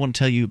also want to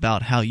tell you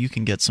about how you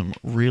can get some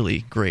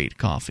really great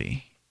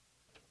coffee.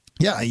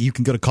 Yeah, you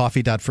can go to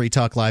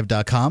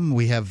coffee.freetalklive.com.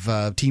 We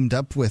have teamed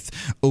up with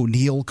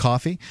O'Neill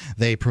Coffee.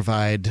 They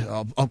provide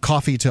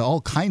coffee to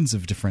all kinds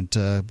of different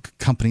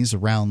companies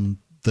around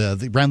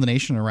the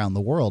nation and around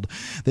the world.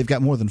 They've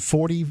got more than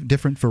 40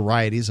 different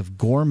varieties of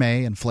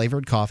gourmet and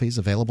flavored coffees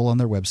available on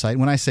their website.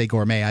 When I say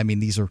gourmet, I mean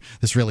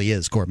this really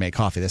is gourmet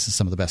coffee. This is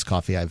some of the best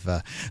coffee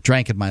I've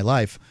drank in my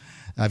life.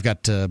 I've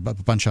got a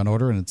bunch on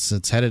order, and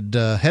it's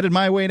headed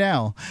my way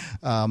now.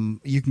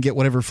 You can get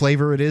whatever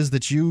flavor it is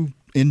that you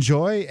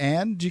enjoy,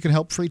 and you can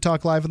help Free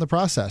Talk Live in the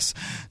process.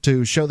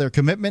 To show their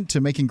commitment to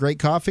making great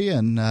coffee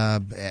and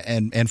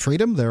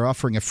freedom, they're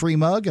offering a free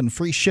mug and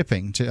free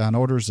shipping on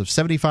orders of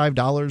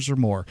 $75 or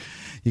more.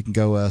 You can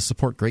go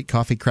support great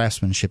coffee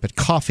craftsmanship at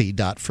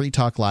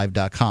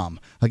coffee.freetalklive.com.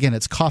 Again,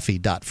 it's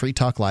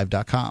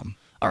coffee.freetalklive.com.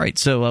 All right,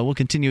 so we'll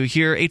continue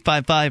here.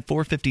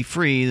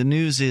 855-450-FREE. The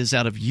news is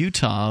out of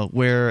Utah,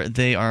 where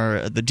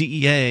the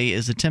DEA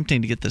is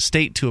attempting to get the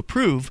state to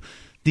approve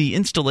the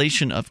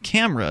installation of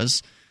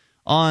cameras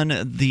on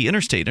the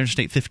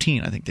Interstate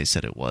 15, I think they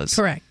said it was.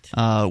 Correct.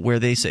 Where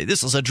they say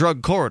this is a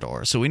drug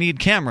corridor, so we need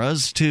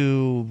cameras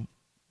to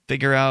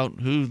figure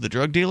out who the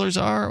drug dealers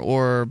are,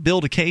 or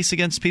build a case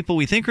against people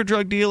we think are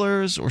drug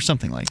dealers, or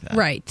something like that.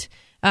 Right.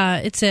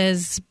 It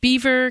says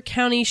Beaver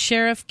County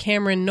Sheriff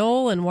Cameron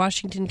Knoll and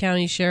Washington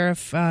County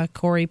Sheriff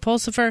Corey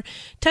Pulsifer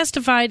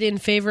testified in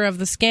favor of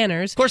the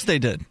scanners. Of course they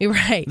did.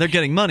 Right. They're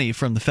getting money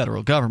from the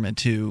federal government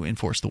to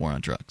enforce the war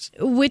on drugs.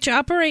 Which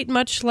operate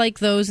much like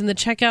those in the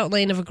checkout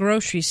lane of a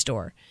grocery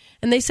store.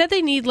 And they said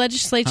they need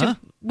legislation,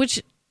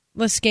 which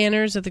the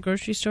scanners at the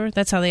grocery store,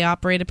 that's how they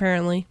operate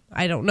apparently.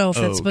 I don't know if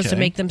that's supposed to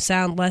make them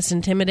sound less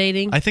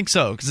intimidating. I think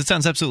so, because it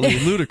sounds absolutely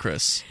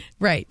ludicrous.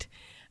 Right.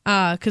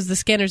 because the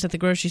scanners at the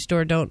grocery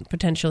store don't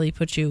potentially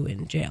put you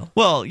in jail.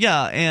 Well,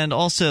 yeah, and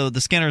also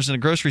the scanners in a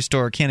grocery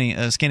store are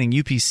scanning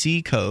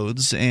UPC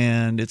codes,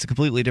 and it's a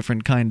completely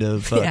different kind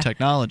of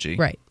technology.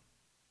 Right.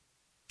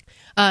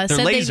 They're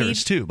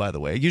lasers, too, by the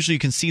way. Usually you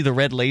can see the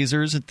red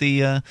lasers at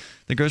the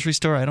grocery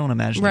store. I don't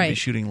imagine they'd be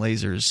shooting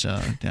lasers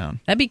down.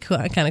 That'd be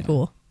kind of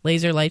cool.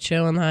 Laser light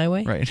show on the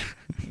highway. Right.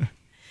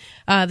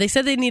 They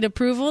said they need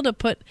approval to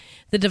put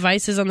the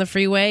devices on the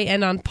freeway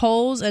and on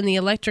poles and the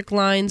electric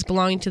lines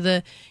belonging to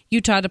the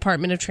Utah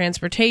Department of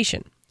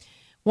Transportation.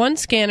 One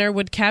scanner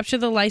would capture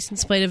the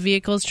license plate of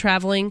vehicles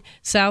traveling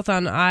south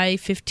on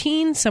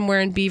I-15 somewhere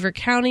in Beaver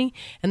County,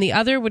 and the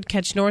other would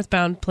catch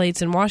northbound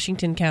plates in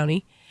Washington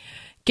County.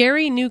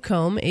 Gary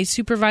Newcomb, a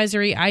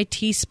supervisory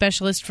IT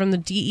specialist from the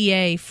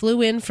DEA,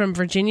 flew in from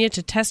Virginia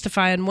to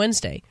testify on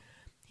Wednesday.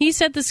 He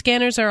said the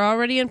scanners are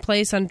already in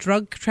place on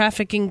drug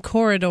trafficking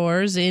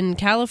corridors in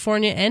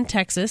California and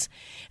Texas,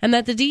 and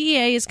that the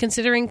DEA is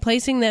considering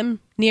placing them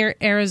near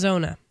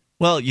Arizona.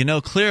 Well,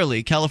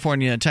 clearly,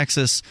 California and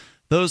Texas,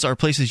 those are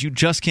places you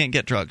just can't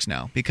get drugs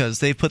now because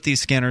they've put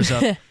these scanners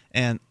up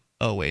and...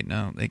 Oh, wait,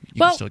 no, you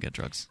can still get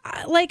drugs.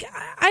 I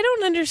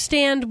don't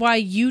understand why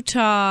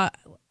Utah...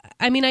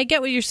 I mean, I get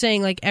what you're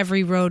saying, like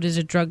every road is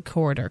a drug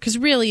corridor, because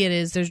really it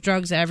is. There's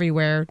drugs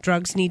everywhere.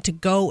 Drugs need to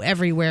go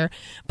everywhere.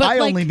 But I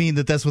only mean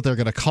that's what they're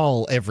going to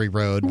call every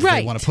road if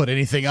they want to put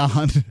anything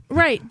on.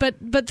 Right,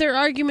 but their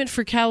argument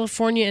for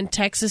California and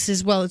Texas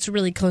is, well, it's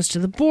really close to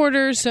the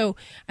border. So,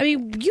 I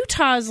mean,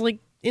 Utah is like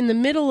in the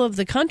middle of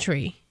the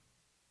country.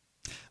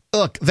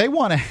 Look, they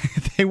want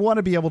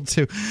to be able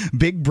to.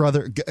 Big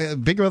Brother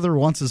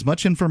wants as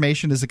much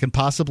information as it can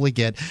possibly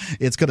get.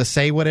 It's going to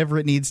say whatever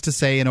it needs to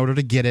say in order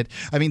to get it.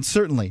 I mean,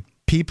 certainly,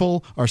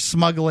 people are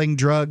smuggling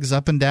drugs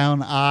up and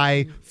down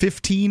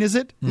I-15, is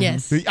it?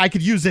 Yes. I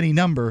could use any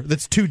number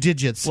that's 2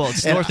 digits. Well,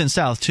 it's north and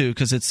south, too,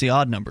 because it's the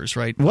odd numbers,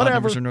 right? Whatever. Odd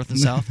numbers are north and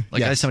south.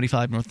 Like Yes.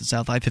 I-75, north and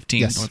south,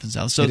 I-15, north and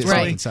south. So it's north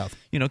probably, and south.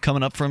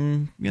 Coming up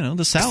from,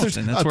 the south,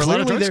 and that's where a lot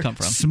of drugs come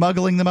from.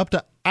 Smuggling them up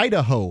to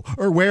Idaho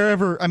or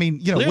wherever. I mean,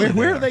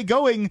 where are they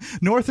going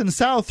north and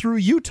south through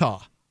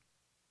Utah?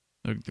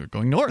 They're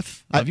going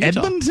north of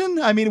Utah. Edmonton?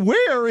 I mean,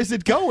 where is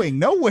it going?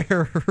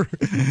 Nowhere.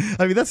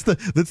 I mean, that's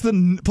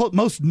the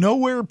most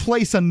nowhere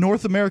place on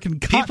North American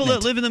continent. People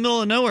that live in the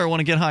middle of nowhere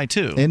want to get high,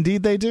 too.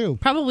 Indeed they do.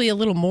 Probably a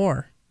little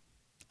more.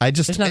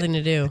 There's nothing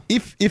to do.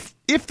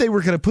 If they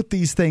were going to put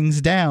these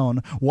things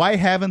down, why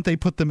haven't they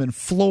put them in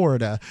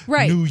Florida,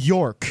 New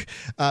York?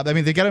 I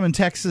mean, they got them in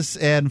Texas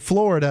and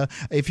Florida.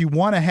 If you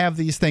want to have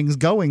these things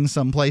going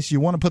someplace, you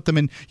want to put them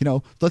in,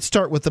 let's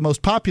start with the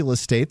most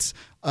populous states,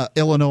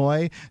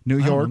 Illinois, New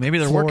York, maybe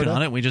they're Florida. working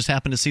on it. We just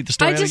happen to see the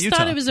story out of Utah. I just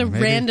thought it was a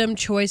random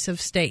choice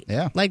of state.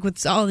 Yeah. Like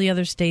with all the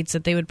other states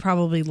that they would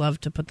probably love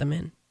to put them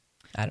in.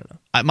 I don't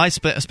know. My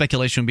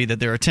speculation would be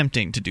that they're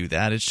attempting to do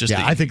that. It's just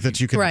I think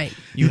that you can. Right.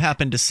 You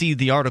happen to see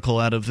the article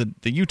out of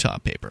the Utah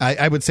paper.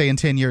 I would say in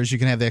 10 years you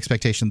can have the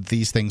expectation that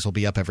these things will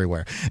be up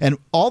everywhere. And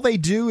all they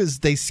do is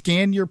they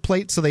scan your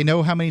plate so they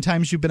know how many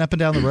times you've been up and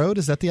down the road.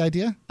 Is that the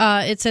idea?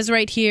 It says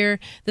right here,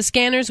 the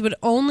scanners would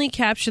only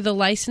capture the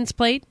license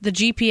plate, the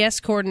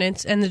GPS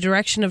coordinates, and the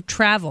direction of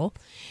travel.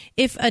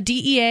 If a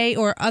DEA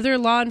or other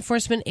law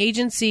enforcement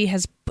agency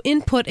has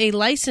input a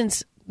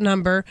license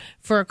number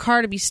for a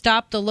car to be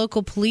stopped, the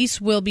local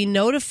police will be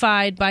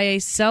notified by a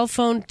cell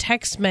phone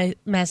text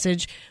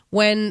message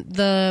when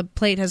the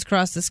plate has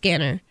crossed the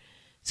scanner.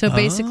 So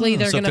basically,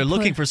 they're going to. So if they're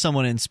looking for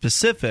someone in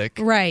specific,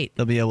 right,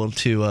 they'll be able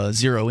to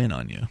zero in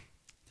on you.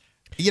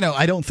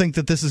 I don't think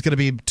that this is going to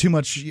be too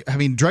much. I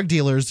mean, drug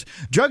dealers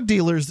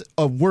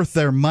worth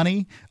their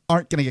money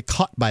aren't going to get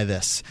caught by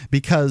this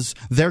because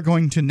they're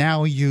going to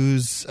now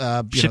use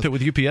ship it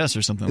with UPS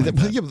or something like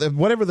that.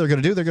 Whatever they're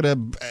going to do, they're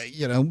going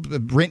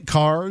to rent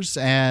cars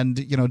and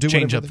do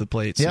change up the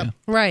plates. Yep. Yeah.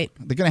 Right.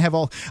 They're going to have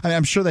all.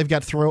 I'm sure they've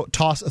got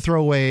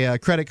throwaway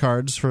credit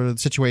cards for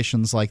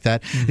situations like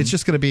that. Mm-hmm. It's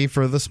just going to be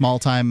for the small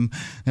time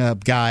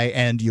guy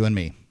and you and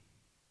me.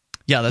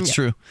 Yeah, that's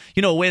true.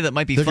 A way that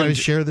might be They're fun going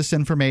to share this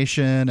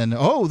information, and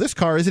this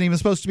car isn't even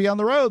supposed to be on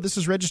the road. This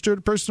is registered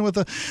a person with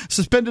a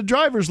suspended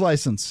driver's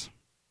license.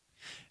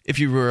 If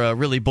you were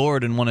really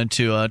bored and wanted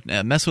to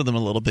mess with them a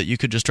little bit, you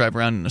could just drive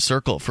around in a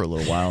circle for a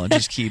little while and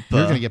just keep...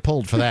 You're going to get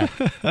pulled for that.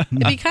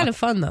 It'd be kind of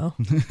fun, though.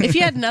 If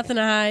you had nothing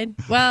to hide,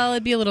 well,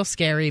 it'd be a little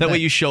scary. That way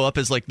you show up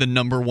as like the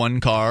number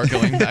one car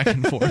going back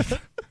and forth.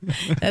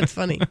 That's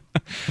funny.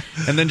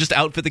 And then just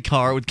outfit the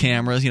car with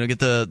cameras, get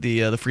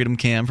the Freedom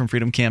Cam from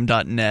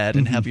freedomcam.net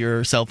and have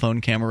your cell phone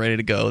camera ready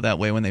to go. That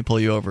way when they pull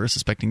you over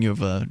suspecting you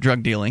of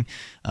drug dealing,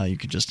 you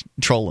could just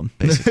troll them,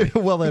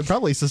 basically. Well, they'd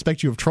probably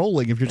suspect you of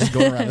trolling if you're just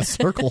going around in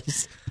circles.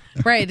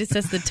 Right, it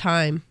says the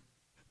time.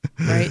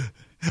 Right?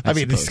 I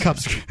mean, these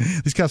cops are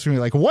going to be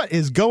like, what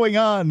is going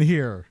on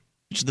here?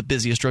 Just the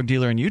busiest drug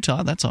dealer in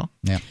Utah, that's all.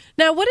 Yeah.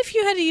 Now, what if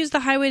you had to use the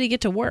highway to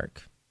get to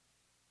work?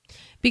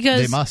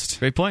 Because they must.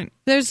 Great point.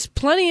 There's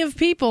plenty of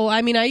people.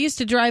 I mean, I used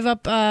to drive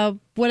up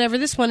whatever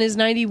this one is,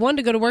 91,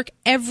 to go to work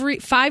every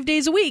 5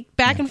 days a week,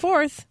 back and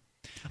forth.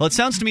 Well, it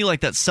sounds to me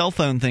like that cell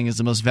phone thing is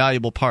the most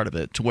valuable part of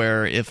it, to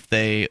where if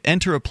they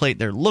enter a plate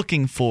they're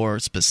looking for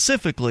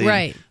specifically,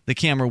 right, the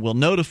camera will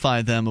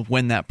notify them of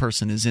when that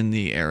person is in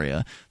the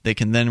area. They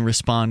can then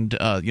respond,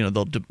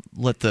 they'll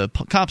let the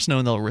cops know,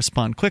 and they'll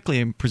respond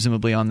quickly, and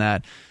presumably on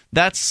that.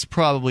 That's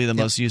probably the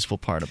most useful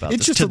part about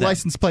it's this. It's just a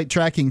license plate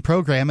tracking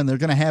program, and they're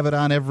going to have it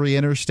on every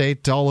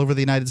interstate all over the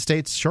United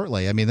States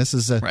shortly. I mean, this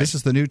is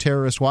the new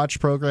terrorist watch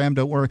program.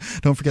 Don't worry,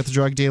 don't forget the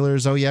drug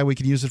dealers. Oh yeah, we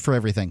can use it for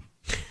everything.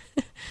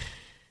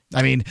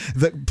 I mean,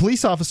 the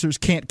police officers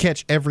can't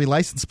catch every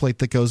license plate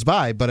that goes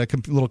by, but a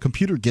little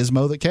computer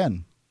gizmo that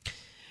can.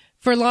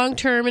 For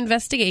long-term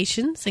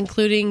investigations,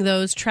 including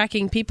those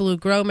tracking people who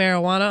grow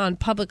marijuana on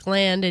public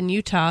land in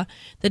Utah,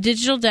 the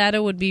digital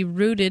data would be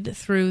routed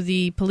through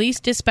the police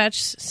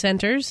dispatch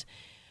centers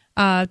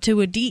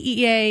to a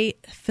DEA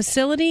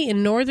facility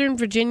in Northern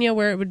Virginia,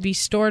 where it would be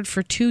stored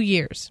for 2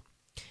 years.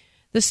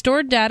 The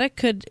stored data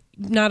could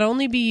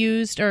only be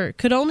used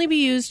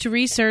to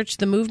research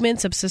the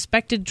movements of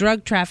suspected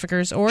drug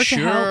traffickers or to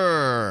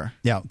help.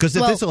 Yeah, because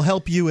if this will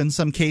help you in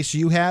some case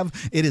you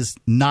have, it is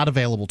not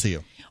available to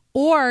you.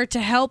 Or to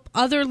help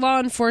other law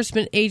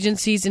enforcement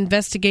agencies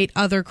investigate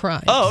other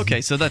crimes. Oh,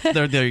 okay. So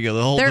there you go.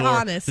 The whole They're door,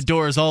 honest. The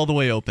door is all the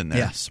way open there.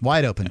 Yes,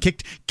 wide open,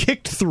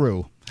 kicked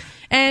through.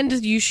 And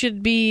you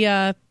should be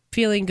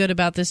feeling good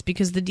about this,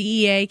 because the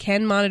DEA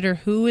can monitor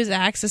who is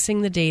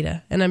accessing the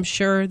data, and I'm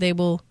sure they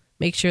will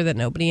make sure that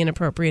nobody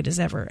inappropriate is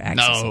ever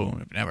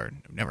accessing. No,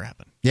 never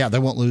happened. Yeah, they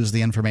won't lose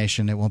the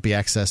information. It won't be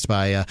accessed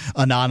by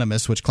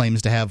Anonymous, which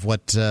claims to have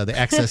the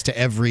access to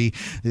every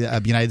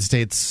United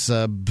States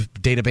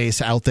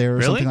database out there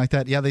or something like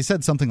that. Yeah, they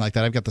said something like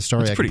that. I've got the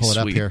story. I can pull it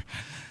up here.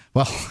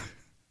 Well,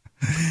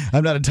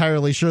 I'm not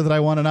entirely sure that I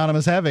want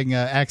Anonymous having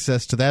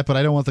access to that, but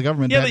I don't want the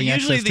government having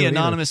access to it. Yeah, but usually the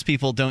Anonymous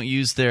people don't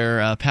use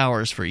their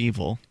powers for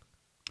evil.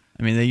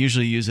 I mean, they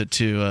usually use it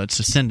to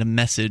send a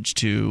message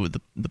to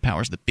the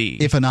powers that be.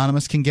 If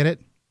Anonymous can get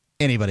it,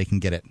 anybody can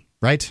get it,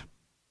 right?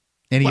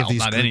 Any of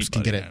these groups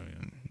can get it.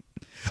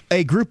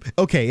 A group,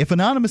 okay, if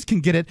Anonymous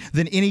can get it,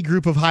 then any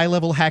group of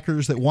high-level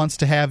hackers that wants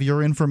to have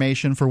your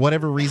information for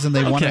whatever reason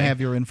they want to have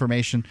your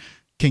information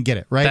can get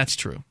it, right? That's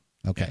true.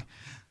 Okay. Yeah.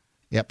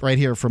 Yep, right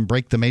here from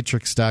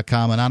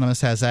breakthematrix.com. Anonymous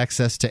has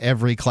access to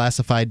every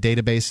classified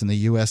database in the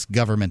U.S.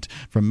 government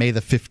from May the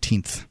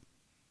 15th.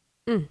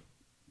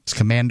 It's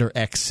Commander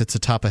X sits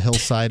atop a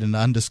hillside in an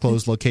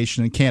undisclosed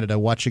location in Canada,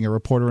 watching a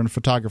reporter and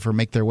photographer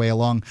make their way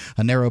along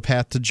a narrow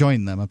path to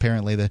join them.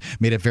 Apparently, they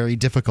made it very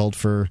difficult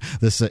for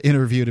this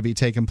interview to be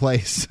taking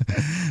place.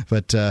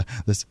 But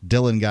this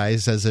Dylan guy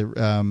says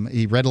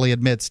he readily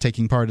admits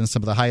taking part in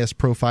some of the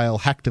highest-profile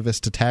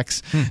hacktivist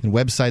attacks in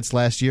websites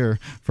last year,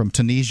 from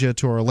Tunisia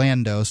to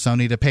Orlando,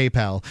 Sony to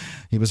PayPal.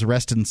 He was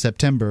arrested in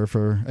September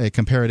for a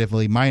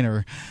comparatively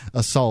minor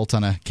assault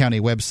on a county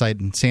website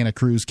in Santa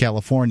Cruz,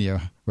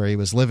 California, where he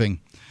was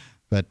living.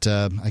 But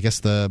I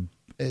guess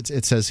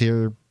it says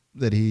here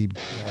that he...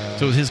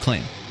 so it was his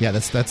claim. Yeah,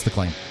 that's the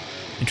claim.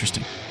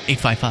 Interesting.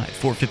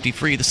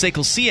 855-450-FREE, the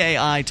SACL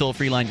CAI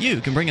toll-free line. You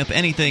can bring up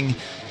anything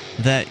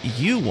that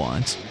you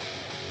want.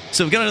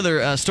 So we've got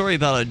another story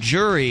about a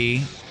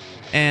jury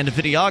and a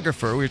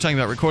videographer. We were talking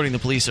about recording the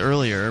police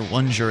earlier.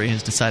 One jury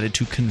has decided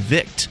to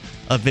convict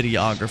a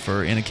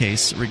videographer in a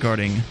case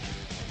regarding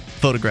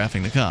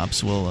photographing the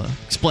cops. We'll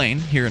explain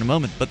here in a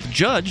moment. But the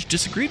judge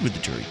disagreed with the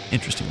jury,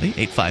 interestingly.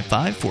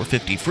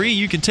 855-450-FREE.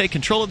 You can take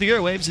control of the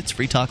airwaves. It's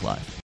Free Talk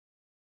Live.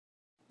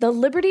 The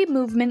Liberty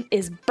Movement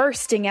is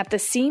bursting at the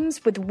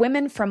seams with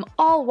women from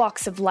all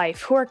walks of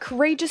life who are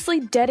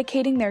courageously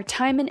dedicating their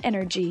time and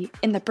energy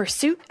in the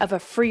pursuit of a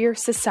freer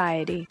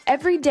society.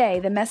 Every day,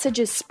 the message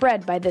is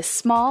spread by this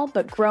small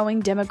but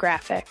growing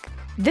demographic.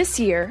 This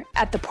year,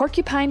 at the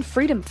Porcupine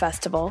Freedom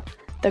Festival,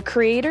 the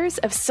creators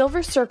of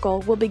Silver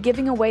Circle will be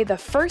giving away the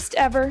first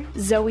ever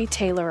Zoe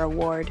Taylor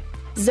Award.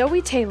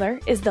 Zoe Taylor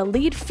is the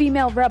lead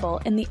female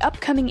rebel in the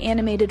upcoming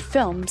animated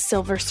film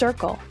Silver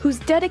Circle, whose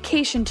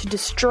dedication to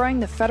destroying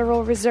the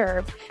Federal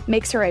Reserve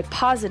makes her a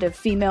positive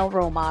female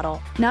role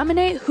model.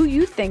 Nominate who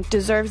you think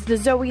deserves the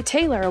Zoe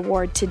Taylor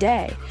Award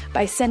today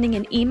by sending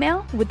an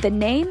email with the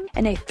name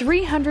and a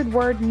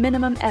 300-word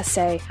minimum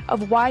essay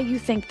of why you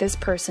think this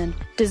person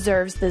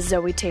deserves the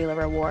Zoe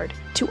Taylor Award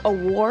to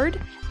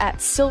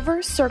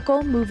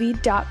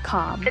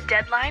award@silvercirclemovie.com. The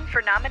deadline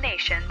for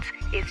nominations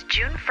is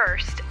June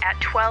 1st at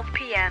 12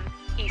 p.m.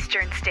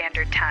 Eastern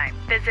Standard Time.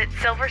 Visit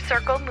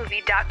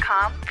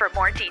silvercirclemovie.com for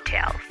more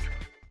details.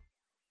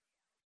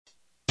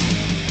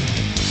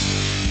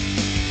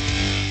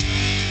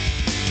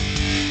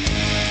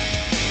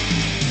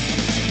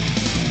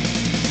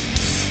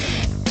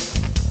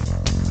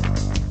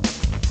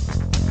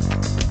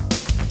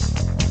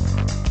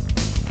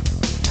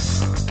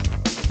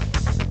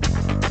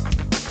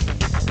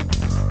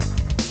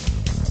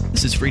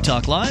 This is Free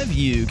Talk Live.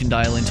 You can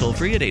dial in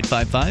toll-free at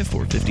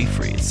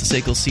 855-450-FREE. It's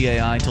the SACL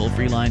CAI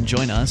toll-free line.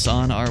 Join us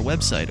on our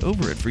website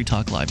over at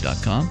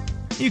freetalklive.com.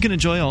 You can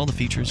enjoy all the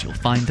features you'll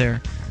find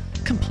there.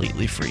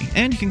 completely free.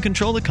 And you can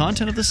control the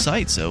content of the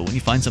site. So when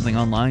you find something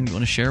online you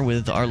want to share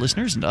with our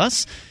listeners and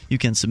us, you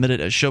can submit it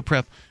as show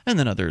prep, and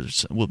then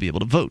others will be able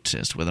to vote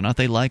as to whether or not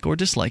they like or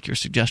dislike your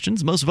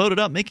suggestions. Most voted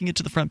up, making it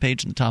to the front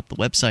page and the top of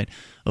the website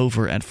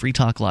over at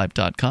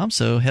freetalklive.com.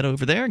 So head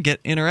over there and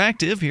get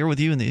interactive. Here with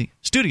you in the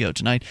studio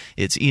tonight,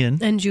 it's Ian.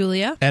 And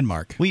Julia. And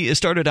Mark. We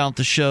started out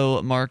the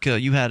show, Mark,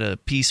 you had a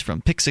piece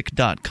from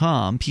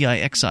Pixiq.com,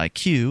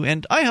 Pixiq,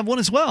 and I have one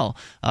as well.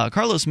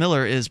 Carlos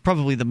Miller is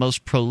probably the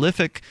most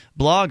prolific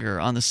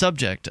blogger on the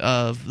subject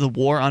of the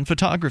war on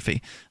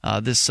photography.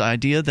 This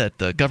idea that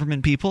the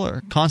government people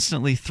are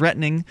constantly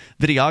threatening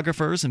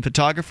videographers and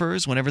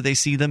photographers whenever they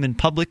see them in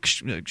public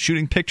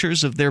shooting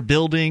pictures of their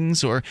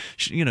buildings or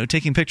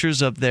taking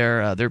pictures of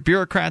their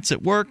bureaucrats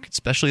at work,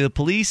 especially the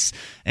police,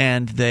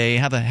 and they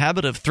have a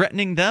habit of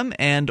threatening them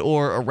and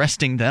or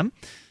arresting them.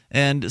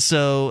 And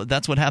so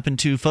that's what happened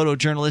to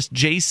photojournalist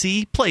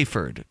J.C.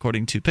 Playford.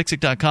 According to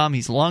Pixiq.com,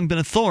 he's long been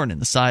a thorn in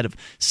the side of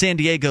San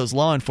Diego's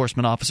law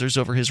enforcement officers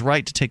over his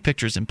right to take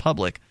pictures in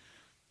public.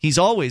 He's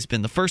always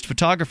been the first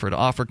photographer to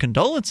offer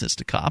condolences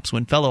to cops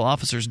when fellow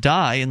officers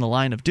die in the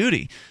line of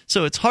duty,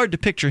 so it's hard to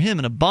picture him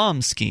in a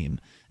bomb scheme,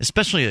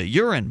 especially a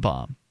urine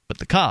bomb. But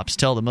the cops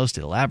tell the most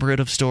elaborate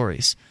of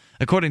stories.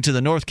 According to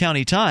the North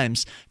County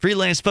Times,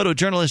 freelance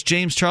photojournalist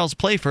James Charles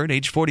Playford,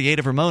 age 48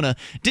 of Ramona,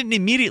 didn't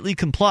immediately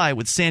comply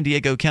with San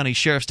Diego County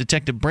Sheriff's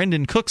Detective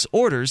Brendan Cook's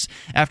orders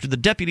after the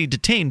deputy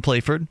detained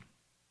Playford,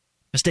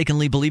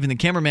 mistakenly believing the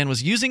cameraman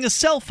was using a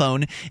cell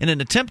phone in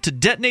an attempt to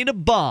detonate a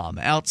bomb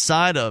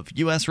outside of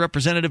U.S.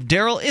 Representative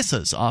Darrell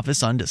Issa's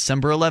office on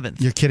December 11th.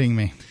 You're kidding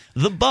me.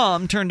 The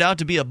bomb turned out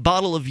to be a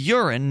bottle of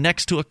urine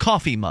next to a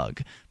coffee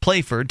mug.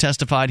 Playford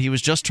testified he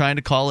was just trying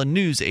to call a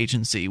news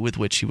agency with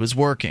which he was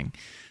working.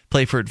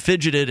 Playford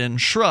fidgeted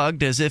and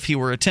shrugged as if he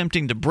were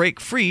attempting to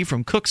break free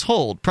from Cook's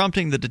hold,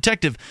 prompting the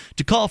detective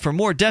to call for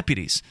more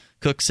deputies,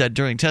 Cook said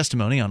during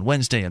testimony on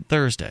Wednesday and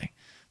Thursday.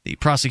 The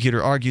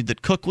prosecutor argued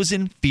that Cook was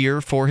in fear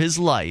for his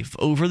life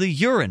over the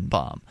urine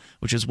bomb,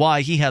 which is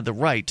why he had the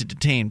right to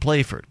detain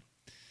Playford.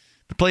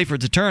 But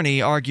Playford's attorney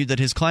argued that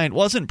his client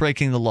wasn't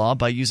breaking the law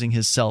by using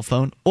his cell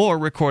phone or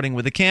recording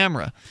with a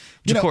camera.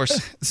 Which, of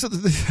course, so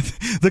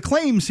the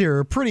claims here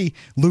are pretty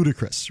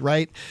ludicrous,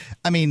 right?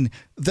 I mean,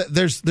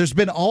 there's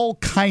been all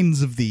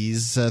kinds of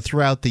these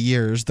throughout the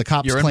years. The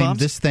cops urine claim bombs?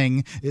 this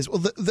thing is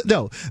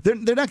no, they're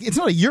not. It's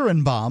not a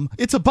urine bomb.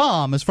 It's a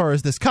bomb as far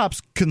as this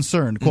cop's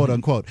concerned, quote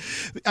unquote.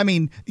 I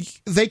mean,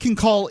 they can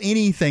call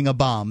anything a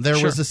bomb.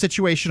 There was a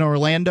situation in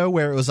Orlando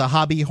where it was a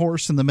hobby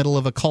horse in the middle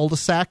of a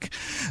cul-de-sac.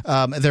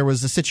 There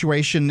was a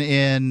situation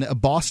in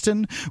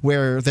Boston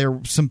where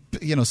some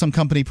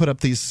company put up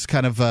these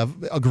kind of a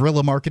guerrilla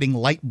marketing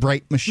light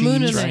bright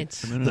machines.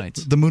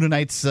 Moonanites. The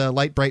Moonanites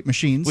light bright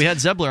machines. We had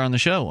Zebler on the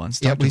show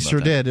once. Yeah, we sure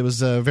did. It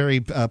was a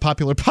very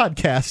popular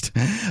podcast.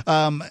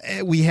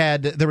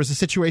 There was a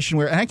situation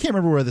where, and I can't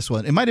remember where this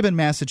was. It might have been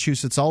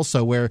Massachusetts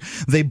also, where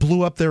they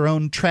blew up their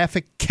own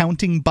traffic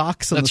counting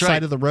box on the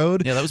side of the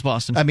road. Yeah, that was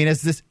Boston. I mean,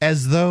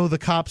 as though the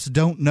cops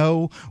don't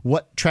know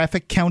what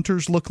traffic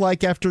counters look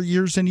like after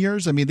years and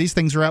years. I mean, these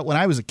things are out when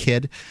I was a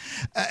kid.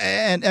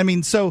 And I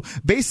mean, so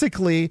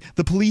basically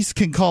the police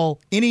can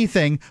call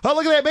anything. Oh,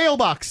 look at that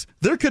mailbox.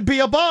 There could be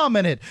a bomb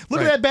in it.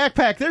 Look at that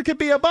backpack. There could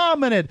be a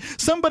bomb in it.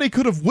 Somebody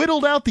could have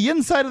whittled out the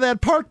inside of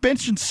that park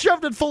bench and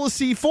shoved it full of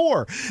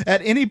C4.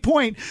 At any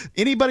point,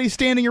 anybody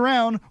standing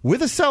around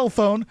with a cell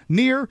phone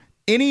near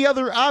any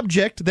other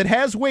object that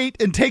has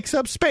weight and takes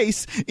up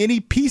space,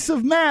 any piece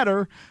of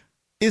matter,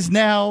 is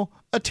now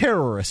a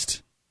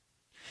terrorist.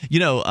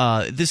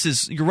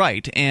 You're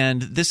right,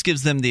 and this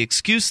gives them the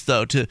excuse,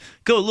 though, to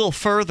go a little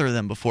further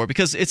than before,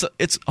 because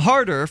it's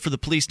harder for the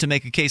police to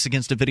make a case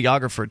against a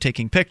videographer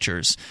taking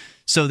pictures.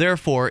 So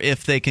therefore,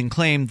 if they can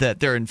claim that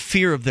they're in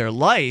fear of their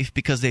life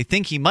because they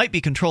think he might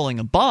be controlling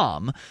a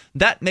bomb,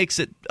 that makes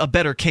it a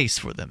better case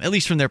for them, at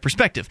least from their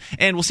perspective.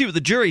 And we'll see what the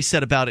jury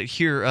said about it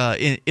here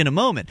in a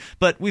moment.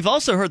 But we've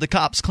also heard the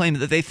cops claim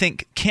that they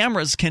think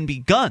cameras can be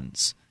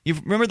guns. You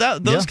remember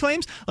those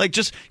claims? Like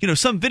just,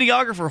 some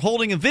videographer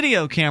holding a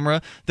video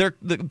camera, the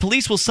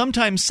police will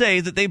sometimes say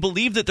that they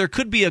believe that there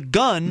could be a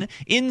gun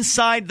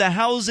inside the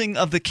housing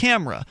of the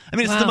camera. I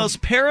mean, it's the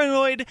most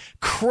paranoid,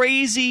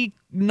 crazy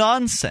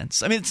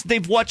nonsense. I mean,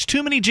 they've watched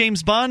too many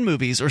James Bond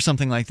movies or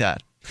something like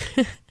that.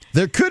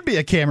 There could be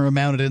a camera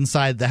mounted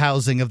inside the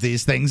housing of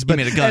these things, but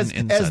you mean a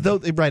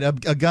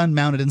gun a gun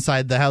mounted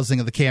inside the housing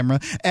of the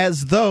camera,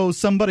 as though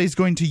somebody's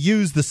going to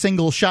use the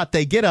single shot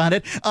they get on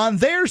it on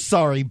their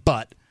sorry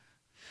butt.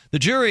 The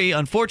jury,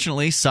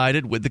 unfortunately,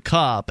 sided with the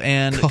cop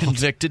and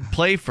convicted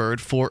Playford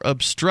for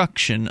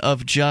obstruction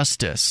of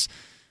justice.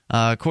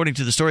 According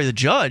to the story, the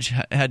judge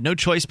had no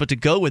choice but to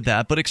go with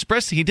that, but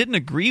expressed he didn't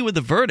agree with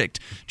the verdict.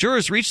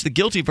 Jurors reached the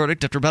guilty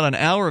verdict after about an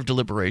hour of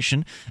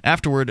deliberation.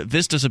 Afterward,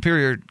 Vista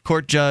Superior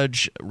Court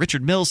Judge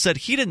Richard Mills said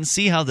he didn't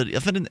see how the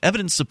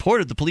evidence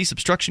supported the police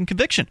obstruction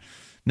conviction.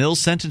 Mills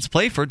sentenced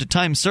Playford to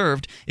time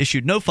served,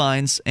 issued no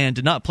fines, and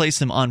did not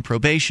place him on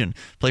probation.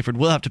 Playford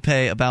will have to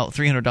pay about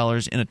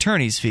 $300 in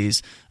attorney's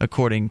fees,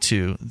 according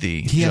to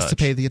the judge. He has to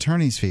pay the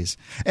attorney's fees.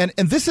 And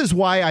this is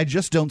why I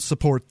just don't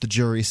support the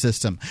jury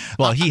system.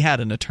 Well, he had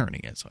an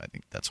attorney, so I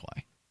think that's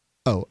why.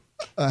 Oh,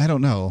 I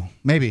don't know.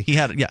 Maybe. He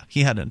had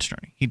an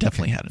attorney. He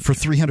definitely had an attorney.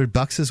 For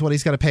 $300 is what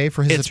he's got to pay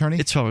for his attorney?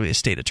 It's probably a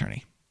state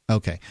attorney.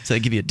 Okay. So they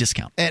give you a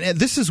discount. And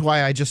this is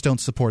why I just don't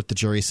support the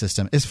jury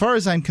system. As far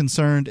as I'm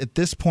concerned, at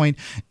this point,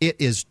 it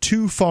is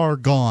too far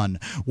gone.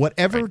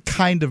 Whatever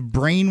kind of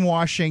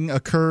brainwashing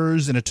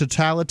occurs in a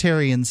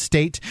totalitarian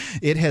state,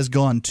 it has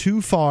gone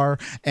too far,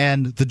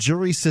 and the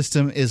jury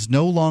system is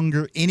no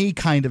longer any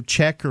kind of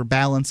check or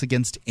balance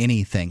against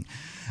anything.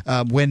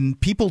 When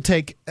people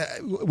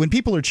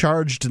are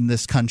charged in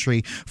this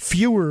country,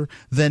 fewer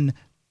than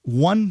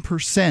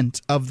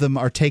 1% of them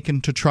are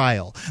taken to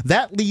trial.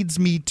 That leads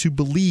me to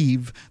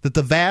believe that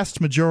the vast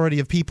majority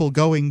of people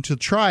going to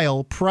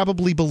trial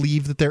probably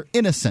believe that they're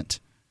innocent.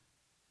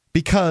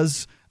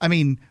 Because, I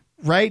mean,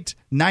 right,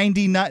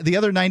 the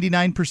other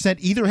 99%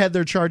 either had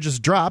their charges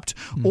dropped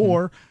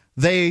or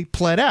they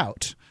pled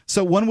out.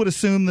 So one would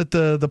assume that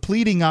the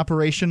pleading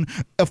operation,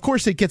 of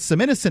course, it gets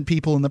some innocent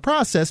people in the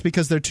process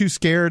because they're too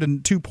scared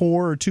and too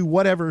poor or too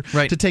whatever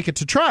to take it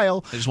to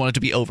trial. They just want it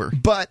to be over.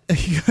 But,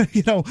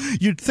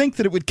 you'd think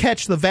that it would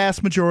catch the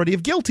vast majority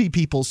of guilty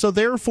people. So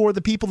therefore,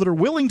 the people that are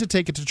willing to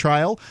take it to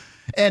trial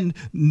and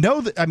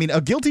know that, a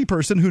guilty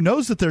person who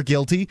knows that they're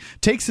guilty,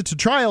 takes it to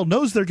trial,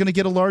 knows they're going to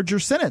get a larger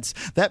sentence.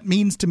 That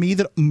means to me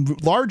that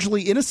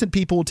largely innocent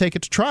people will take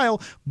it to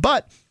trial,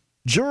 but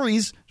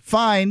juries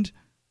find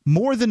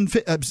more than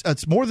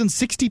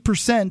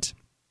 60%,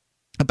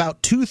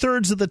 about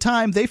 2/3 of the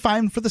time, they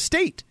find for the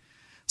state.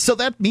 So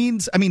that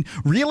means,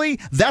 really,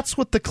 that's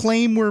what the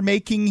claim we're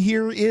making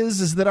here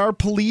is that our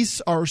police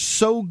are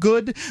so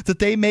good that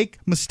they make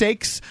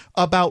mistakes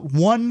about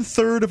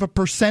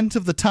 1/3%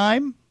 of the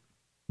time?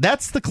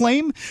 That's the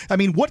claim?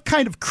 What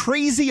kind of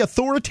crazy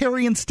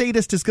authoritarian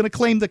statist is going to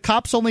claim that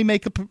cops only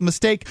make a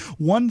mistake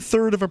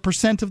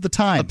 1/3% of the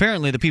time?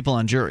 Apparently the people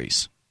on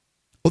juries.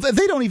 Well,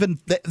 they don't even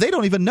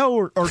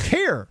know or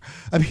care.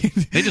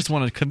 They just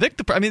want to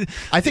convict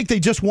I think they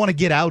just want to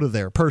get out of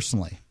there.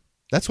 Personally,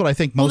 that's what I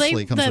think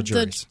mostly comes to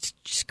juries. The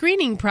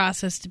screening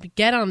process to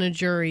get on a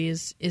jury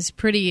is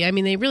pretty.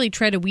 They really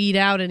try to weed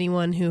out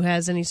anyone who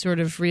has any sort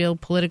of real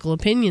political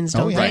opinions,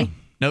 don't they?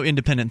 No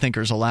independent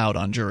thinkers allowed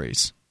on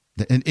juries.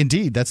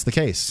 Indeed, that's the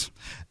case.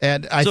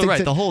 And I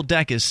think the whole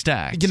deck is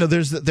stacked.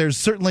 There's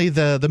certainly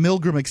the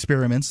Milgram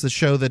experiments that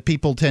show that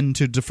people tend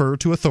to defer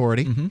to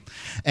authority,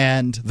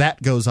 and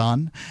that goes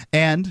on.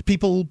 And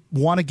people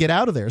want to get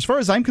out of there. As far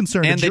as I'm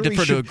concerned, and they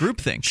defer to a group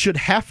thing. Should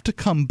have to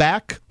come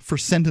back for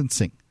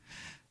sentencing.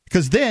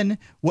 Because then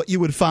what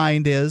you would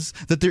find is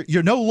that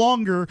you're no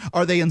longer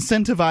are they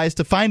incentivized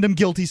to find them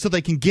guilty so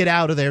they can get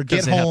out of there,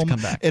 get home,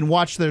 and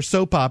watch their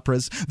soap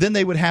operas. Then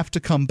they would have to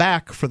come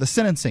back for the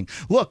sentencing.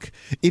 Look,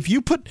 if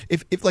you've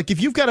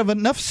got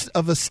enough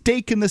of a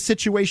stake in this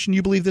situation,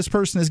 you believe this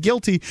person is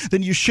guilty,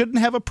 then you shouldn't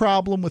have a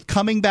problem with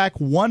coming back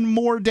one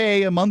more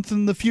day, a month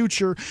in the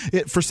future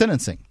for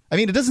sentencing.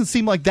 It doesn't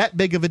seem like that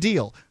big of a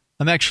deal.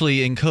 I'm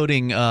actually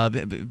encoding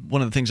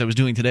one of the things I was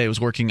doing today was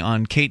working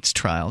on Kate's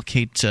trial.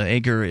 Kate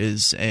Ager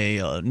is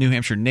a New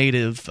Hampshire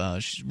native.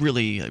 She's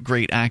really a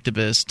great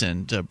activist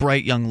and a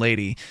bright young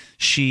lady.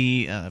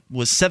 She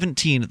was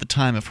 17 at the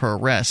time of her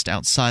arrest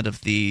outside of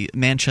the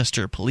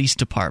Manchester Police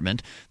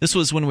Department. This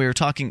was when we were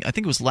talking, I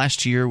think it was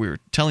last year, we were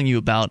telling you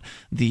about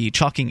the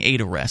Chalking 8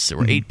 arrests. There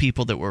were 8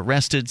 people that were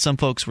arrested. Some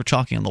folks were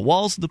chalking on the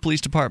walls of the police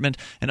department,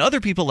 and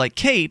other people like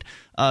Kate,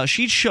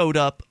 she showed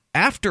up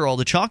after all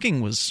the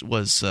chalking was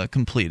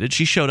completed.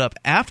 She showed up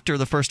after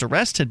the first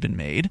arrest had been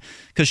made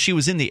because she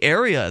was in the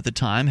area at the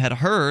time, had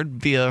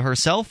heard via her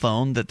cell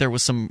phone that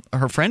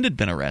her friend had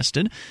been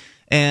arrested.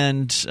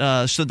 And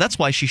so that's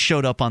why she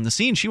showed up on the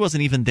scene. She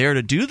wasn't even there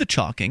to do the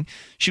chalking.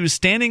 She was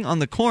standing on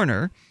the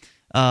corner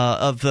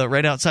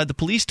right outside the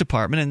police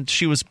department, and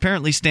she was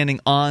apparently standing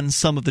on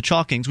some of the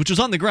chalkings, which was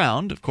on the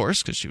ground, of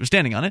course, because she was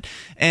standing on it.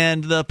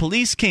 And the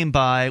police came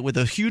by with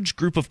a huge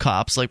group of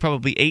cops, like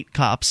probably 8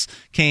 cops,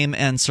 came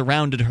and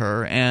surrounded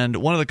her. And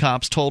one of the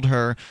cops told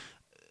her,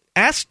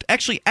 asked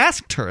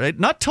her,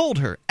 not told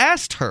her,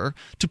 asked her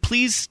to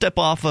please step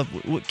off of.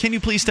 Can you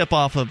please step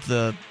off of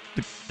that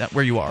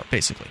where you are,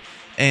 basically?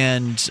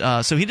 And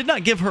so he did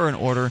not give her an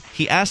order.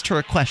 He asked her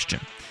a question.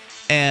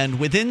 And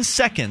within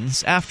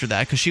seconds after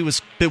that, because she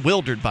was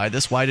bewildered by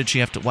this, why does she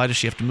have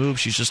to move?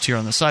 She's just here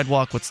on the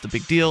sidewalk. What's the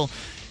big deal?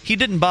 He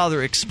didn't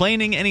bother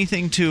explaining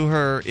anything to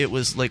her. It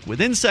was like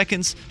within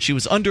seconds, she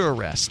was under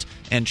arrest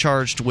and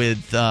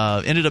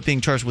ended up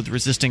being charged with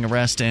resisting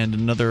arrest and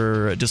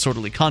another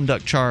disorderly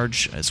conduct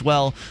charge as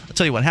well. I'll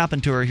tell you what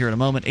happened to her here in a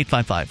moment.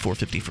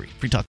 855-450-FREE.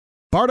 Free Talk.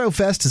 Bardo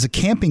Fest is a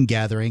camping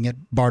gathering at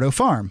Bardo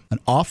Farm, an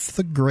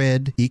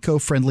off-the-grid,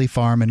 eco-friendly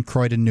farm in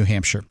Croydon, New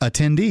Hampshire.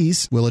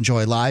 Attendees will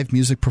enjoy live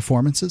music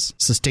performances,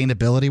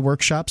 sustainability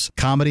workshops,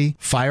 comedy,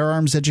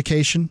 firearms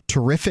education,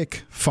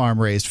 terrific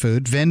farm-raised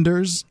food,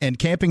 vendors, and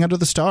camping under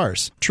the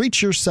stars.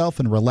 Treat yourself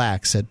and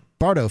relax at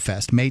Bardo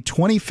Fest, May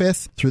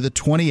 25th through the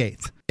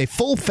 28th. A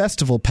full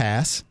festival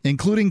pass,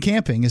 including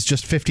camping, is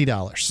just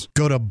 $50.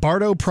 Go to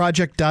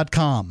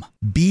bardoproject.com.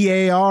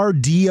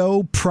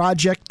 BARDO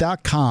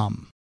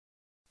project.com.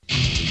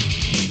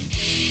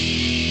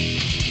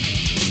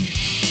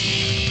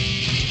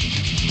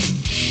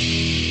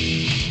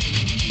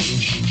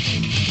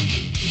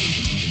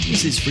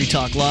 This is Free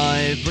Talk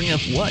Live. Bring up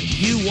what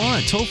you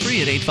want. Toll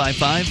free at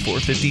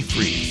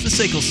 855-450-FREE. It's the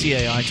SACL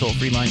CAI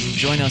toll-free line.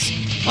 Join us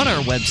on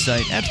our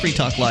website at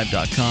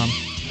freetalklive.com.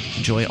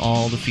 Enjoy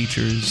all the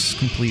features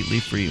completely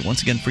free.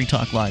 Once again,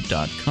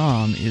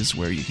 freetalklive.com is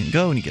where you can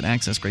go and you can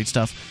access great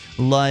stuff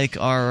like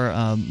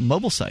our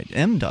mobile site,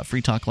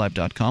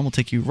 m.freetalklive.com. will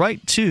take you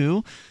right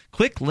to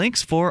quick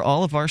links for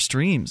all of our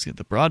streams.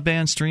 The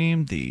broadband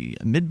stream, the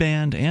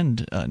midband,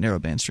 and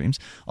narrowband streams.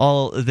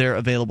 All they're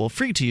available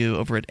free to you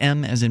over at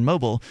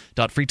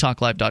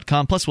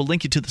m.freetalklive.com. Plus, we'll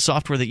link you to the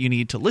software that you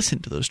need to listen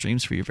to those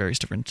streams for your various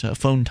different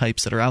phone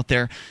types that are out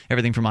there.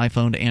 Everything from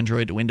iPhone to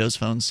Android to Windows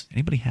phones.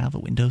 Anybody have a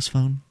Windows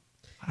phone?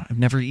 I've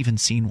never even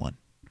seen one.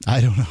 I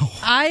don't know.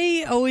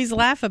 I always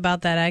laugh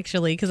about that,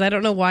 actually, because I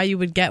don't know why you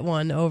would get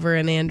one over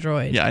an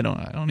Android. Yeah, I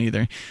don't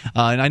either.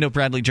 And I know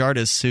Bradley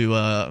Jardis, who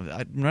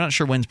I'm not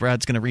sure when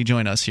Brad's going to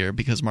rejoin us here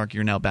because, Mark,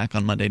 you're now back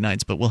on Monday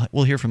nights, but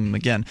we'll hear from him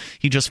again.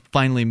 He just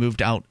finally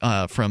moved out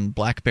from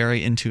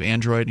BlackBerry into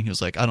Android, and he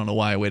was like, I don't know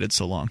why I waited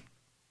so long.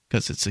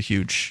 Because it's a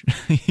huge,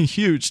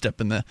 huge step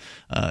in a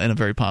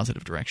very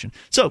positive direction.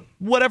 So,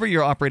 whatever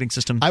your operating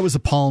system, I was a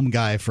Palm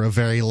guy for a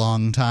very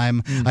long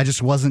time. I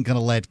just wasn't going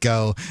to let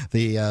go.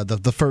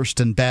 The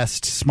first and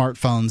best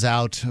smartphones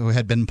out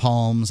had been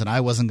Palms, and I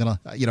wasn't going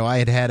to.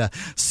 I had a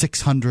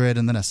 600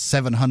 and then a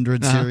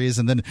 700 series,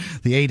 and then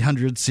the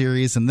 800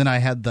 series, and then I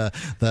had the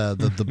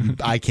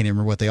I can't even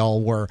remember what they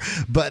all were.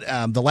 But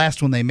the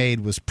last one they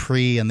made was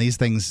Pre, and these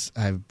things,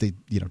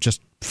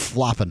 just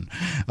flopping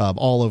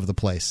all over the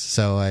place.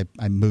 So I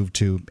moved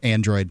to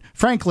Android.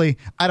 Frankly,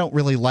 I don't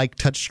really like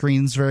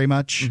touchscreens very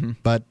much,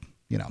 but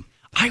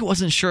I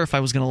wasn't sure if I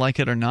was going to like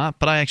it or not,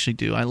 but I actually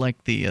do. I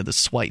like the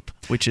swipe,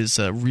 which is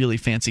a really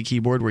fancy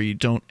keyboard where you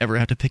don't ever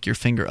have to pick your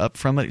finger up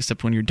from it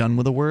except when you're done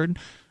with a word.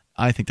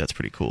 I think that's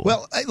pretty cool.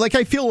 Well,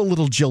 I feel a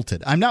little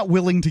jilted. I'm not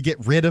willing to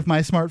get rid of my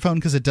smartphone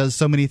because it does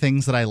so many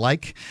things that I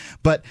like,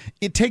 but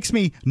it takes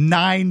me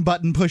 9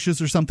 button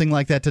pushes or something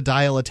like that to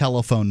dial a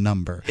telephone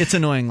number. It's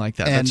annoying like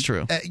that. And, that's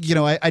true.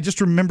 I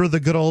just remember the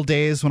good old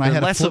days when I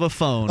had less of a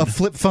phone. A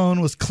flip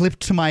phone was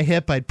clipped to my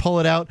hip. I'd pull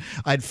it out.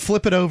 I'd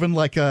flip it over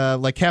like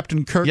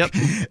Captain Kirk,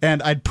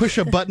 and I'd push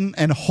a button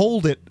and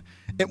hold it.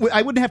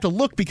 I wouldn't have to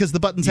look because the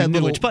buttons had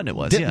little which button it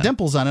was,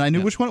 dimples on it. I knew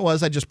which one it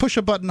was. I'd just push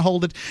a button,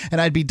 hold it, and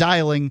I'd be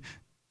dialing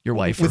your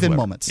wife within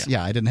moments.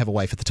 Yeah, I didn't have a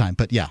wife at the time,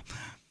 but yeah.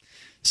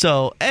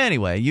 So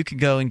anyway, you can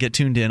go and get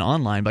tuned in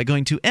online by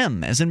going to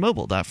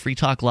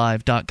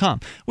m.freetalklive.com.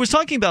 We're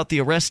talking about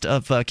the arrest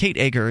of Kate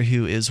Ager,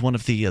 who is one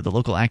of the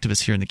local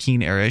activists here in the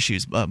Keene area. She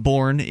was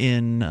born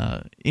in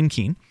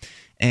Keene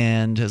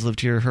and has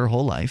lived here her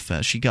whole life.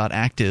 She got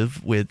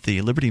active with the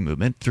Liberty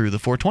Movement through the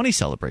 420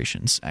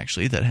 celebrations,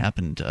 actually, that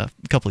happened a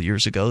couple of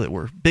years ago that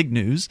were big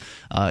news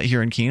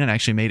here in Keene and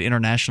actually made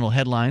international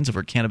headlines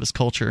over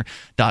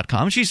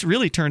cannabisculture.com. She's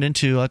really turned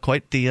into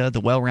quite the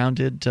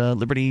well-rounded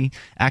liberty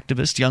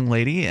activist young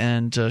lady,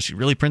 and she's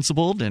really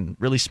principled and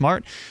really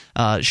smart.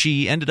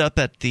 She ended up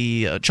at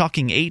the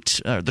chalking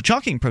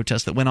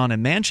protest that went on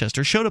in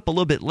Manchester, showed up a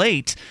little bit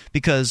late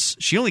because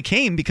she only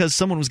came because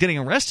someone was getting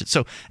arrested.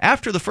 So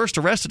after the first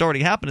arrest had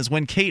already happened is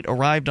when Kate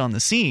arrived on the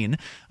scene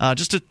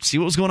just to see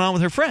what was going on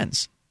with her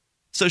friends.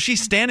 So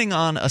she's standing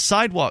on a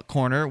sidewalk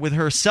corner with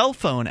her cell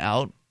phone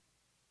out,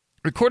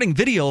 recording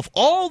video of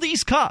all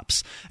these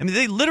cops. I mean,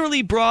 they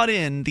literally brought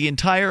in the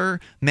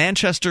entire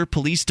Manchester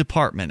Police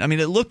Department. I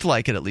mean, it looked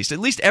like it at least. At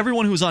least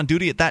everyone who was on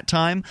duty at that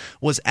time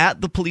was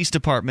at the police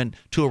department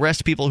to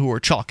arrest people who were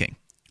chalking.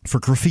 For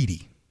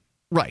graffiti.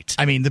 Right.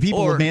 I mean, the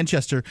people of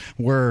Manchester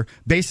were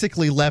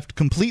basically left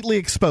completely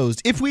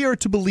exposed. If we are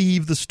to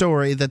believe the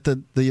story that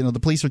the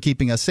police are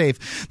keeping us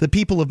safe, the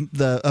people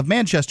of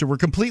Manchester were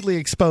completely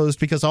exposed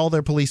because all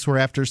their police were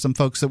after some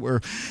folks that were,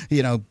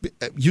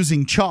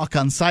 using chalk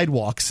on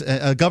sidewalks,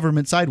 a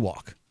government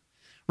sidewalk.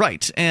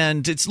 Right,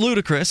 and it's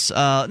ludicrous.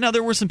 Now,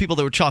 there were some people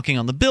that were chalking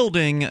on the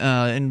building,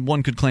 and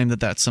one could claim that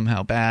that's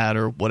somehow bad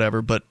or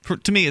whatever, but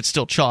to me, it's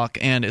still chalk,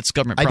 and it's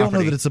government property. I don't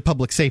know that it's a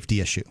public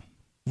safety issue.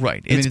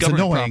 Right. It's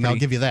annoying, property. I'll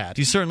give you that.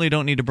 You certainly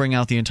don't need to bring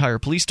out the entire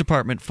police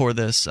department for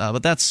this,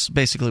 but that's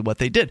basically what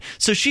they did.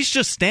 So she's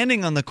just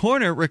standing on the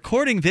corner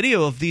recording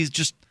video of these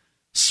just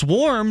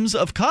swarms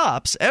of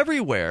cops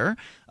everywhere.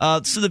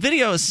 So the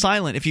video is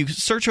silent. If you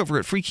search over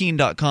at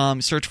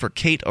freekeene.com, search for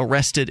Kate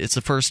Arrested, it's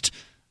the first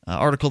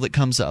article that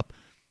comes up.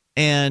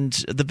 And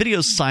the video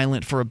is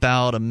silent for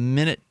about a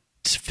minute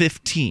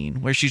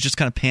 15, where she's just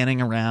kind of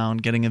panning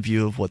around, getting a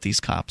view of what these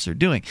cops are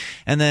doing.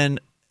 And then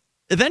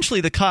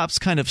eventually the cops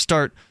kind of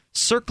start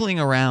circling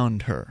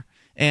around her.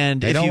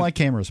 And they don't like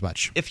cameras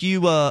much. If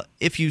you go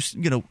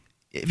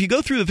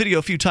through the video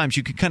a few times,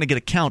 you can kind of get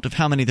a count of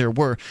how many there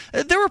were.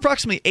 There were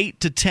approximately 8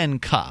 to 10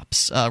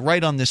 cops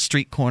right on this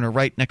street corner,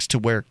 right next to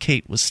where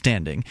Kate was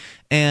standing.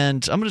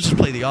 And I'm going to just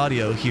play the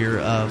audio here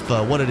of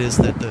what it is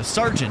that the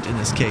sergeant in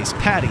this case,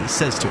 Patty,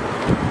 says to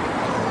her.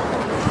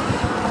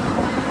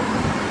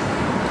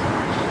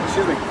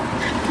 Excuse me.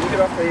 Can you get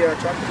off the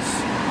chalk,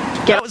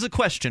 please? That was a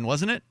question,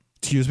 wasn't it?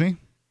 Excuse me?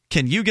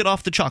 Can you get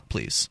off the chalk,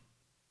 please?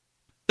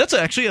 That's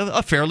actually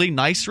a fairly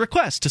nice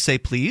request to say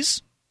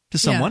please to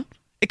someone. Yeah.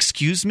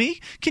 Excuse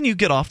me? Can you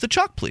get off the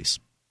chalk, please?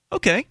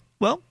 Okay.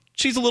 Well,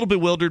 she's a little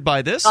bewildered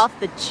by this. Off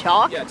the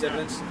chalk? Yeah, it's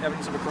evidence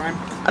of a crime.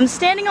 I'm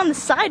standing on the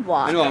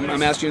sidewalk. I know.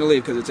 I'm asking you to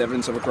leave because it's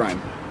evidence of a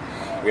crime.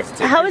 We have to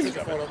take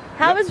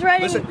How is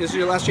writing? Listen, this is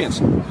your last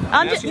chance.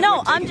 I'm just. You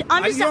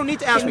don't need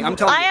to ask me. I'm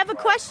telling you. I have a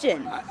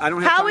question. I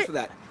don't have time for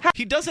that.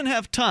 He doesn't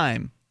have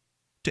time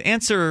to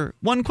answer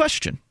one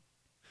question.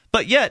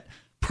 But yet,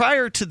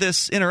 prior to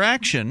this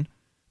interaction,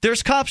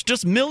 there's cops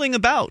just milling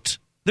about.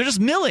 They're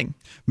just milling.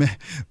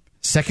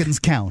 Seconds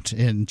count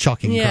in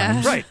chalking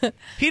crimes. Right.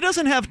 He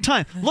doesn't have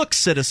time. Look,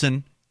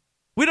 citizen,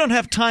 we don't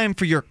have time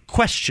for your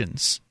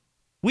questions.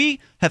 We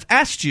have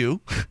asked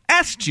you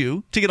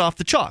to get off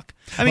the chalk.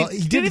 I mean,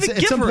 he did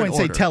at some point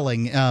say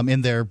telling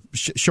in there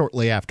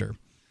shortly after.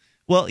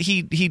 Well,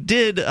 he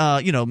did,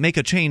 make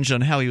a change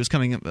on how he was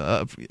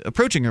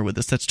approaching her with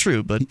this. That's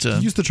true, but he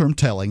used the term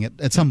telling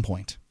at some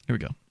point. Here we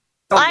go.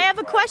 I have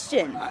a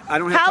question. I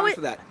don't have time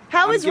for that.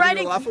 How is writing? I'm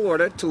giving you a lawful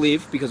order to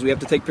leave because we have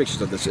to take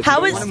pictures of this. If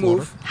how you don't want to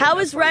move, how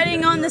is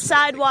writing on the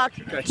sidewalk?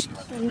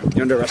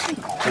 You're under arrest.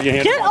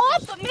 Get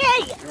off of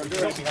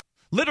me!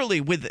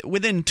 Literally,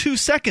 within 2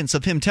 seconds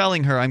of him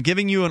telling her, "I'm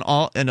giving you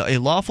a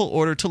lawful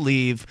order to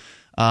leave,"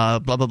 blah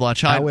blah blah,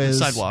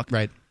 sidewalk.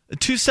 Right.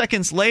 2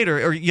 seconds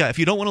later, if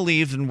you don't want to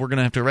leave, then we're going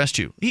to have to arrest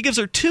you. He gives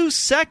her 2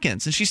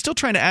 seconds, and she's still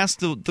trying to ask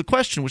the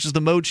question, which is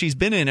the mode she's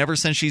been in ever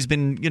since she's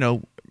been,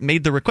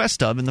 made the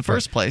request of in the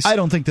first place. I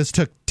don't think this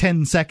took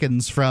 10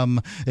 seconds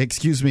from,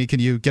 excuse me, can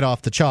you get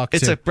off the chalk?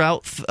 It's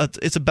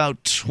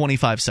about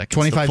 25 seconds.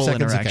 25 full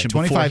seconds interaction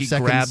 25 before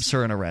he grabs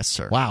her and arrests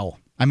her. Wow.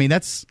 I mean,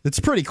 it's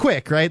pretty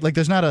quick, right? Like,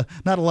 there's not a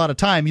lot of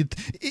time.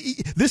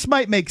 This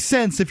might make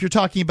sense if you're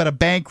talking about a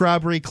bank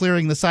robbery,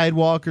 clearing the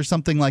sidewalk, or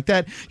something like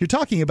that. You're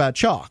talking about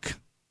chalk,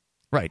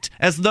 right?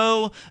 As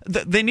though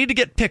they need to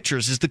get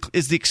pictures is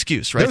the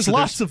excuse, right? There's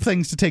lots of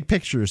things to take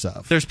pictures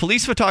of. There's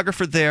police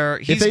photographer there.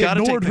 If they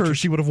ignored her,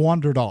 she would have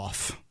wandered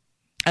off.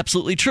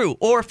 Absolutely true.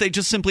 Or if they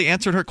just simply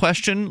answered her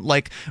question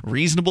like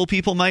reasonable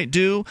people might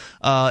do,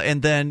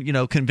 and then,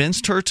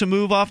 convinced her to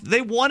move off. They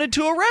wanted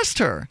to arrest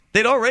her.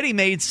 They'd already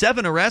made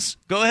 7 arrests.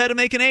 Go ahead and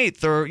make an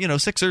 8th, or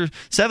 6 or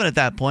 7 at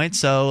that point.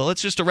 So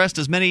let's just arrest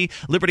as many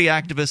liberty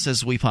activists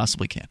as we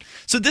possibly can.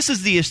 So this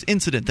is the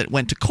incident that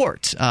went to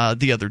court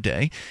the other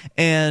day,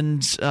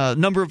 and a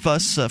number of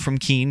us from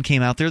Keene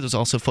came out there. There's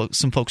also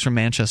some folks from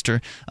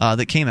Manchester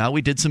that came out.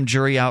 We did some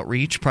jury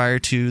outreach prior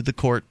to the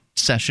court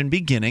session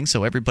beginning,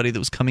 so everybody that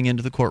was coming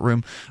into the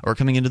courtroom or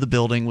coming into the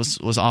building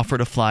was offered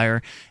a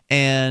flyer,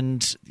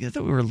 and they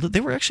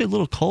were actually a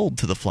little cold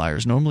to the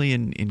flyers. Normally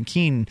in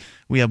Keene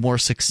we have more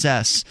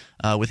success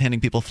with handing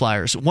people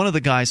flyers. One of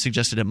the guys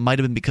suggested it might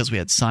have been because we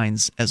had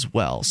signs as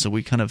well, so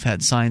we kind of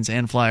had signs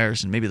and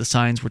flyers, and maybe the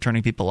signs were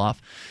turning people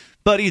off.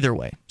 But either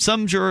way,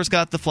 some jurors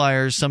got the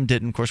flyers, some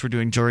didn't. Of course, we're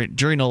doing jury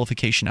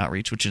nullification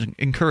outreach, which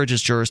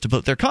encourages jurors to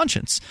vote their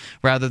conscience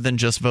rather than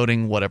just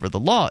voting whatever the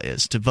law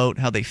is, to vote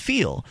how they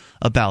feel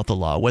about the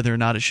law, whether or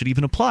not it should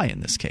even apply in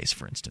this case,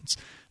 for instance.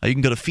 You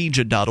can go to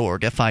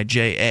FIJA.org,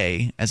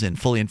 F-I-J-A, as in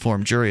Fully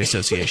Informed Jury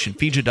Association,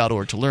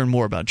 FIJA.org, to learn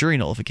more about jury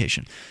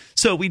nullification.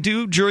 So we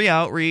do jury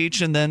outreach,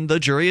 and then the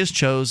jury is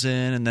chosen,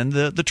 and then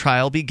the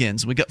trial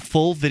begins. We got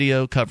full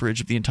video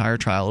coverage of the entire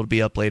trial. It'll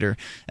be up later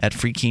at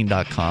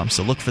freekeene.com,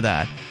 so look for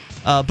that.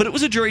 But it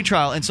was a jury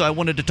trial, and so I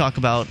wanted to talk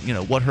about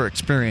what her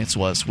experience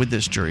was with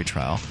this jury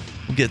trial.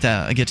 I'll get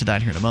to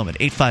that here in a moment.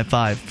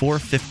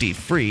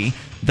 855-450-FREE.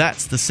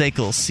 That's the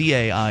SACL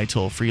CAI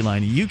toll-free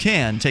line. You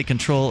can take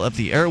control of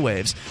the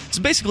airwaves.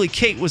 So basically,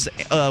 Kate was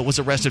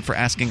arrested for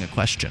asking a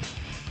question.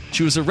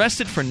 She was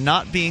arrested for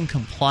not being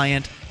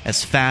compliant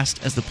as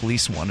fast as the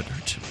police wanted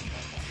her to.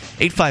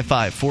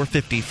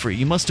 855-450-FREE.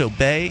 You must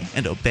obey,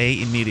 and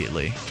obey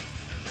immediately.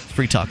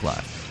 Free Talk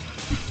Live.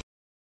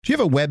 Do you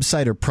have a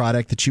website or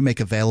product that you make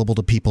available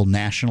to people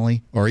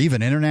nationally or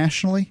even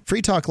internationally?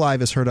 Free Talk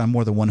Live is heard on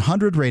more than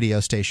 100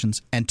 radio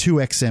stations and 2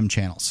 XM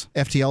channels.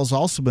 FTL has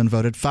also been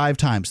voted 5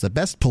 times the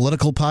best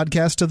political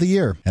podcast of the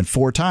year and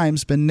 4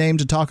 times been named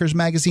to Talkers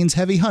Magazine's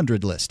Heavy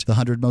 100 list, the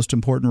 100 most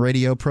important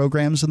radio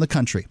programs in the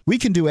country. We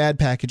can do ad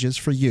packages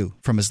for you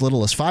from as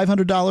little as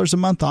 $500 a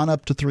month on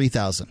up to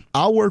 $3,000.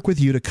 I'll work with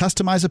you to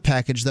customize a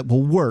package that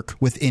will work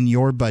within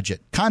your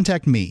budget.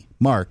 Contact me,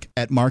 Mark,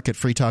 at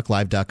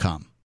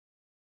freetalklive.com.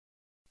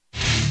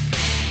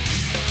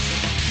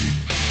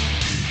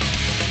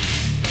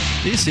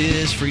 This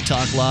is Free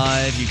Talk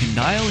Live. You can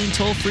dial in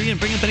toll-free and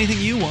bring up anything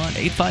you want.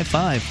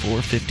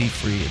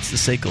 855-450-FREE. It's the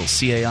SACL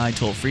CAI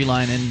toll-free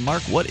line. And,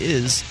 Mark, what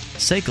is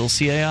SACL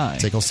CAI?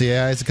 SACL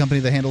CAI is a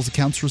company that handles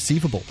accounts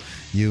receivable.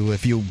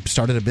 If you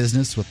started a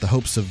business with the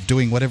hopes of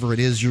doing whatever it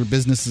is your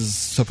business is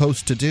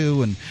supposed to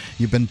do, and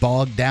you've been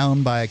bogged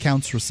down by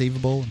accounts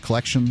receivable,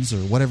 collections, or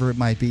whatever it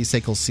might be,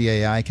 SACL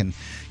CAI can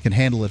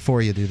handle it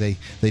for you. They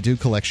do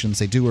collections,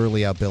 they do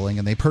early out billing,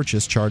 and they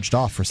purchase charged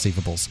off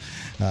receivables.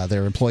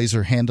 Their employees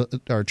are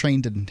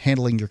trained in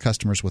handling your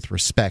customers with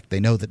respect.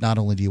 They know that not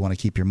only do you want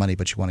to keep your money,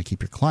 but you want to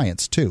keep your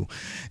clients too.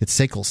 It's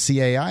SACL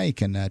CAI. You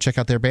can check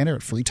out their banner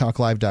at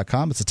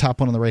freetalklive.com. It's the top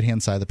one on the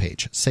right-hand side of the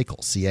page,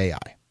 SACL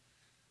CAI.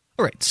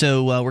 All right,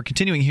 so we're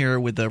continuing here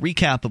with a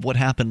recap of what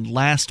happened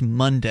last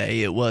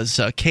Monday. It was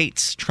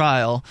Kate's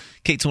trial.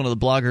 Kate's one of the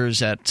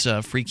bloggers at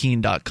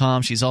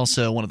freekeen.com. She's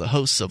also one of the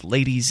hosts of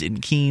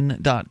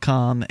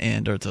ladiesinkeene.com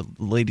or the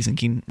Ladies in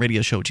Keene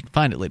radio show, which you can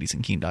find at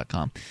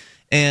ladiesinkeene.com.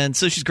 And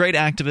so she's a great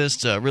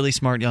activist, a really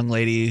smart young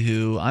lady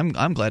who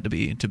I'm glad to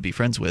be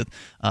friends with.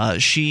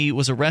 She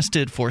was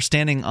arrested for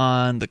standing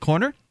on the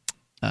corner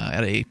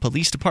at a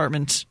police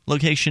department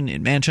location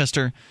in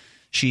Manchester.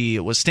 She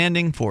was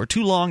standing for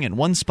too long in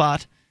one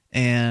spot,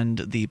 and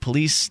the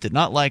police did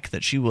not like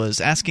that she was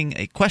asking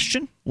a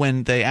question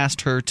when they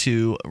asked her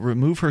to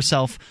remove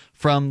herself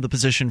from the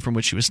position from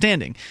which she was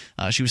standing.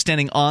 She was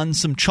standing on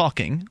some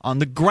chalking on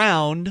the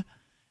ground,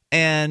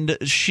 and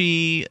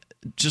she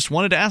just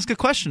wanted to ask a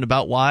question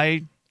about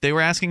why they were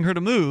asking her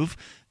to move.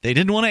 They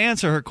didn't want to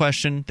answer her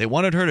question. They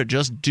wanted her to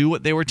just do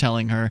what they were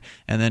telling her,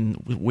 and then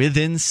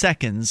within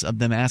seconds of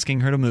them asking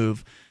her to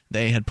move,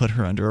 they had put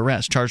her under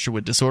arrest, charged her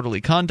with disorderly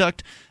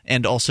conduct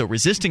and also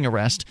resisting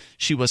arrest.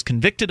 She was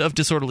convicted of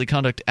disorderly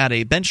conduct at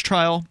a bench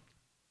trial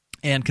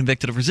and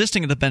convicted of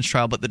resisting at a bench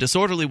trial, but the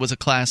disorderly was a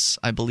Class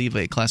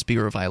B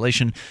or a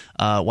violation,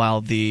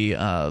 while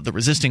the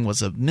resisting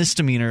was a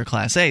misdemeanor,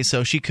 Class A.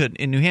 So she could,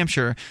 in New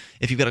Hampshire,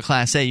 if you've got a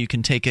Class A, you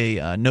can take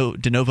a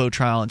de novo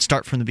trial and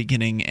start from the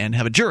beginning and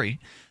have a jury.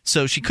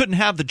 So she couldn't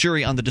have the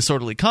jury on the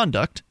disorderly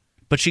conduct,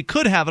 but she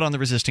could have it on the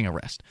resisting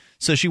arrest.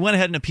 So she went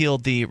ahead and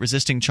appealed the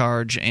resisting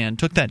charge and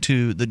took that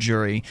to the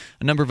jury.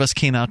 A number of us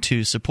came out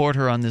to support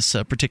her on this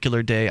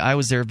particular day. I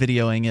was there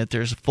videoing it.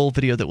 There's a full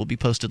video that will be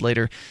posted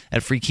later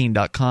at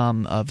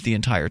freekeen.com of the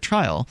entire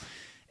trial.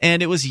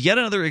 And it was yet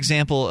another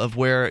example of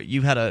where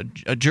you had a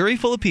jury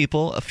full of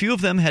people. A few of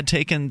them had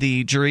taken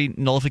the jury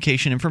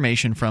nullification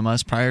information from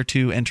us prior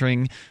to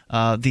entering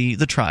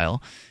the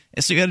trial.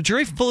 And so you had a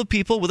jury full of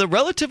people with a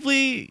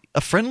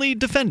friendly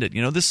defendant.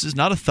 You know, this is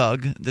not a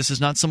thug. This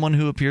is not someone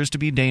who appears to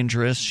be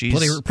dangerous. She's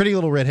pretty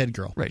little redhead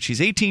girl. Right. She's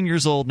 18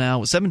 years old now.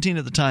 Was 17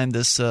 at the time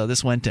this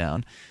went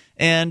down.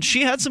 And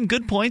she had some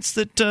good points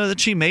that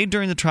she made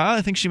during the trial.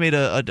 I think she made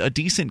a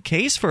decent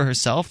case for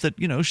herself that,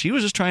 you know, she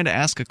was just trying to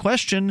ask a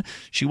question.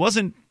 She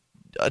wasn't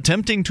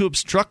attempting to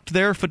obstruct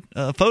their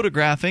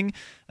photographing.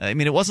 I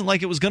mean, it wasn't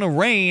like it was going to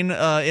rain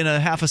in a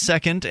half a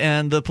second,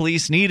 and the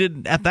police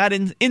needed, at that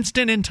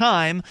instant in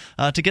time,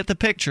 to get the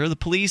picture. The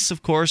police,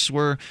 of course,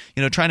 were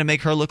trying to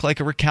make her look like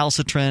a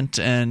recalcitrant.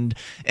 And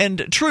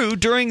true,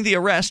 during the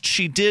arrest,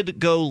 she did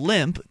go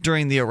limp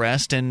during the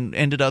arrest and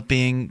ended up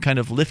being kind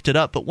of lifted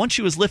up. But once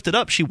she was lifted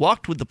up, she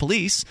walked with the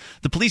police.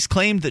 The police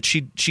claimed that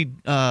she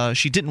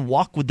didn't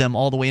walk with them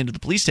all the way into the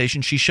police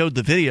station. She showed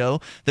the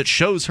video that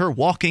shows her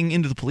walking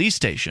into the police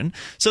station.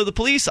 So the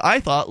police, I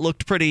thought,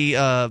 looked pretty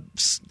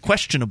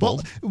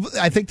questionable. Well,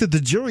 I think that the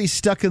jury's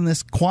stuck in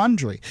this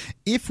quandary.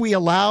 If we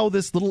allow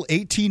this little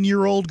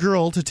 18-year-old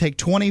girl to take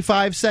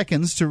 25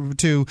 seconds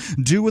to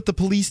do what the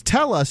police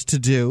tell us to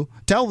do,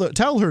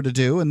 tell her to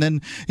do, and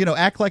then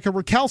act like a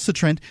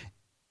recalcitrant,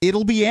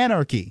 it'll be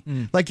anarchy.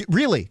 Like,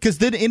 really, because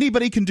then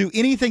anybody can do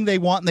anything they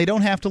want, and they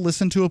don't have to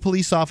listen to a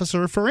police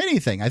officer for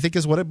anything, I think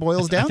is what it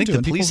boils down to. I think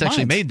the police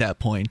actually made that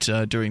point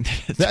during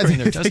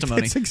their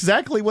testimony. That's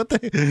exactly what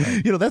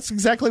that's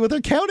exactly what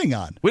they're counting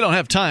on. We don't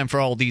have time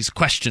for all these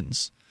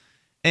questions.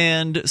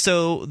 And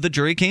so the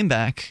jury came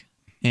back,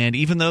 and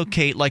even though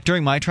Kate, like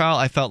during my trial,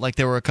 I felt like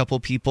there were a couple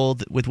people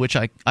with which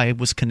I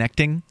was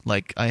connecting.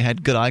 Like, I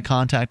had good eye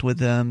contact with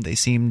them. They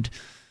seemed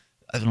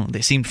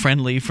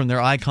friendly from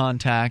their eye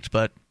contact,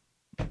 but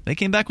they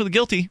came back with a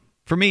guilty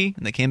for me,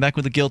 and they came back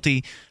with a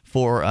guilty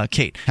for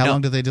Kate. How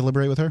long did they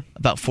deliberate with her?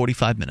 About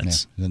 45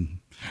 minutes. Yeah, and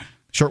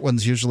short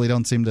ones usually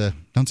don't seem to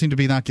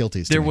be not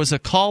guilties. There was a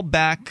call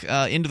back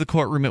into the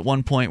courtroom at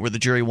one point where the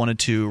jury wanted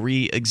to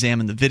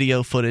re-examine the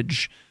video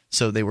footage.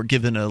 So they were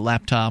given a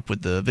laptop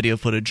with the video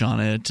footage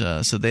on it.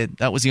 So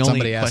that was the only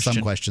Somebody asked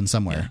some question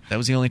somewhere. Yeah, that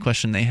was the only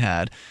question they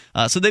had.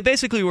 So they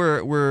basically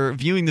were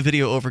viewing the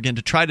video over again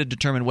to try to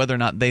determine whether or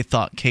not they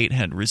thought Kate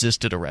had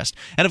resisted arrest.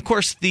 And of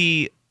course,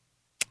 the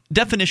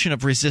definition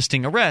of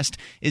resisting arrest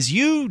is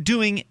you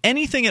doing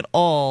anything at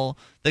all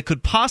that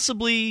could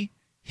possibly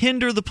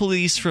hinder the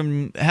police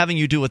from having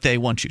you do what they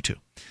want you to.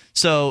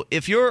 So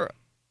if you're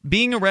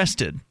being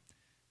arrested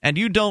and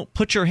you don't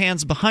put your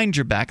hands behind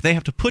your back, they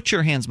have to put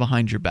your hands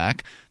behind your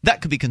back, that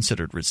could be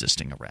considered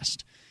resisting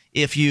arrest.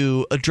 If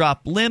you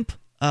drop limp,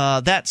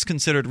 that's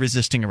considered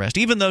resisting arrest,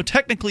 even though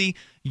technically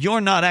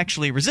you're not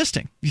actually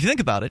resisting. If you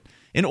think about it,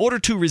 in order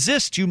to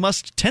resist, you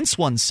must tense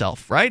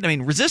oneself, right? I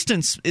mean,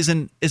 resistance is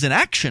an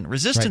action.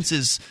 Resistance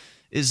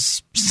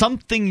is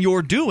something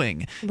you're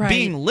doing. Right.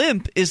 Being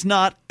limp is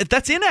not.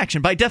 That's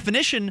inaction. By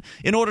definition,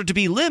 in order to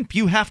be limp,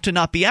 you have to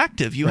not be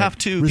active. You have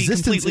to be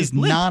completely is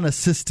limp.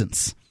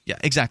 non-assistance. Yeah,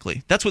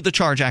 exactly. That's what the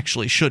charge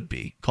actually should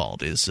be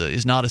called,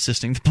 is not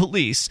assisting the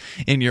police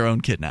in your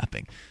own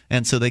kidnapping.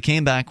 And so they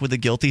came back with a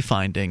guilty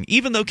finding,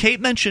 even though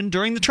Kate mentioned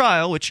during the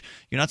trial, which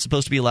you're not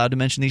supposed to be allowed to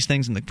mention these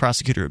things, and the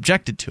prosecutor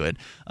objected to it,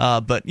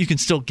 but you can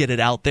still get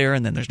it out there,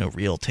 and then there's no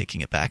real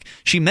taking it back.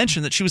 She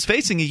mentioned that she was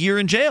facing a year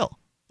in jail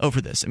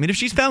over this. I mean, if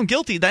she's found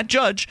guilty, that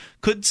judge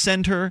could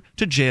send her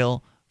to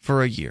jail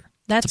for a year.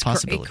 That's a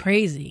possibility.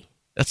 Crazy.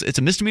 It's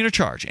a misdemeanor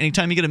charge.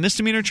 Anytime you get a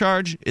misdemeanor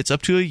charge, it's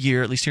up to a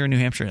year, at least here in New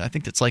Hampshire. I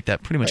think it's like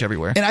that pretty much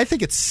everywhere. And I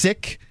think it's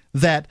sick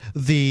that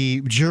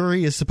the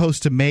jury is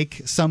supposed to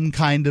make some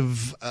kind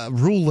of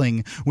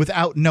ruling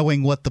without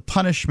knowing what the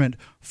punishment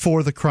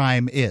for the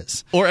crime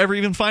is. Or ever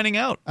even finding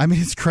out. I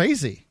mean, it's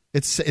crazy.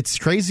 It's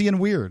crazy and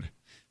weird.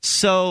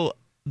 So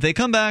they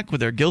come back with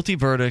their guilty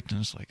verdict,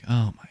 and it's like,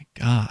 oh my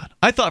God.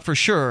 I thought for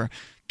sure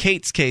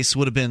Kate's case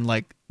would have been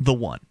like the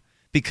one,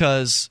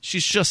 because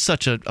she's just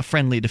such a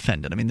friendly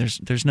defendant. I mean,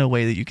 there's no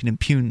way that you can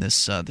impugn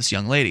this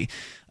young lady.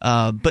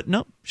 But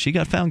no, she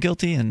got found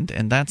guilty, and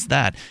that's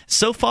that.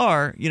 So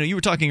far, you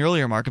were talking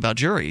earlier, Mark, about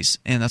juries,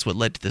 and that's what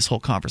led to this whole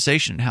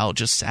conversation, how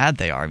just sad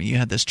they are. I mean, you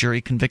had this jury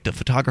convict a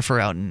photographer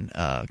out in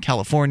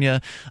California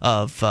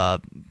of oh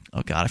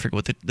God, I forget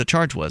what the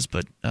charge was,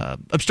 but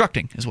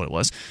obstructing is what it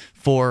was,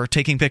 for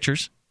taking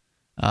pictures.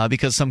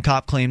 Because some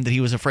cop claimed that he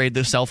was afraid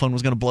the cell phone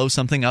was going to blow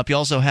something up. You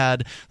also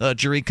had a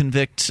jury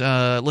convict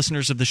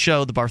listeners of the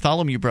show, the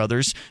Bartholomew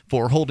brothers,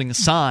 for holding a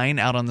sign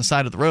out on the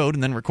side of the road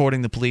and then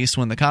recording the police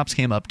when the cops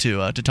came up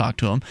to talk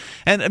to him.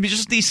 And I mean,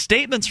 just these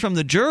statements from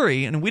the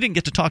jury, and we didn't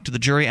get to talk to the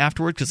jury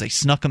afterward because they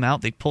snuck them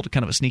out. They pulled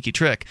kind of a sneaky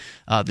trick.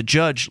 The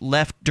judge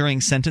left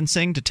during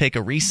sentencing to take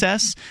a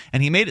recess,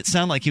 and he made it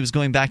sound like he was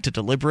going back to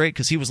deliberate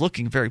because he was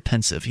looking very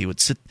pensive. He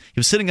was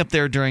sitting up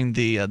there during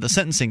the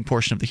sentencing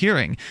portion of the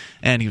hearing,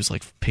 and he was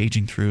like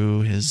paging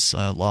through his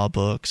law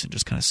books and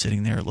just kind of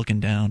sitting there looking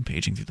down,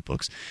 paging through the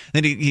books.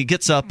 Then he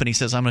gets up and he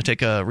says, I'm going to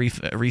take a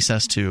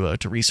recess to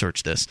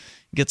research this.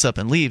 He gets up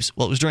and leaves.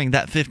 Well, it was during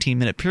that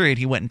 15-minute period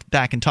he went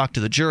back and talked to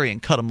the jury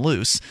and cut them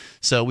loose.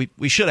 So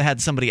we should have had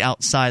somebody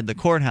outside the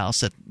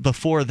courthouse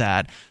before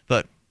that,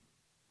 but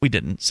we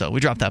didn't, so we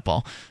dropped that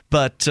ball.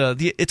 But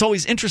it's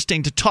always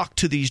interesting to talk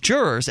to these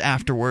jurors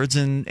afterwards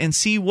and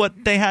see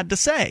what they had to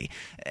say.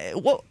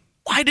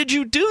 Why did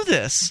you do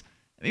this?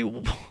 I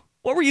mean,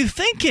 what were you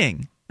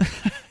thinking?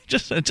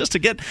 just to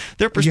get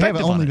their perspective. You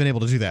haven't only been able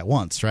to do that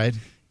once, right?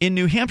 In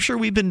New Hampshire,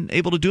 we've been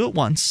able to do it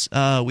once.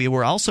 We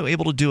were also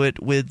able to do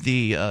it with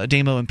the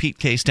Adamo and Pete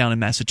case down in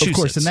Massachusetts.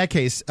 Of course, in that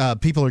case,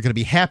 people are going to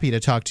be happy to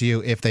talk to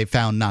you if they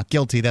found not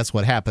guilty. That's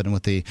what happened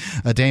with the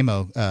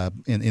Adamo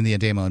in the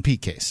Adamo and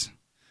Pete case.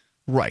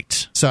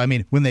 Right. So, I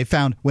mean, when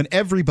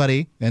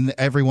everybody, and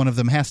every one of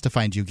them has to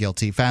find you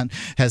guilty,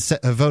 has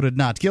voted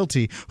not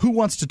guilty, who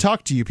wants to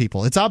talk to you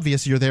people? It's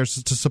obvious you're there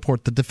to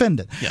support the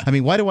defendant. Yeah. I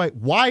mean,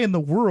 why in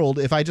the world,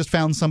 if I just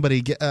found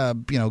somebody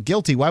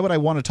guilty, why would I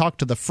want to talk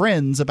to the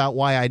friends about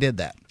why I did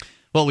that?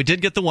 Well, we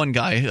did get the one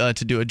guy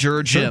to do a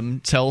juror. Jim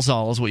tells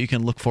all is what you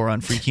can look for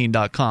on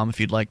freekeen.com if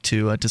you'd like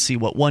to see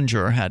what one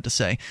juror had to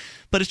say.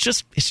 But it's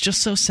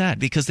just so sad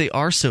because they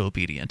are so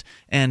obedient,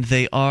 and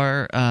they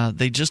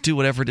just do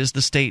whatever it is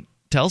the state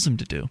tells them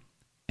to do.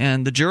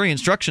 And the jury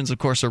instructions, of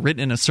course, are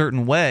written in a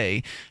certain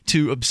way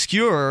to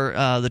obscure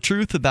the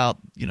truth about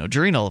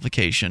jury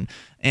nullification,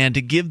 and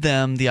to give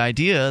them the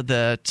idea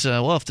that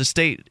if the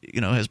state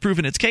has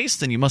proven its case,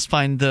 then you must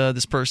find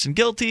this person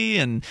guilty.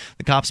 And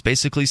the cops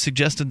basically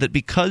suggested that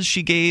because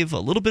she gave a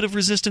little bit of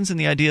resistance in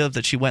the idea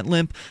that she went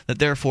limp, that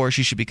therefore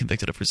she should be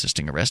convicted of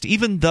resisting arrest,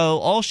 even though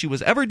all she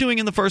was ever doing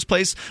in the first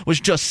place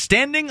was just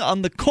standing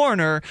on the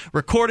corner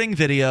recording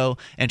video,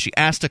 and she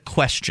asked a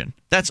question.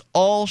 That's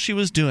all she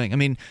was doing. I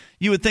mean,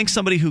 you would think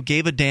somebody who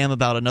gave a damn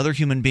about another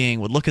human being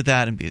would look at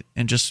that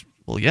and just,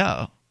 well,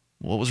 yeah,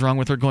 what was wrong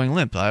with her going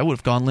limp? I would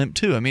have gone limp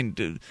too. I mean,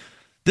 dude,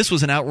 this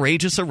was an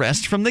outrageous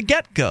arrest from the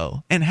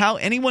get-go. And how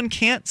anyone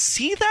can't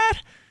see that?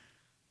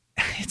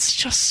 It's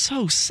just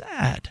so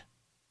sad.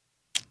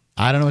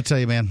 I don't know what to tell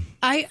you, man.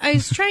 I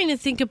was trying to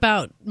think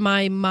about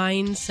my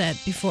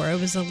mindset before I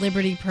was a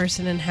Liberty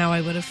person and how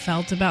I would have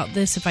felt about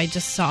this if I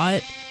just saw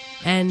it.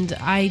 And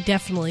I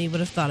definitely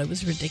would have thought it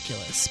was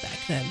ridiculous back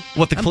then.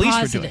 What the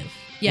police were doing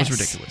was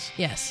ridiculous.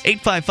 Yes.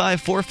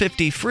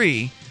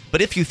 855-450-FREE.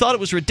 But if you thought it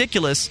was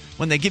ridiculous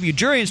when they give you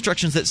jury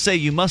instructions that say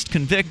you must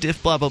convict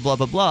if blah, blah, blah,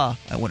 blah, blah,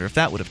 I wonder if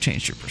that would have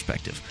changed your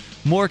perspective.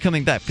 More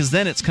coming back, because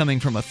then it's coming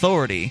from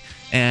authority,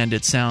 and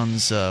it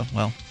sounds,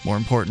 more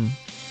important.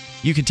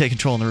 You can take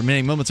control in the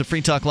remaining moments of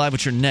Free Talk Live,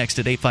 which are next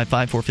at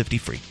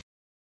 855-450-FREE.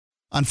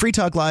 On Free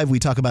Talk Live, we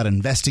talk about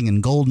investing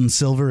in gold and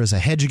silver as a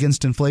hedge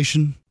against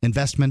inflation,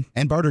 investment,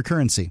 and barter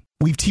currency.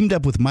 We've teamed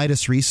up with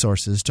Midas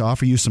Resources to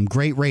offer you some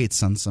great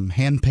rates on some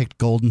hand-picked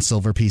gold and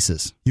silver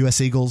pieces. U.S.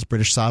 Eagles,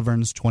 British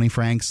Sovereigns, 20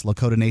 francs,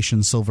 Lakota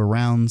Nation silver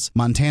rounds,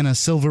 Montana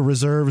silver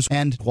reserves,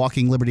 and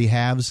Walking Liberty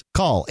halves.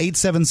 Call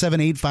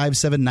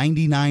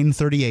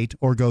 877-857-9938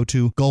 or go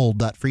to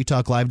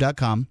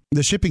gold.freetalklive.com.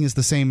 The shipping is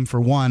the same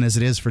for 1 as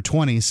it is for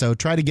 20, so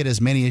try to get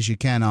as many as you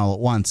can all at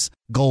once.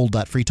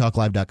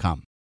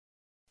 Gold.freetalklive.com.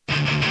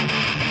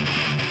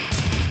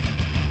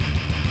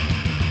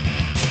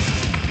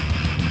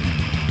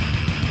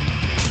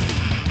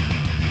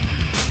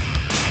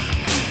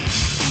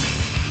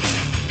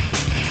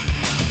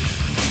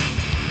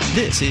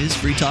 This is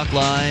Free Talk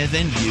Live,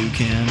 and you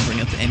can bring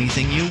up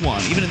anything you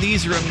want. Even in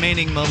these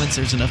remaining moments,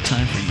 there's enough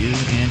time for you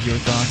and your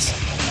thoughts.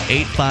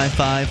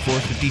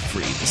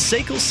 855-450-FREE. The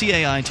SACL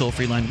CAI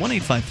toll-free line,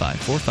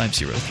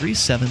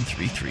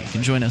 1-855-450-3733. You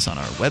can join us on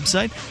our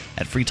website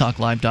at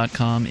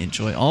freetalklive.com.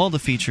 Enjoy all the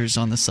features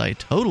on the site,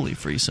 totally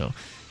free, so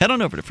head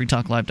on over to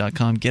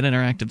freetalklive.com, get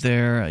interactive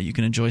there. You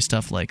can enjoy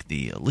stuff like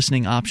the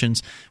listening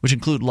options, which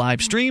include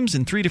live streams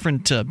in 3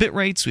 different bit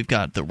rates. We've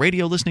got the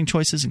radio listening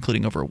choices,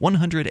 including over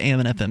 100 AM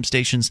and FM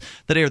stations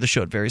that air the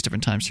show at various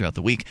different times throughout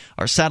the week.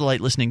 Our satellite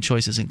listening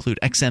choices include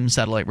XM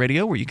satellite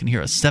radio, where you can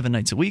hear us 7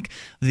 nights a week.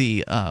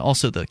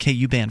 Also, the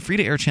KU band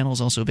free-to-air channel is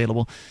also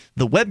available.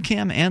 The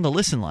webcam and the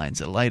listen lines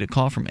that allow you to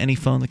call from any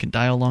phone that can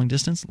dial long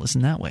distance.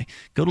 Listen that way.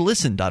 Go to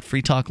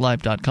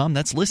listen.freetalklive.com.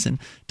 That's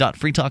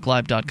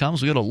listen.freetalklive.com.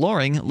 So we go to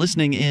Loring,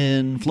 listening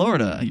in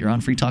Florida. You're on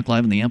Free Talk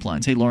Live in the amp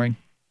lines. Hey, Loring.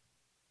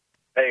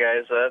 Hey,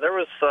 guys. There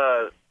was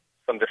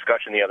some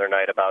discussion the other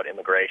night about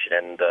immigration,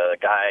 and a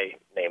guy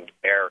named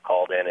Bear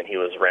called in, and he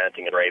was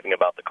ranting and raving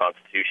about the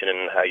Constitution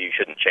and how you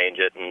shouldn't change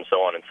it and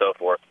so on and so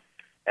forth.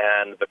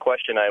 And the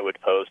question I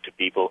would pose to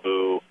people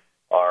who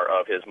are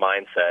of his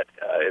mindset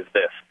is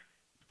this.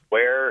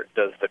 Where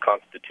does the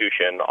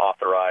Constitution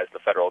authorize the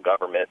federal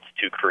government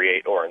to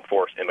create or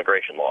enforce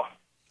immigration law?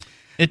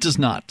 It does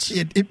not.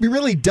 It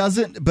really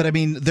doesn't, but I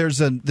mean, there's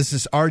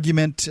this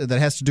argument that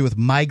has to do with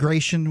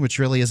migration, which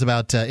really is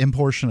about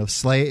importing of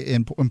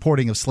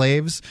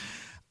slaves.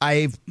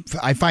 I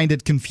find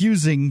it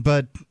confusing,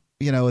 but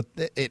you know,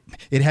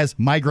 it has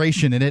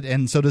migration in it,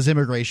 and so does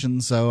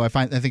immigration. So I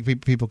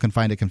think people can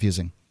find it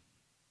confusing.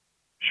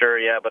 Sure,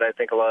 yeah, but I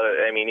think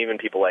even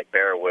people like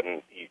Bear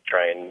wouldn't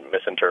try and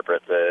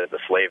misinterpret the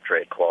slave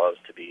trade clause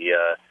to be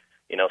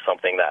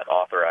something that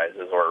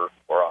authorizes or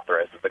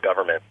authorizes the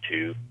government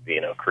to,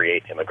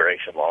 create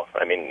immigration law.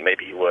 I mean,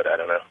 maybe he would. I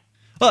don't know.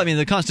 Well, I mean,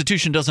 the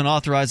Constitution doesn't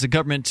authorize the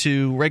government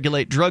to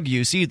regulate drug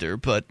use either,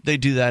 but they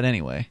do that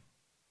anyway.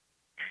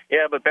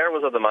 Yeah, but Bear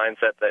was of the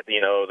mindset that,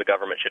 the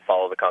government should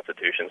follow the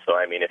Constitution. So,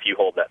 I mean, if you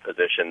hold that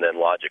position, then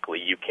logically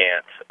you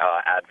can't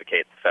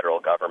advocate the federal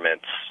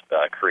government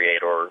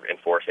create or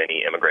enforce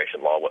any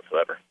immigration law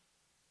whatsoever.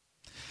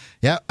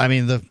 Yeah, I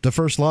mean, the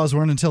first laws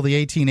weren't until the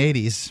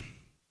 1880s.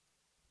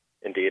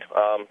 Indeed.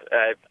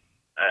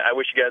 I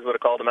wish you guys would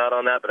have called him out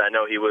on that, but I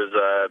know he was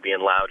being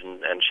loud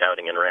and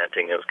shouting and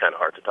ranting. It was kind of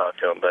hard to talk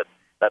to him, but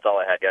that's all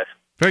I had, guys.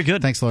 Very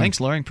good. Thanks, Loring. Thanks,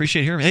 Loring.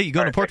 Appreciate hearing. Hey, you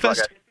going to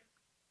PorcFest?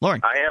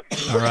 Loring. I am.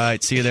 All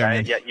right. See you there,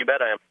 man. Yeah, you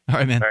bet I am. All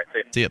right, man. All right,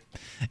 see you.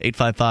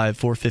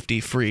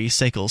 855-450-FREE,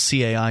 SACL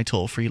CAI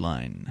toll-free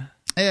line.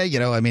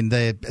 I mean,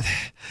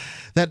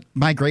 that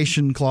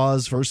migration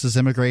clause versus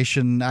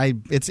immigration,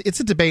 it's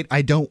a debate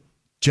I don't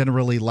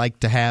generally like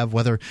to have,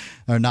 whether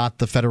or not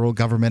the federal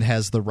government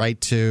has the right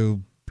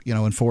to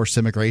enforce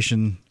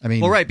immigration. I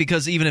mean, well, right,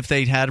 because even if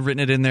they had written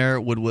it in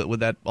there, would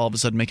that all of a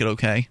sudden make it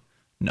okay?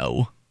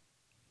 No,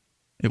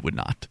 it would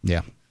not.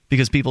 Yeah,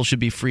 because people should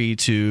be free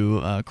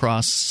to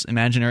cross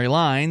imaginary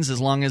lines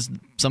as long as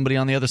somebody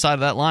on the other side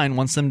of that line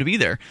wants them to be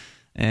there.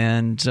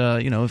 And,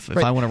 if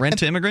right. I want to rent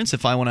to immigrants,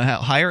 if I want to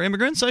hire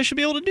immigrants, I should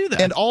be able to do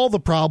that. And all the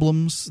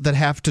problems that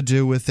have to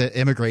do with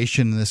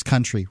immigration in this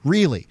country,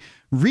 really,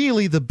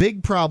 the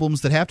big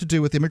problems that have to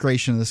do with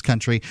immigration in this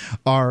country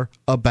are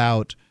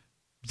about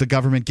the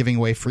government giving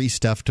away free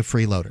stuff to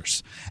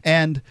freeloaders.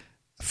 And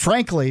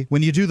frankly,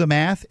 when you do the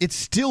math, it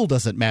still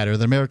doesn't matter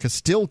that America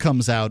still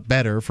comes out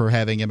better for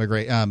having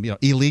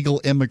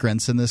illegal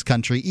immigrants in this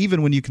country,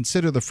 even when you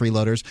consider the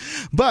freeloaders.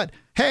 But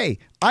hey,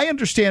 I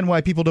understand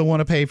why people don't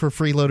want to pay for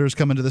freeloaders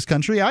coming to this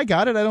country. I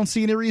got it. I don't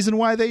see any reason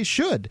why they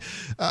should.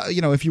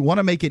 If you want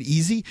to make it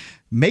easy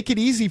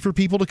for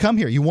people to come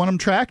here. You want them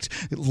tracked?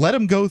 Let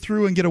them go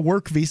through and get a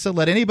work visa.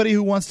 Let anybody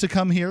who wants to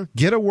come here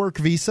get a work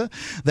visa.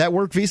 That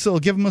work visa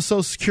will give them a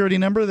Social Security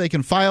number. They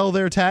can file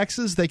their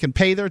taxes. They can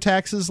pay their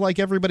taxes like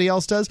everybody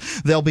else does.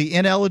 They'll be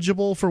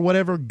ineligible for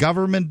whatever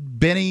government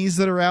bennies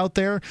that are out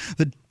there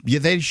that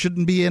they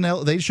shouldn't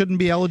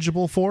be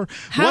eligible for.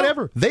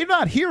 Whatever. They're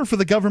not here for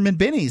the government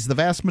bennies. The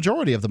vast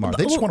majority of them are.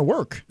 They just want to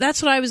work.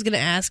 That's what I was going to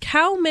ask.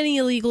 How many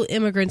illegal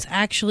immigrants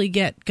actually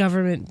get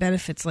government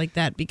benefits like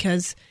that?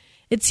 Because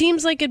it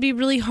seems like it'd be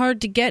really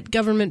hard to get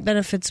government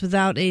benefits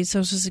without a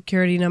Social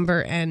Security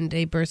number and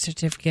a birth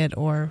certificate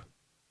or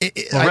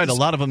Right. A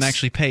lot of them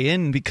actually pay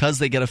in because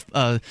they get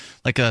a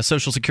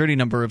social security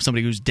number of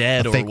somebody who's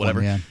dead or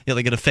whatever. One, yeah,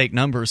 they get a fake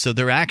number, so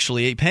they're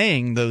actually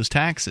paying those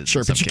taxes.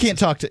 Sure, but you can't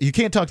talk to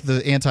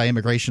the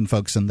anti-immigration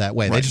folks in that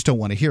way. Right. They just don't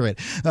want to hear it.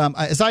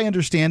 As I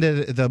understand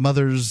it, the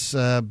mothers,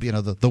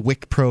 the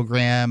WIC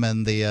program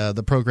and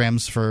the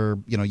programs for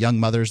young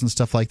mothers and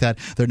stuff like that,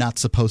 they're not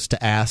supposed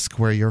to ask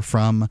where you're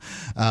from.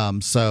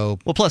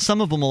 Plus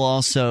some of them will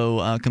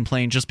also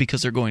complain just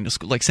because they're going to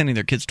school, like sending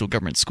their kids to a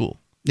government school.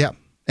 Yeah.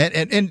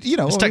 And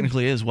this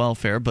technically is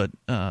welfare, but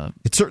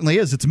it certainly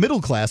is. It's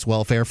middle class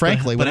welfare,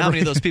 frankly. But how many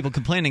of those people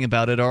complaining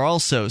about it are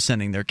also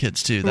sending their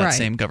kids to that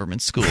same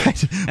government school?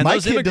 Right. And my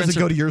kid doesn't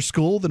go to your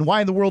school, then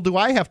why in the world do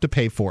I have to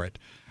pay for it?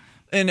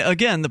 And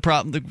again,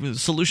 the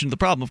solution to the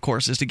problem, of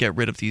course, is to get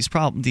rid of these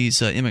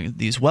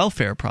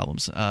welfare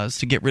problems. Is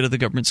to get rid of the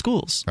government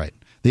schools. Right.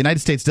 The United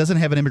States doesn't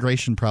have an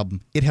immigration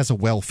problem; it has a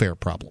welfare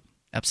problem.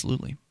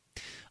 Absolutely.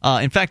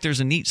 In fact,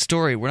 there's a neat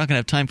story. We're not going to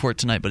have time for it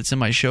tonight, but it's in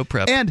my show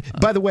prep. And,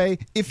 by the way,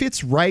 if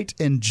it's right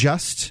and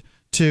just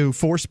to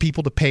force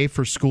people to pay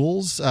for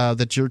schools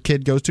that your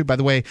kid goes to, by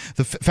the way,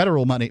 the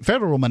federal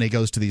money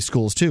goes to these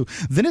schools too,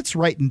 then it's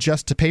right and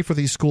just to pay for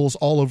these schools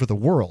all over the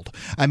world.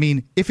 I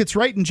mean, if it's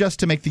right and just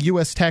to make the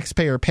U.S.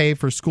 taxpayer pay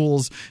for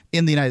schools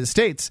in the United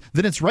States,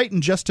 then it's right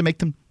and just to make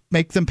them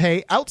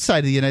pay outside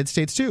of the United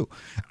States too.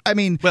 I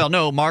mean, well,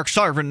 no, Mark,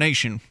 sovereign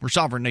nation. We're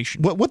sovereign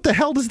nation. What the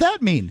hell does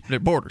that mean?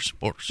 Borders.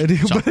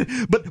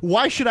 But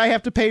why should I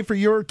have to pay for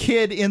your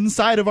kid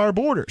inside of our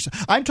borders?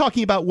 I'm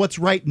talking about what's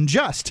right and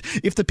just.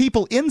 If the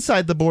people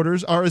inside the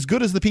borders are as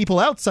good as the people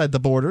outside the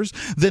borders,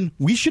 then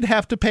we should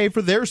have to pay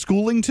for their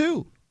schooling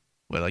too.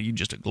 Well, you're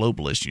just a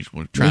globalist.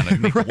 You're trying to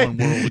make one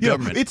world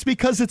government. It's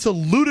because it's a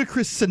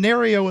ludicrous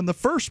scenario in the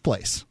first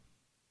place.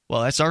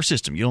 Well, that's our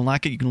system. You don't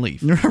like it, you can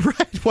leave.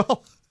 Right.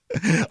 Well,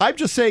 I'm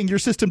just saying your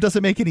system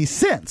doesn't make any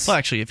sense. Well,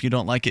 actually, if you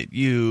don't like it,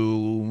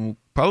 you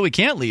probably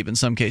can't leave in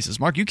some cases.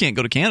 Mark, you can't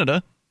go to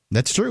Canada.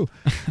 That's true.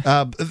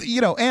 And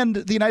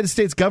the United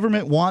States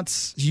government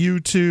wants you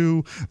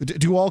to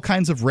do all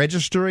kinds of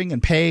registering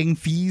and paying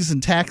fees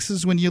and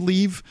taxes when you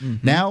leave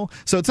now.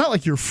 So it's not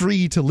like you're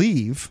free to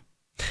leave.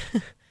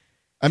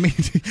 I mean,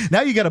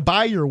 now you got to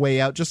buy your way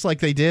out just like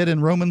they did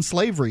in Roman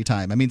slavery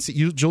time. I mean,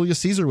 Julius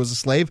Caesar was a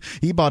slave.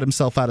 He bought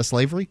himself out of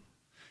slavery.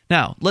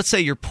 Now, let's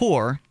say you're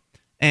poor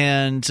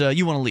and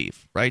you want to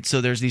leave, right? So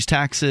there's these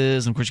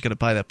taxes, and of course you got to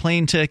buy that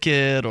plane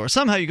ticket, or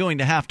somehow you're going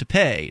to have to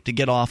pay to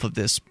get off of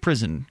this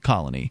prison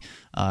colony.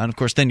 And of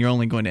course, then you're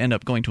only going to end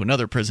up going to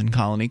another prison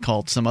colony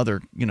called some other,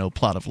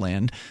 plot of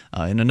land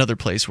in another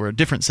place where a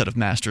different set of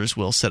masters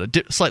will set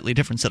a slightly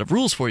different set of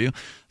rules for you.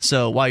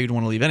 So why you'd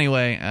want to leave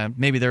anyway?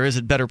 Maybe there is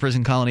a better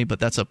prison colony, but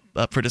that's up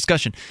for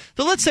discussion.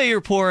 So let's say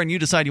you're poor and you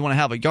decide you want to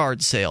have a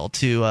yard sale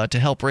to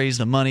help raise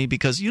the money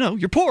because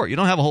you're poor. You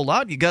don't have a whole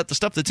lot. You got the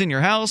stuff that's in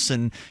your house,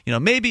 and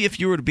maybe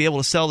if you were to be able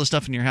to sell the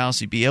stuff in your house,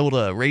 you'd be able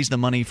to raise the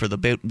money for the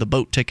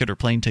boat ticket or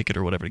plane ticket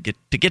or whatever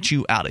to get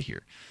you out of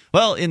here.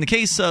 Well, in the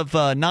case of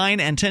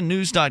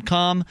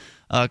 9and10news.com,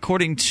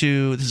 according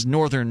to this is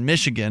Northern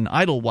Michigan,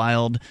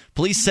 Idlewild,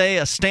 police say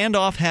a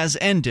standoff has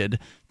ended.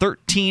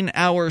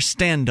 13-hour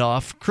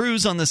standoff.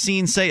 Crews on the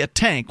scene say a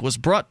tank was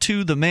brought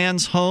to the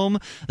man's home.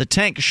 The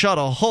tank shot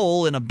a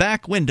hole in a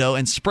back window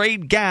and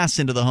sprayed gas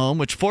into the home,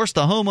 which forced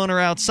the homeowner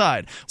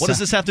outside. What does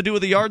this have to do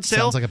with a yard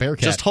sale? Sounds like a bear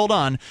cat. Just hold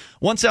on.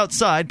 Once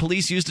outside,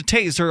 police used a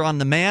taser on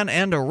the man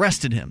and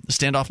arrested him. The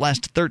standoff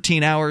lasted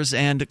 13 hours,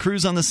 and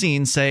crews on the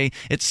scene say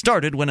it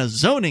started when a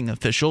zoning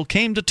official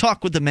came to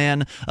talk with the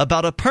man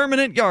about a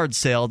permanent yard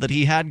sale that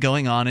he had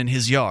going on in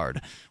his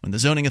yard. When the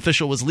zoning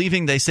official was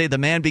leaving, they say the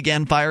man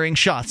began firing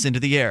shots into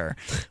the air.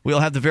 We'll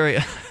have the very...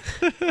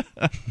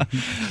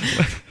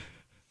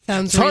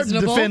 Sounds it's hard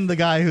reasonable. to defend the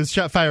guy who's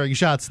firing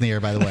shots in the air,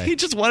 by the way. He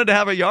just wanted to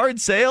have a yard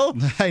sale.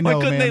 I know,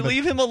 why couldn't they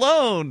leave him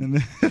alone?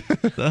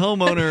 The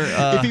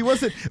homeowner... if he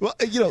wasn't... Well,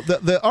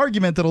 the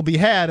argument that'll be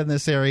had in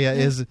this area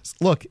is,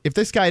 look, if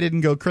this guy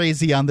didn't go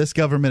crazy on this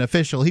government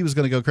official, he was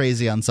going to go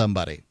crazy on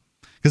somebody.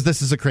 Because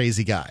this is a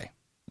crazy guy.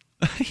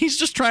 He's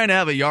just trying to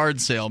have a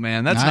yard sale,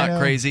 man. That's not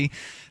crazy.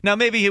 Now,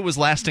 maybe it was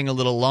lasting a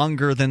little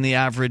longer than the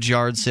average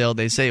yard sale.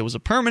 They say it was a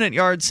permanent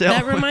yard sale.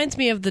 That reminds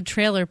me of the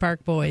Trailer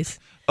Park Boys.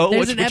 Oh,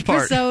 There's which an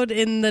episode part?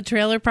 in the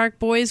Trailer Park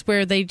Boys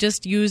where they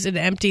just use an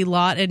empty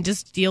lot and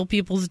just steal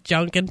people's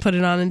junk and put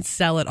it on and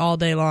sell it all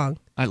day long.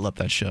 I love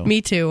that show.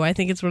 Me too. I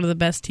think it's one of the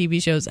best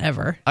TV shows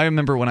ever. I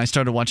remember when I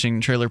started watching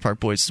Trailer Park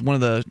Boys, one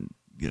of the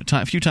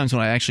few times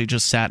when I actually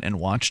just sat and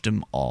watched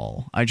them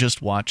all. I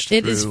just watched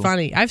It is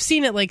funny. I've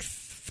seen it like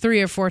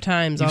 3 or 4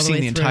 times all the way through.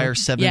 You've seen the entire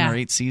 7 or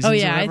 8 seasons? Oh,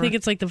 yeah. I think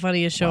it's like the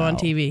funniest show on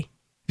TV.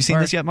 You seen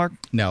this yet, Mark?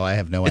 No, I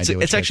have no idea.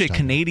 It's actually a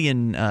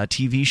Canadian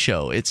TV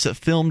show. It's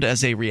filmed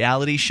as a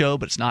reality show,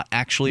 but it's not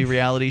actually a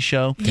reality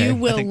show. You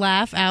will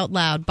laugh out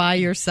loud by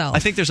yourself. I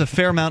think there's a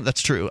fair amount.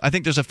 That's true. I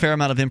think there's a fair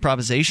amount of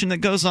improvisation that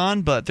goes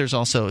on, but it's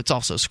also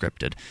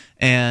scripted.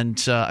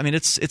 And I mean,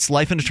 it's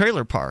life in a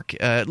trailer park.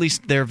 At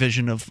least their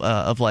vision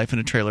of life in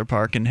a trailer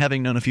park. And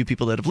having known a few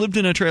people that have lived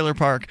in a trailer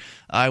park,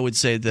 I would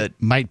say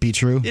that might be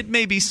true. It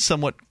may be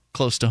somewhat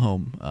close to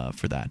home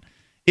for that.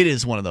 It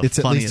is one of the funniest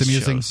at least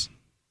amusing. shows.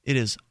 It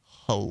is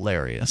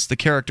hilarious. The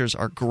characters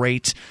are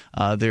great.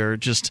 They're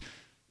just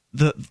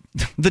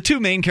the two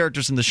main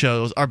characters in the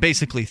show are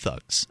basically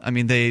thugs. I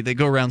mean, they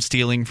go around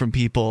stealing from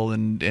people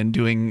and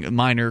doing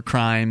minor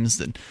crimes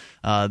and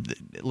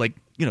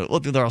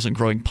they're also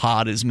growing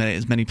pot as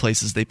many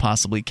places as they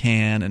possibly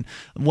can. And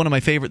one of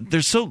my favorite,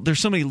 there's so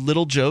many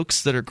little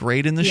jokes that are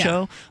great in the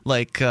show.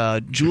 Like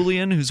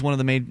Julian, who's one of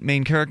the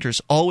main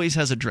characters, always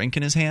has a drink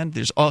in his hand.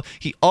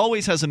 He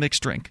always has a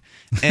mixed drink,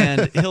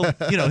 and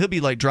he'll be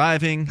like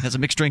driving, has a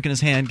mixed drink in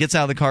his hand, gets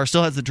out of the car,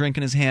 still has the drink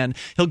in his hand.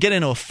 He'll get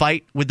into a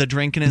fight with the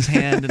drink in his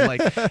hand,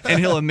 and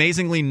he'll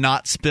amazingly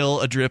not spill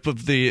a drip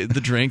of the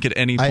drink at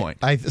any point.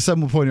 I at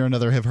some point or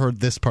another have heard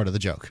this part of the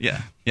joke.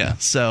 Yeah.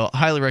 So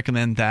highly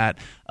recommend that.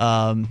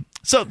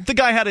 So the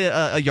guy had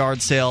a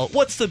yard sale.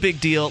 What's the big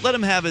deal? Let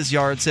him have his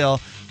yard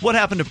sale. What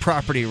happened to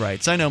property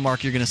rights? I know,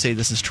 Mark, you're going to say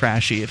this is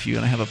trashy if you're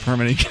going to have a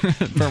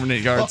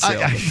permanent yard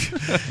sale.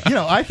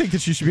 I think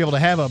that you should be able to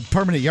have a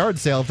permanent yard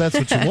sale if that's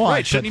what you want.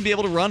 Right? Shouldn't you be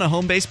able to run a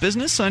home-based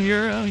business on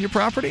your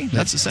property?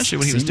 That's essentially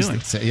what he was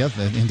doing. Yeah,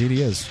 indeed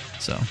he is.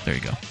 So there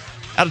you go.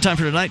 Out of time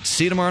for tonight.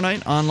 See you tomorrow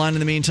night. Online in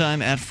the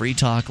meantime at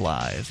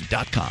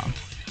freetalklive.com.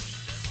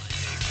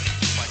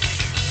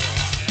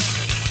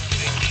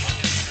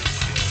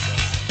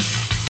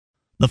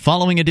 The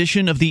following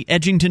edition of the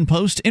Edgington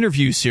Post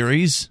interview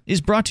series is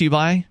brought to you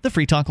by the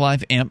Free Talk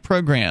Live AMP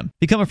program.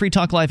 Become a Free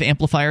Talk Live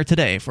amplifier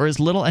today for as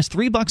little as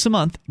 $3 a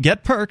month.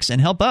 Get perks and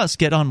help us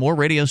get on more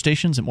radio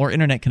stations and more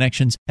internet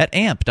connections at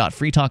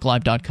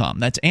amp.freetalklive.com.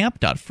 That's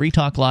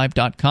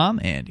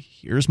amp.freetalklive.com. And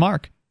here's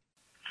Mark.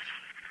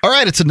 All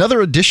right, it's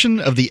another edition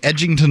of the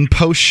Edgington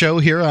Post show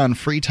here on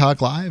Free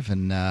Talk Live,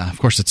 and of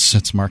course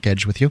it's Mark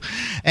Edge with you,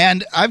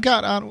 and I've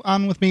got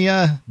on with me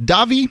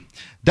Davi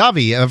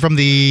from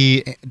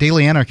the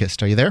Daily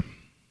Anarchist. Are you there?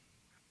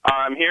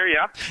 I'm here,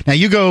 yeah. Now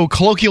you go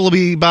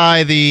colloquially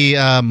by the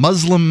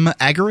Muslim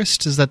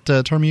agorist. Is that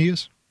the term you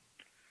use?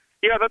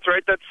 Yeah, that's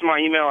right. That's my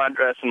email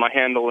address and my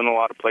handle in a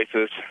lot of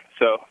places.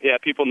 So yeah,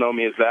 people know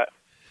me as that.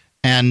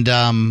 And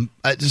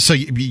so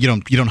you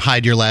don't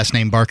hide your last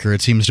name, Barker.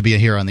 It seems to be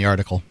here on the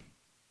article.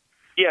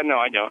 Yeah, no,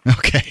 I don't.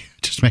 Okay,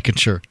 just making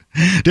sure.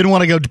 Didn't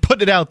want to go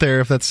put it out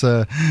there if that's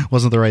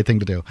wasn't the right thing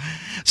to do.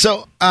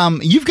 So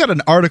you've got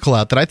an article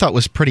out that I thought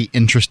was pretty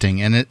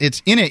interesting, and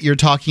it's in it. You're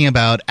talking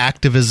about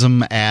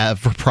activism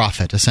for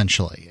profit,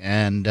 essentially.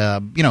 And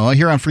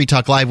here on Free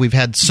Talk Live, we've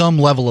had some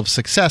level of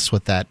success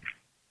with that,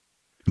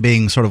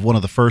 being sort of one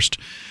of the first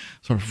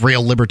sort of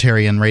real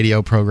libertarian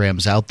radio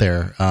programs out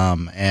there,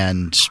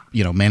 and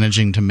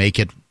managing to make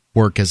it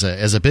work as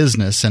a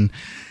business. And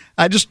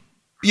I just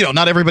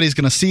not everybody's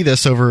going to see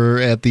this over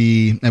at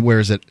where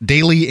is it,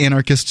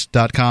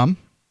 dailyanarchist.com,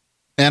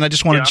 and I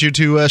just wanted you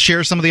to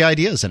share some of the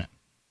ideas in it.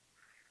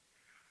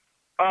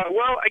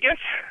 Well, I guess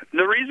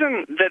the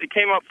reason that it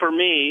came up for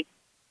me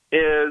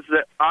is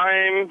that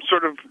I'm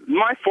sort of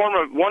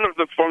one of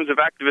the forms of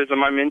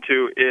activism I'm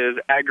into is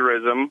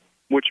agorism,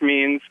 which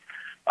means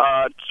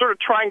sort of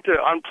trying to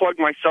unplug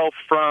myself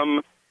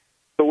from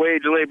the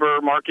wage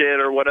labor market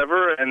or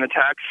whatever and the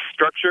tax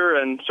structure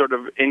and sort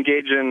of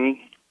engage in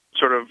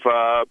sort of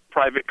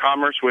private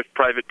commerce with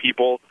private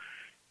people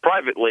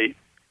privately.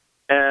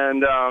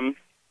 And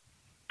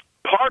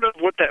part of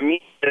what that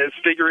means is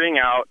figuring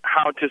out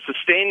how to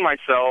sustain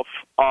myself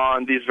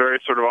on these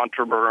various sort of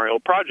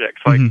entrepreneurial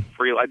projects. Like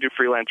I do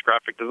freelance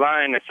graphic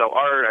design, I sell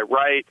art, I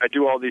write, I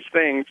do all these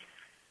things.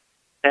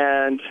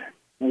 And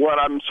what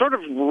I'm sort of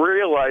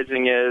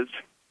realizing is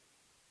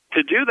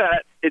to do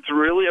that, it's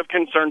really of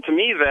concern to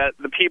me that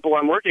the people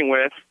I'm working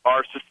with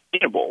are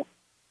sustainable.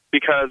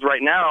 Because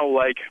right now,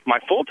 like my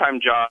full-time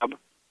job,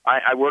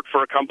 I work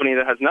for a company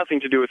that has nothing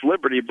to do with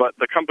liberty, but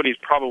the company's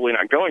probably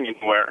not going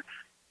anywhere.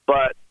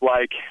 But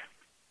like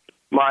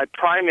my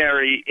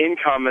primary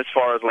income as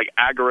far as like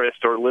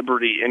agorist or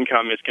liberty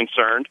income is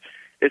concerned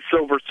is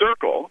Silver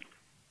Circle.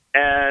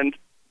 And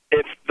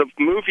if the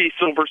movie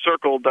Silver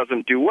Circle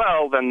doesn't do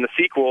well, then the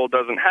sequel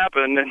doesn't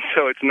happen, and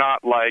so it's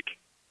not like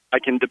I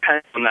can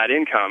depend on that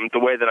income the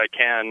way that I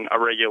can a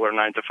regular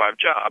 9-to-5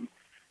 job.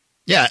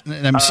 Yeah,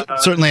 and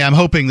certainly I'm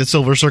hoping that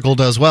Silver Circle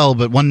does well,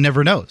 but one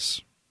never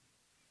knows.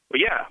 Well,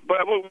 yeah,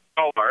 but we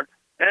all are.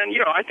 And,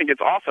 I think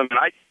it's awesome, and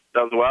it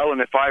does well, and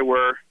if I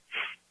were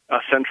a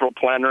central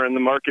planner in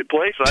the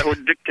marketplace, I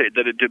would dictate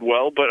that it did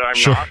well, but I'm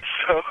not,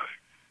 so...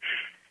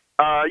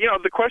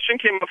 the question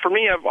came up for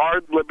me of,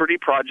 are liberty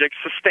projects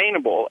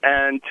sustainable?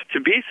 And to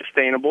be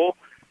sustainable,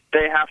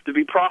 they have to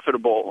be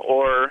profitable,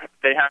 or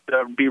they have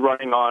to be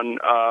running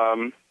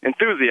on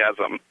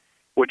enthusiasm,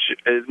 which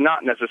is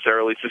not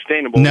necessarily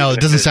sustainable. No, it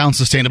doesn't sound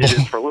sustainable. It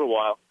is for a little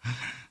while.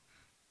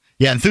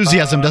 Yeah,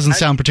 enthusiasm doesn't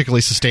sound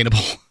particularly sustainable.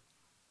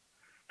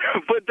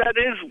 But that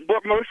is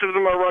what most of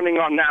them are running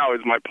on now,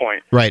 is my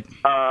point. Right.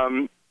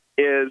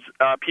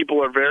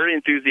 People are very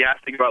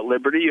enthusiastic about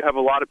liberty. You have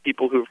a lot of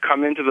people who've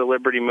come into the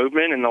liberty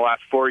movement in the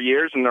last 4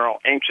 years, and they're all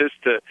anxious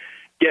to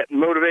get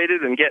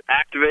motivated and get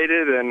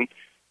activated and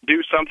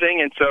do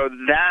something. And so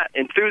that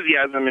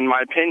enthusiasm, in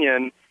my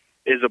opinion,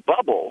 is a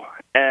bubble.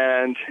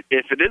 And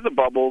if it is a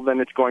bubble, then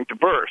it's going to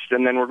burst,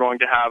 and then we're going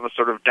to have a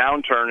sort of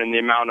downturn in the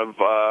amount of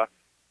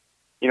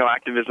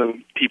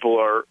activism people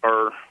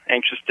are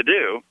anxious to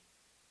do.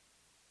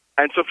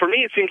 And so for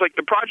me, it seems like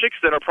the projects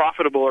that are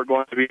profitable are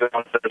going to be the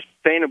ones that are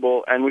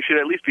sustainable, and we should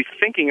at least be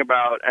thinking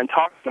about and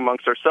talking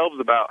amongst ourselves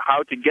about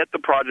how to get the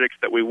projects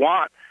that we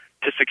want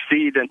to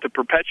succeed and to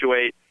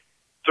perpetuate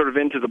sort of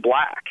into the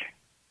black.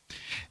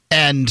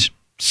 And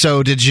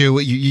so did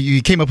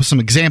you came up with some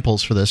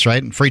examples for this,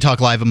 right? Free Talk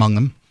Live among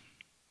them.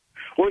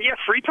 Well, yeah,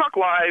 Free Talk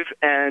Live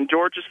and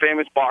George's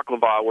Famous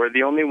Baklava were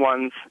the only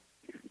ones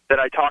that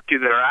I talked to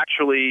that are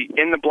actually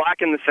in the black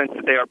in the sense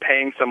that they are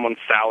paying someone's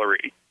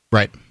salary.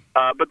 Right.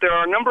 But there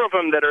are a number of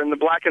them that are in the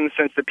black in the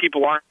sense that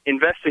people aren't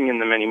investing in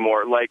them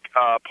anymore. Like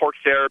Pork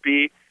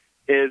Therapy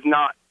is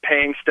not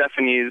paying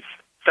Stephanie's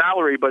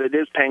salary, but it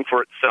is paying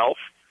for itself.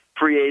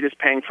 Free Aid is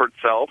paying for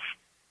itself.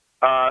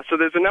 So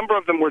there's a number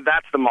of them where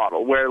that's the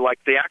model, where like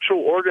the actual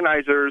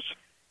organizers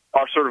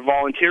are sort of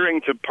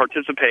volunteering to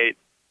participate,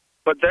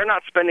 but they're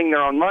not spending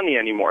their own money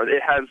anymore.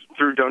 It has,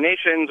 through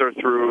donations or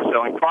through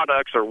selling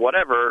products or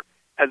whatever,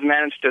 has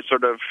managed to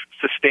sort of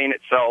sustain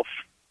itself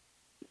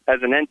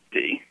as an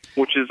entity,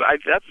 which is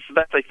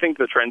that's I think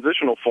the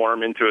transitional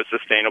form into a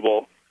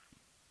sustainable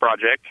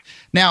project.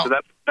 Now, so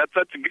that's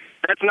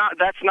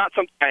not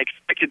something I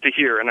expected to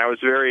hear, and I was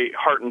very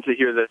heartened to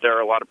hear that there are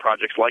a lot of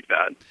projects like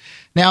that.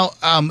 Now,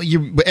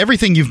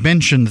 everything you've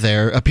mentioned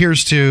there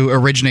appears to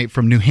originate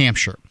from New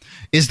Hampshire.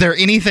 Is there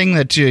anything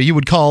that you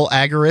would call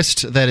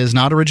agorist that is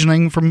not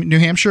originating from New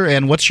Hampshire?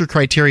 And what's your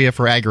criteria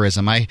for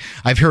agorism?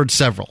 I've heard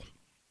several.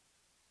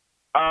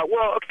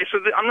 Well, okay, so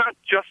I'm not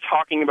just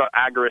talking about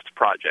agorist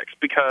projects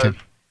because,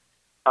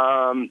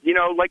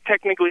 like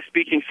technically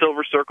speaking,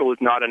 Silver Circle is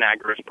not an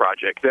agorist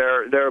project.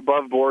 They're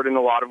above board in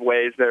a lot of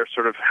ways. They're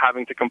sort of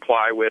having to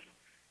comply with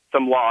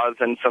some laws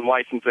and some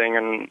licensing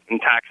and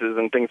taxes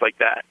and things like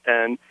that.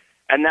 And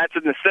that's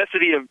a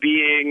necessity of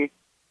being,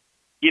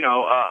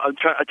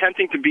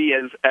 attempting to be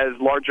as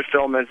large a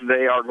film as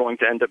they are going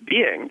to end up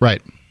being.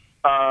 Right.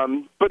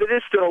 But it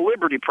is still a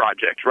liberty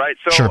project, right?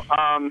 So, sure.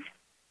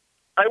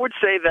 I would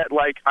say that,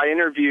 like, I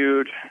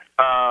interviewed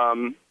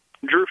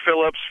Drew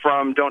Phillips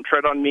from Don't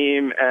Tread on Me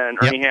and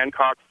Ernie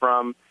Hancock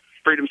from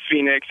Freedom's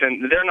Phoenix,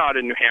 and they're not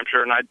in New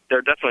Hampshire, and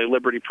they're definitely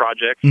liberty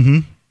projects.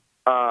 Mm-hmm.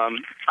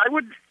 I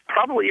would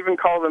probably even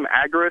call them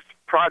agorist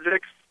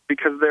projects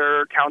because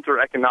they're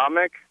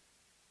counter-economic,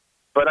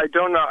 but I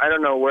don't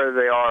know where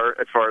they are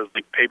as far as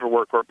like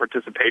paperwork or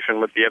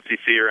participation with the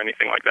FCC or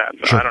anything like that.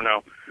 So sure. I don't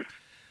know.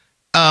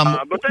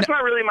 But that's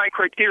not really my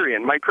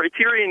criterion. My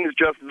criterion is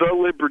just the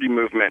liberty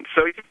movement.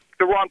 So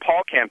the Ron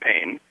Paul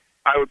campaign,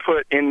 I would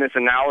put in this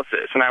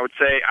analysis, and I would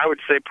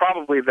say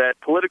probably that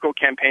political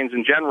campaigns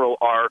in general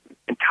are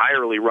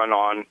entirely run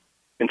on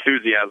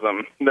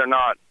enthusiasm. They're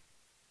not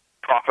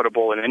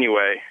profitable in any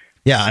way.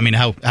 Yeah, I mean,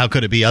 how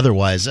could it be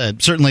otherwise?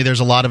 Certainly,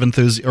 there's a lot of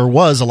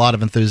was a lot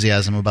of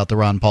enthusiasm about the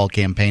Ron Paul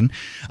campaign.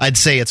 I'd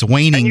say it's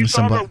waning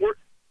somewhat.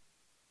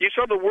 You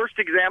saw the worst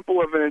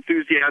example of an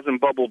enthusiasm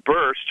bubble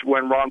burst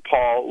when Ron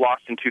Paul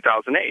lost in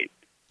 2008.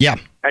 Yeah.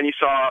 And you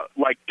saw,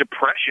 like,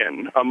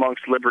 depression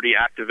amongst liberty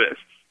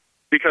activists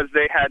because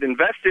they had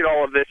invested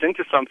all of this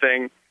into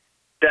something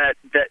that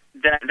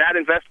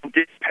investment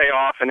didn't pay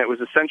off, and it was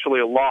essentially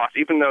a loss,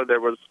 even though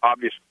there was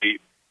obviously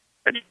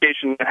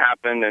education that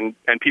happened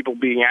and people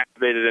being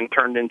activated and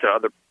turned into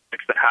other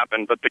projects that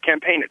happened. But the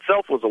campaign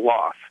itself was a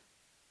loss.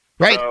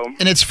 Right,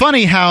 and it's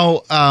funny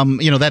how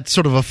that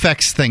sort of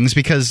affects things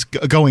because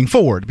going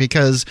forward.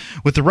 Because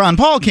with the Ron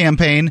Paul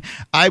campaign,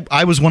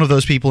 I was one of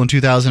those people in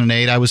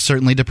 2008. I was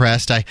certainly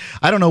depressed. I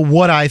don't know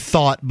what I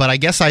thought, but I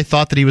guess I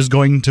thought that he was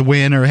going to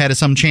win or had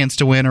some chance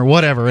to win or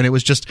whatever. And it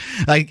was just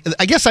I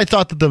guess I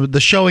thought that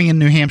the showing in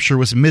New Hampshire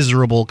was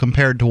miserable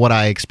compared to what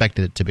I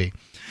expected it to be.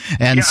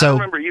 And so I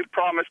remember you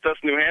promised us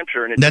New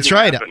Hampshire, and it that's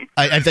didn't right. happen.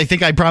 I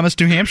think I promised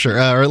New Hampshire,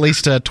 or at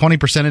least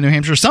 20% in New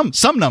Hampshire,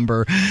 some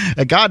number,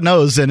 God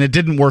knows, and it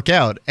didn't work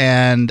out.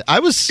 And I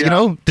was,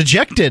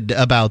 dejected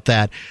about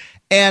that.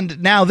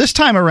 And now this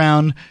time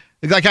around,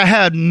 like I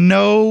had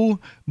no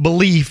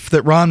belief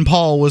that Ron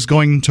Paul was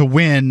going to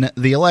win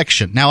the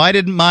election. Now I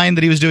didn't mind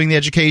that he was doing the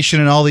education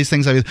and all these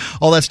things.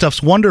 All that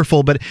stuff's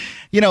wonderful, but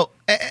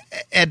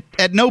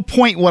at no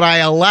point would I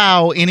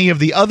allow any of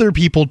the other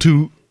people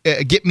to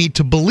get me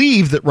to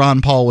believe that Ron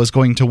Paul was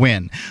going to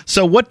win.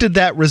 So what did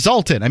that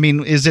result in? I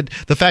mean, is it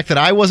the fact that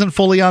I wasn't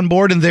fully on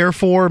board and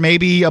therefore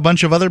maybe a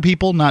bunch of other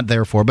people, not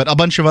therefore, but a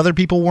bunch of other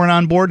people weren't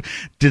on board?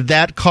 Did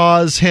that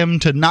cause him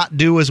to not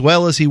do as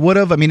well as he would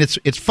have? I mean,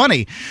 it's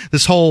funny,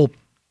 this whole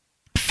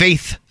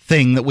faith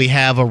thing that we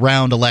have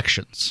around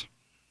elections.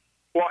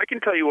 Well, I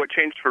can tell you what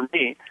changed for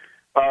me.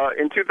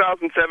 In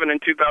 2007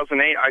 and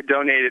 2008, I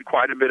donated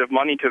quite a bit of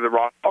money to the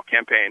Ron Paul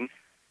campaign.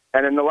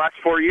 And in the last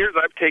 4 years,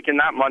 I've taken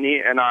that money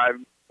and I've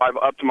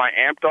upped my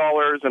AMP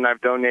dollars, and I've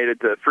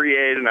donated to Free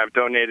Aid, and I've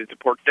donated to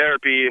Pork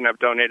Therapy, and I've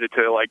donated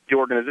to like the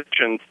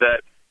organizations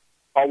that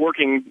are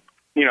working,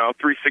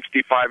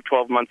 365,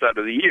 12 months out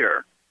of the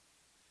year.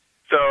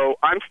 So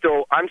I'm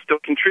still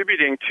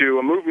contributing to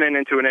a movement,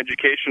 into an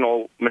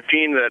educational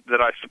machine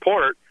that I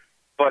support,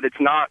 but it's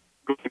not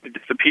going to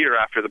disappear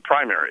after the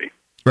primary.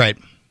 Right.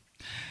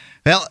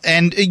 Well,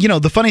 and,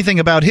 the funny thing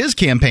about his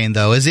campaign,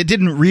 though, is it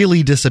didn't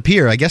really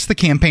disappear. I guess the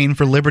Campaign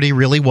for Liberty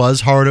really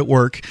was hard at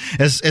work,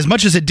 as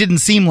much as it didn't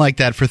seem like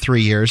that for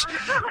 3 years.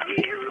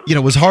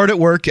 Was hard at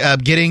work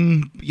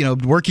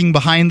working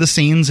behind the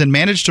scenes, and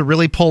managed to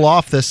really pull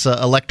off this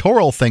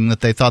electoral thing that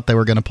they thought they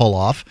were going to pull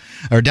off,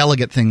 or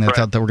delegate thing they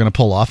thought they were going to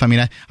pull off. I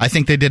mean, I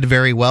think they did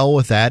very well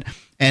with that.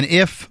 And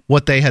if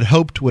what they had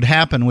hoped would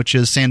happen, which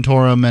is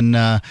Santorum and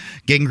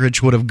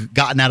Gingrich would have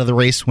gotten out of the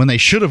race when they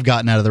should have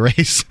gotten out of the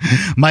race,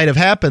 might have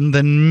happened,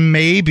 then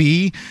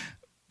maybe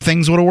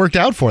things would have worked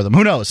out for them.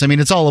 Who knows? I mean,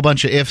 it's all a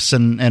bunch of ifs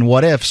and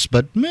what ifs,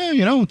 but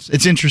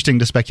it's interesting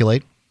to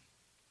speculate.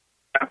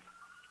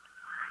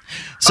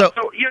 So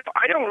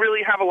I don't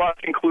really have a lot of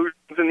conclusions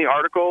in the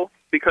article,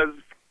 because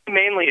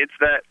mainly it's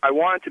that I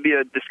want it to be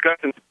a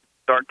discussion to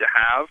start to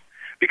have,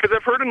 because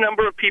I've heard a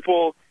number of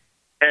people,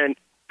 and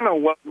I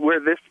don't know where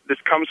this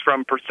comes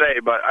from per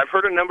se, but I've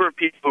heard a number of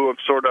people who have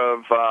sort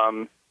of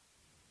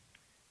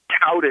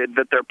touted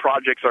that their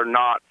projects are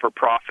not for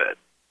profit.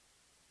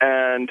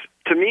 And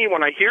to me,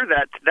 when I hear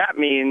that, that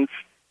means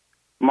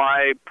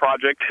my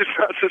project is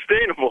not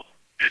sustainable.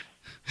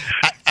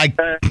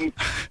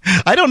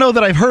 I don't know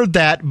that I've heard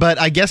that, but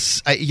I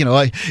guess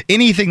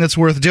anything that's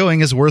worth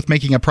doing is worth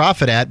making a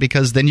profit at,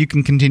 because then you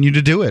can continue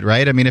to do it,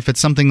 right? I mean, if it's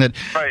something that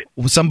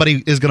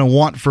somebody is going to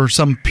want for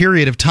some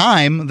period of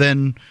time,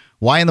 then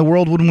why in the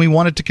world wouldn't we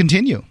want it to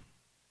continue?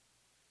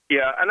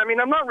 Yeah, and I mean,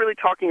 I'm not really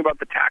talking about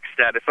the tax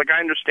status. Like, I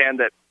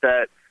understand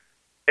that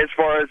as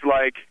far as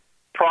like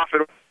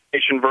profit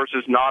organization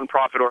versus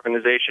non-profit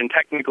organization,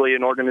 technically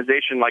an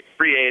organization like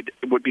Free Aid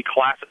would be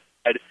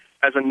classified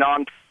as a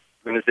non-profit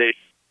organization,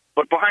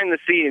 but behind the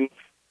scenes,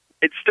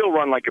 it's still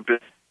run like a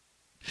business.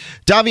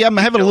 Davi, I'm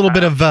having a little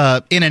bit of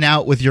in and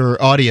out with your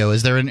audio.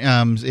 Is there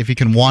if you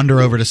can wander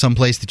over to some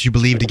place that you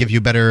believe to give you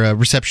better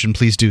reception,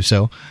 please do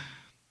so.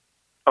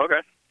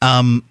 Okay.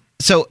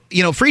 So,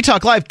 Free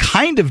Talk Live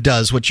kind of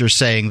does what you're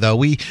saying, though.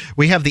 We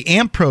have the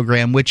AMP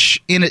program,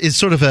 which is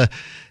sort of a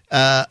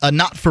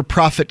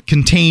not-for-profit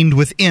contained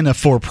within a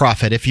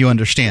for-profit, if you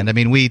understand. I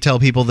mean, we tell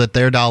people that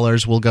their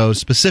dollars will go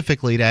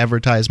specifically to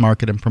advertise,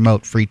 market, and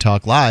promote Free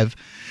Talk Live.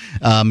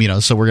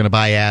 So we're going to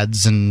buy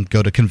ads and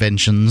go to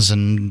conventions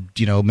and,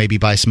 maybe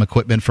buy some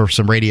equipment for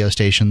some radio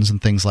stations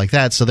and things like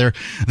that. So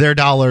their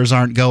dollars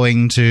aren't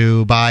going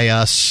to buy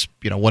us,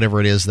 whatever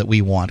it is that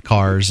we want,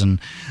 cars and,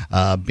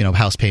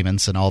 house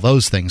payments and all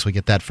those things. We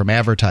get that from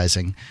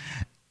advertising.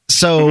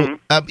 So,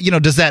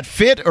 does that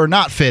fit or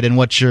not fit in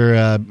what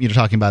you're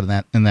talking about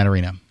in that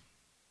arena?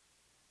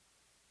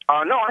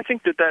 No, I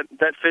think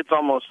that fits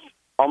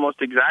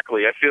almost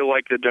exactly. I feel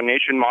like the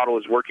donation model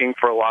is working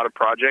for a lot of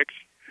projects.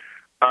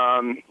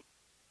 So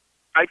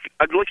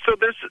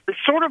there's it's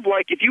sort of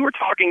like if you were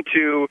talking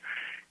to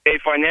a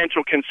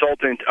financial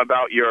consultant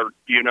about your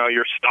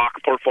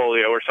stock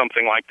portfolio or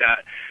something like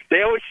that,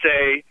 they always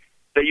say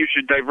that you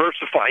should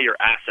diversify your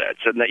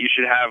assets and that you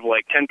should have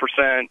like 10%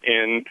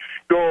 in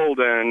gold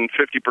and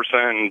 50%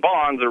 in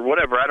bonds or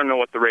whatever. I don't know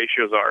what the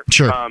ratios are.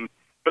 Sure.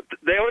 But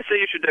they always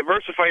say you should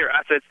diversify your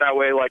assets that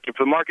way. Like if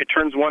the market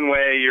turns one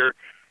way, you're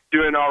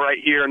doing all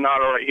right here, not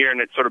all right here, and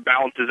it sort of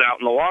balances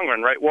out in the long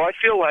run, right? Well, I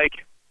feel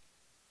like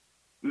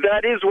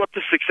that is what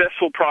the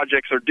successful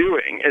projects are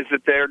doing, is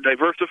that they're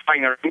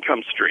diversifying their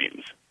income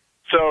streams.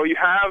 So you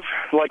have,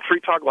 like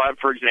Free Talk Live,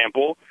 for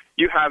example,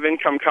 you have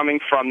income coming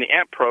from the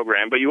AMP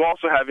program, but you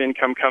also have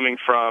income coming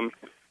from,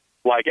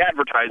 like,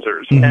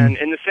 advertisers. Mm-hmm. And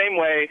in the same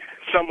way,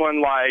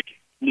 someone like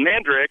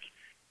Mandrick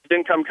has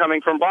income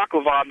coming from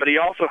Baklava, but he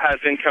also has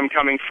income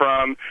coming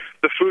from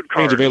the food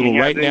cart. It's available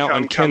right now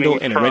on Kindle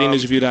and at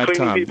ReadyNewsReview.com.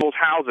 Cleaning people's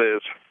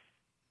houses.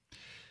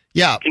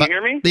 Yeah. Can you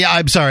hear me? Yeah,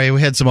 I'm sorry.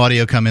 We had some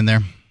audio come in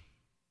there.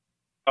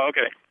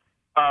 Okay.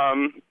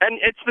 And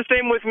it's the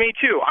same with me,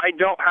 too. I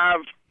don't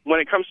have, when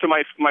it comes to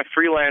my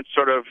freelance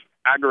sort of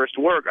agorist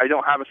work, I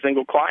don't have a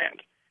single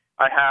client.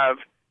 I have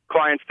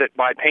clients that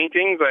buy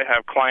paintings. I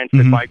have clients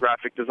that buy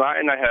graphic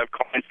design. I have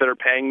clients that are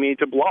paying me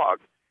to blog.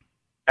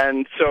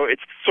 And so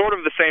it's sort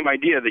of the same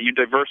idea that you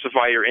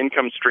diversify your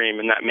income stream,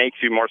 and that makes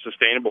you more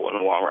sustainable in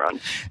the long run.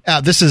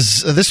 This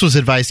was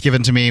advice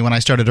given to me when I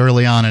started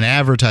early on in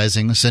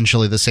advertising.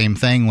 Essentially the same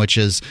thing, which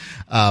is,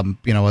 the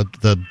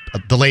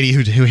lady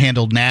who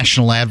handled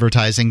national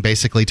advertising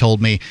basically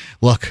told me,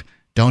 look,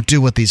 don't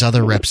do what these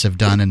other reps have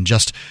done and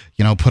just,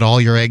 put all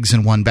your eggs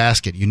in one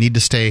basket. You need to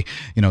stay,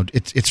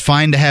 it's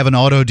fine to have an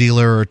auto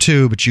dealer or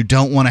two, but you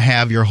don't want to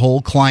have your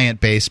whole client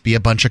base be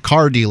a bunch of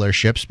car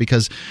dealerships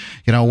because,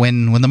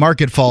 when the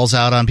market falls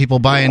out on people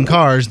buying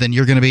cars, then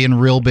you're going to be in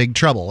real big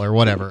trouble or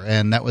whatever.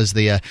 And that was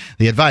the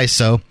advice.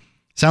 So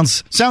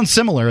sounds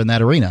similar in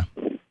that arena.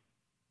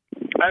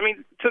 I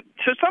mean, to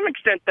some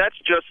extent, that's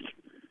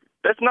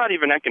not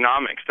even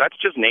economics. That's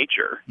just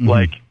nature. Mm-hmm.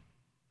 Like,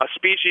 a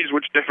species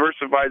which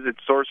diversifies its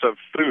source of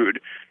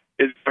food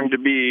is going to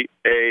be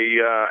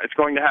it's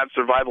going to have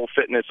survival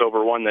fitness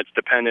over one that's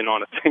dependent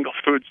on a single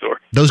food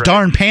source. Those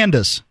darn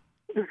pandas.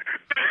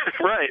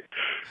 Right.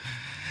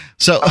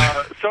 So,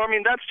 I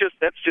mean, that's just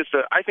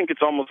I think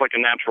it's almost like a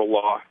natural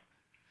law.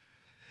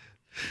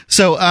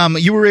 So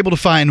you were able to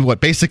find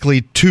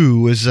basically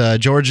two is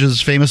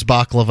George's famous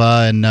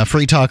baklava and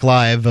Free Talk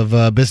Live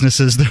of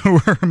businesses that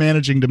were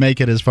managing to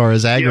make it as far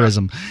as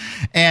agorism,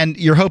 and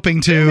you're hoping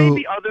to. There may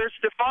be others.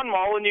 Stefan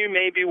Molyneux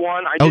may be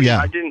one. I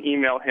didn't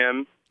email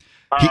him,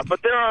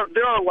 but there are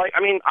like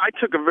I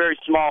took a very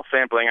small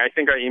sampling. I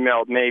think I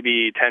emailed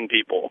maybe 10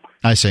 people.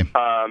 I see.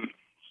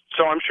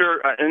 So I'm sure,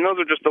 and those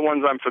are just the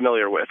ones I'm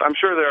familiar with. I'm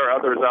sure there are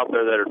others out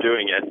there that are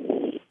doing it.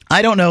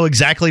 I don't know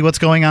exactly what's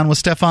going on with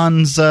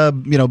Stefan's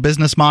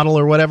business model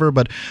or whatever,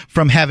 but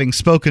from having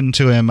spoken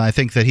to him, I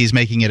think that he's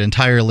making it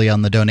entirely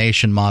on the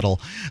donation model,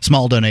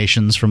 small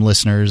donations from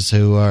listeners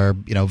who are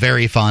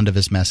very fond of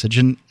his message,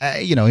 and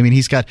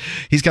he's got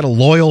a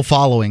loyal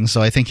following,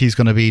 so I think he's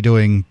going to be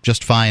doing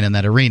just fine in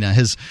that arena.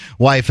 His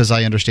wife, as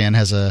I understand,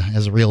 has a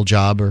real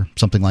job or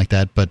something like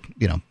that, but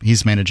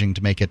he's managing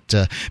to make it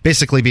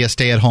basically be a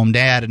stay-at-home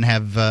dad and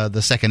have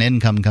the second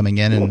income coming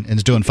in, and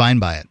is doing fine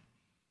by it.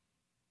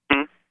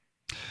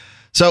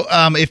 So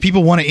if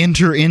people want to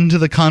enter into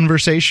the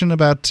conversation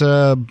about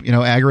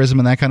agorism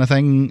and that kind of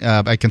thing,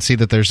 I can see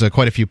that there's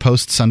quite a few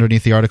posts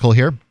underneath the article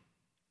here.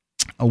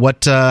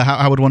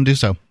 How would one do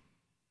so?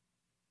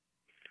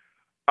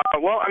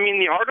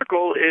 The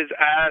article is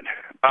at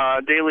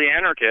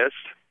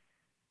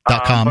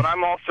DailyAnarchist.com. But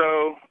I'm all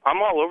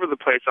over the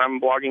place.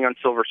 I'm blogging on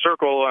Silver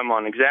Circle. I'm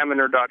on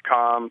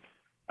Examiner.com.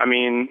 I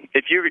mean,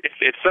 if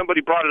somebody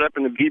brought it up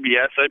in the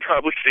BBS, I'd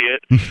probably see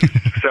it.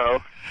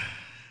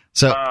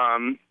 So,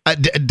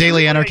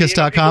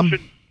 DailyAnarchist.com?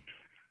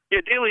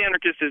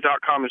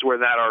 DailyAnarchist.com is where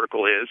that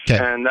article is.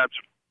 Okay. And that's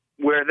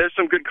where there's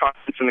some good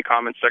comments in the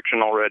comments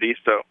section already.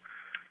 So,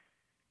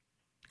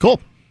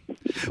 cool.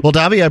 Well,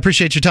 Davi, I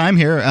appreciate your time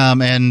here,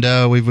 and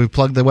we've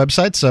plugged the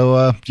website,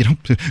 so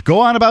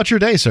go on about your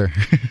day, sir.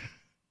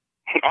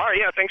 All right,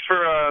 yeah. Thanks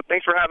for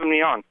having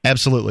me on.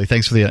 Absolutely.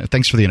 Thanks for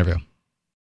the interview.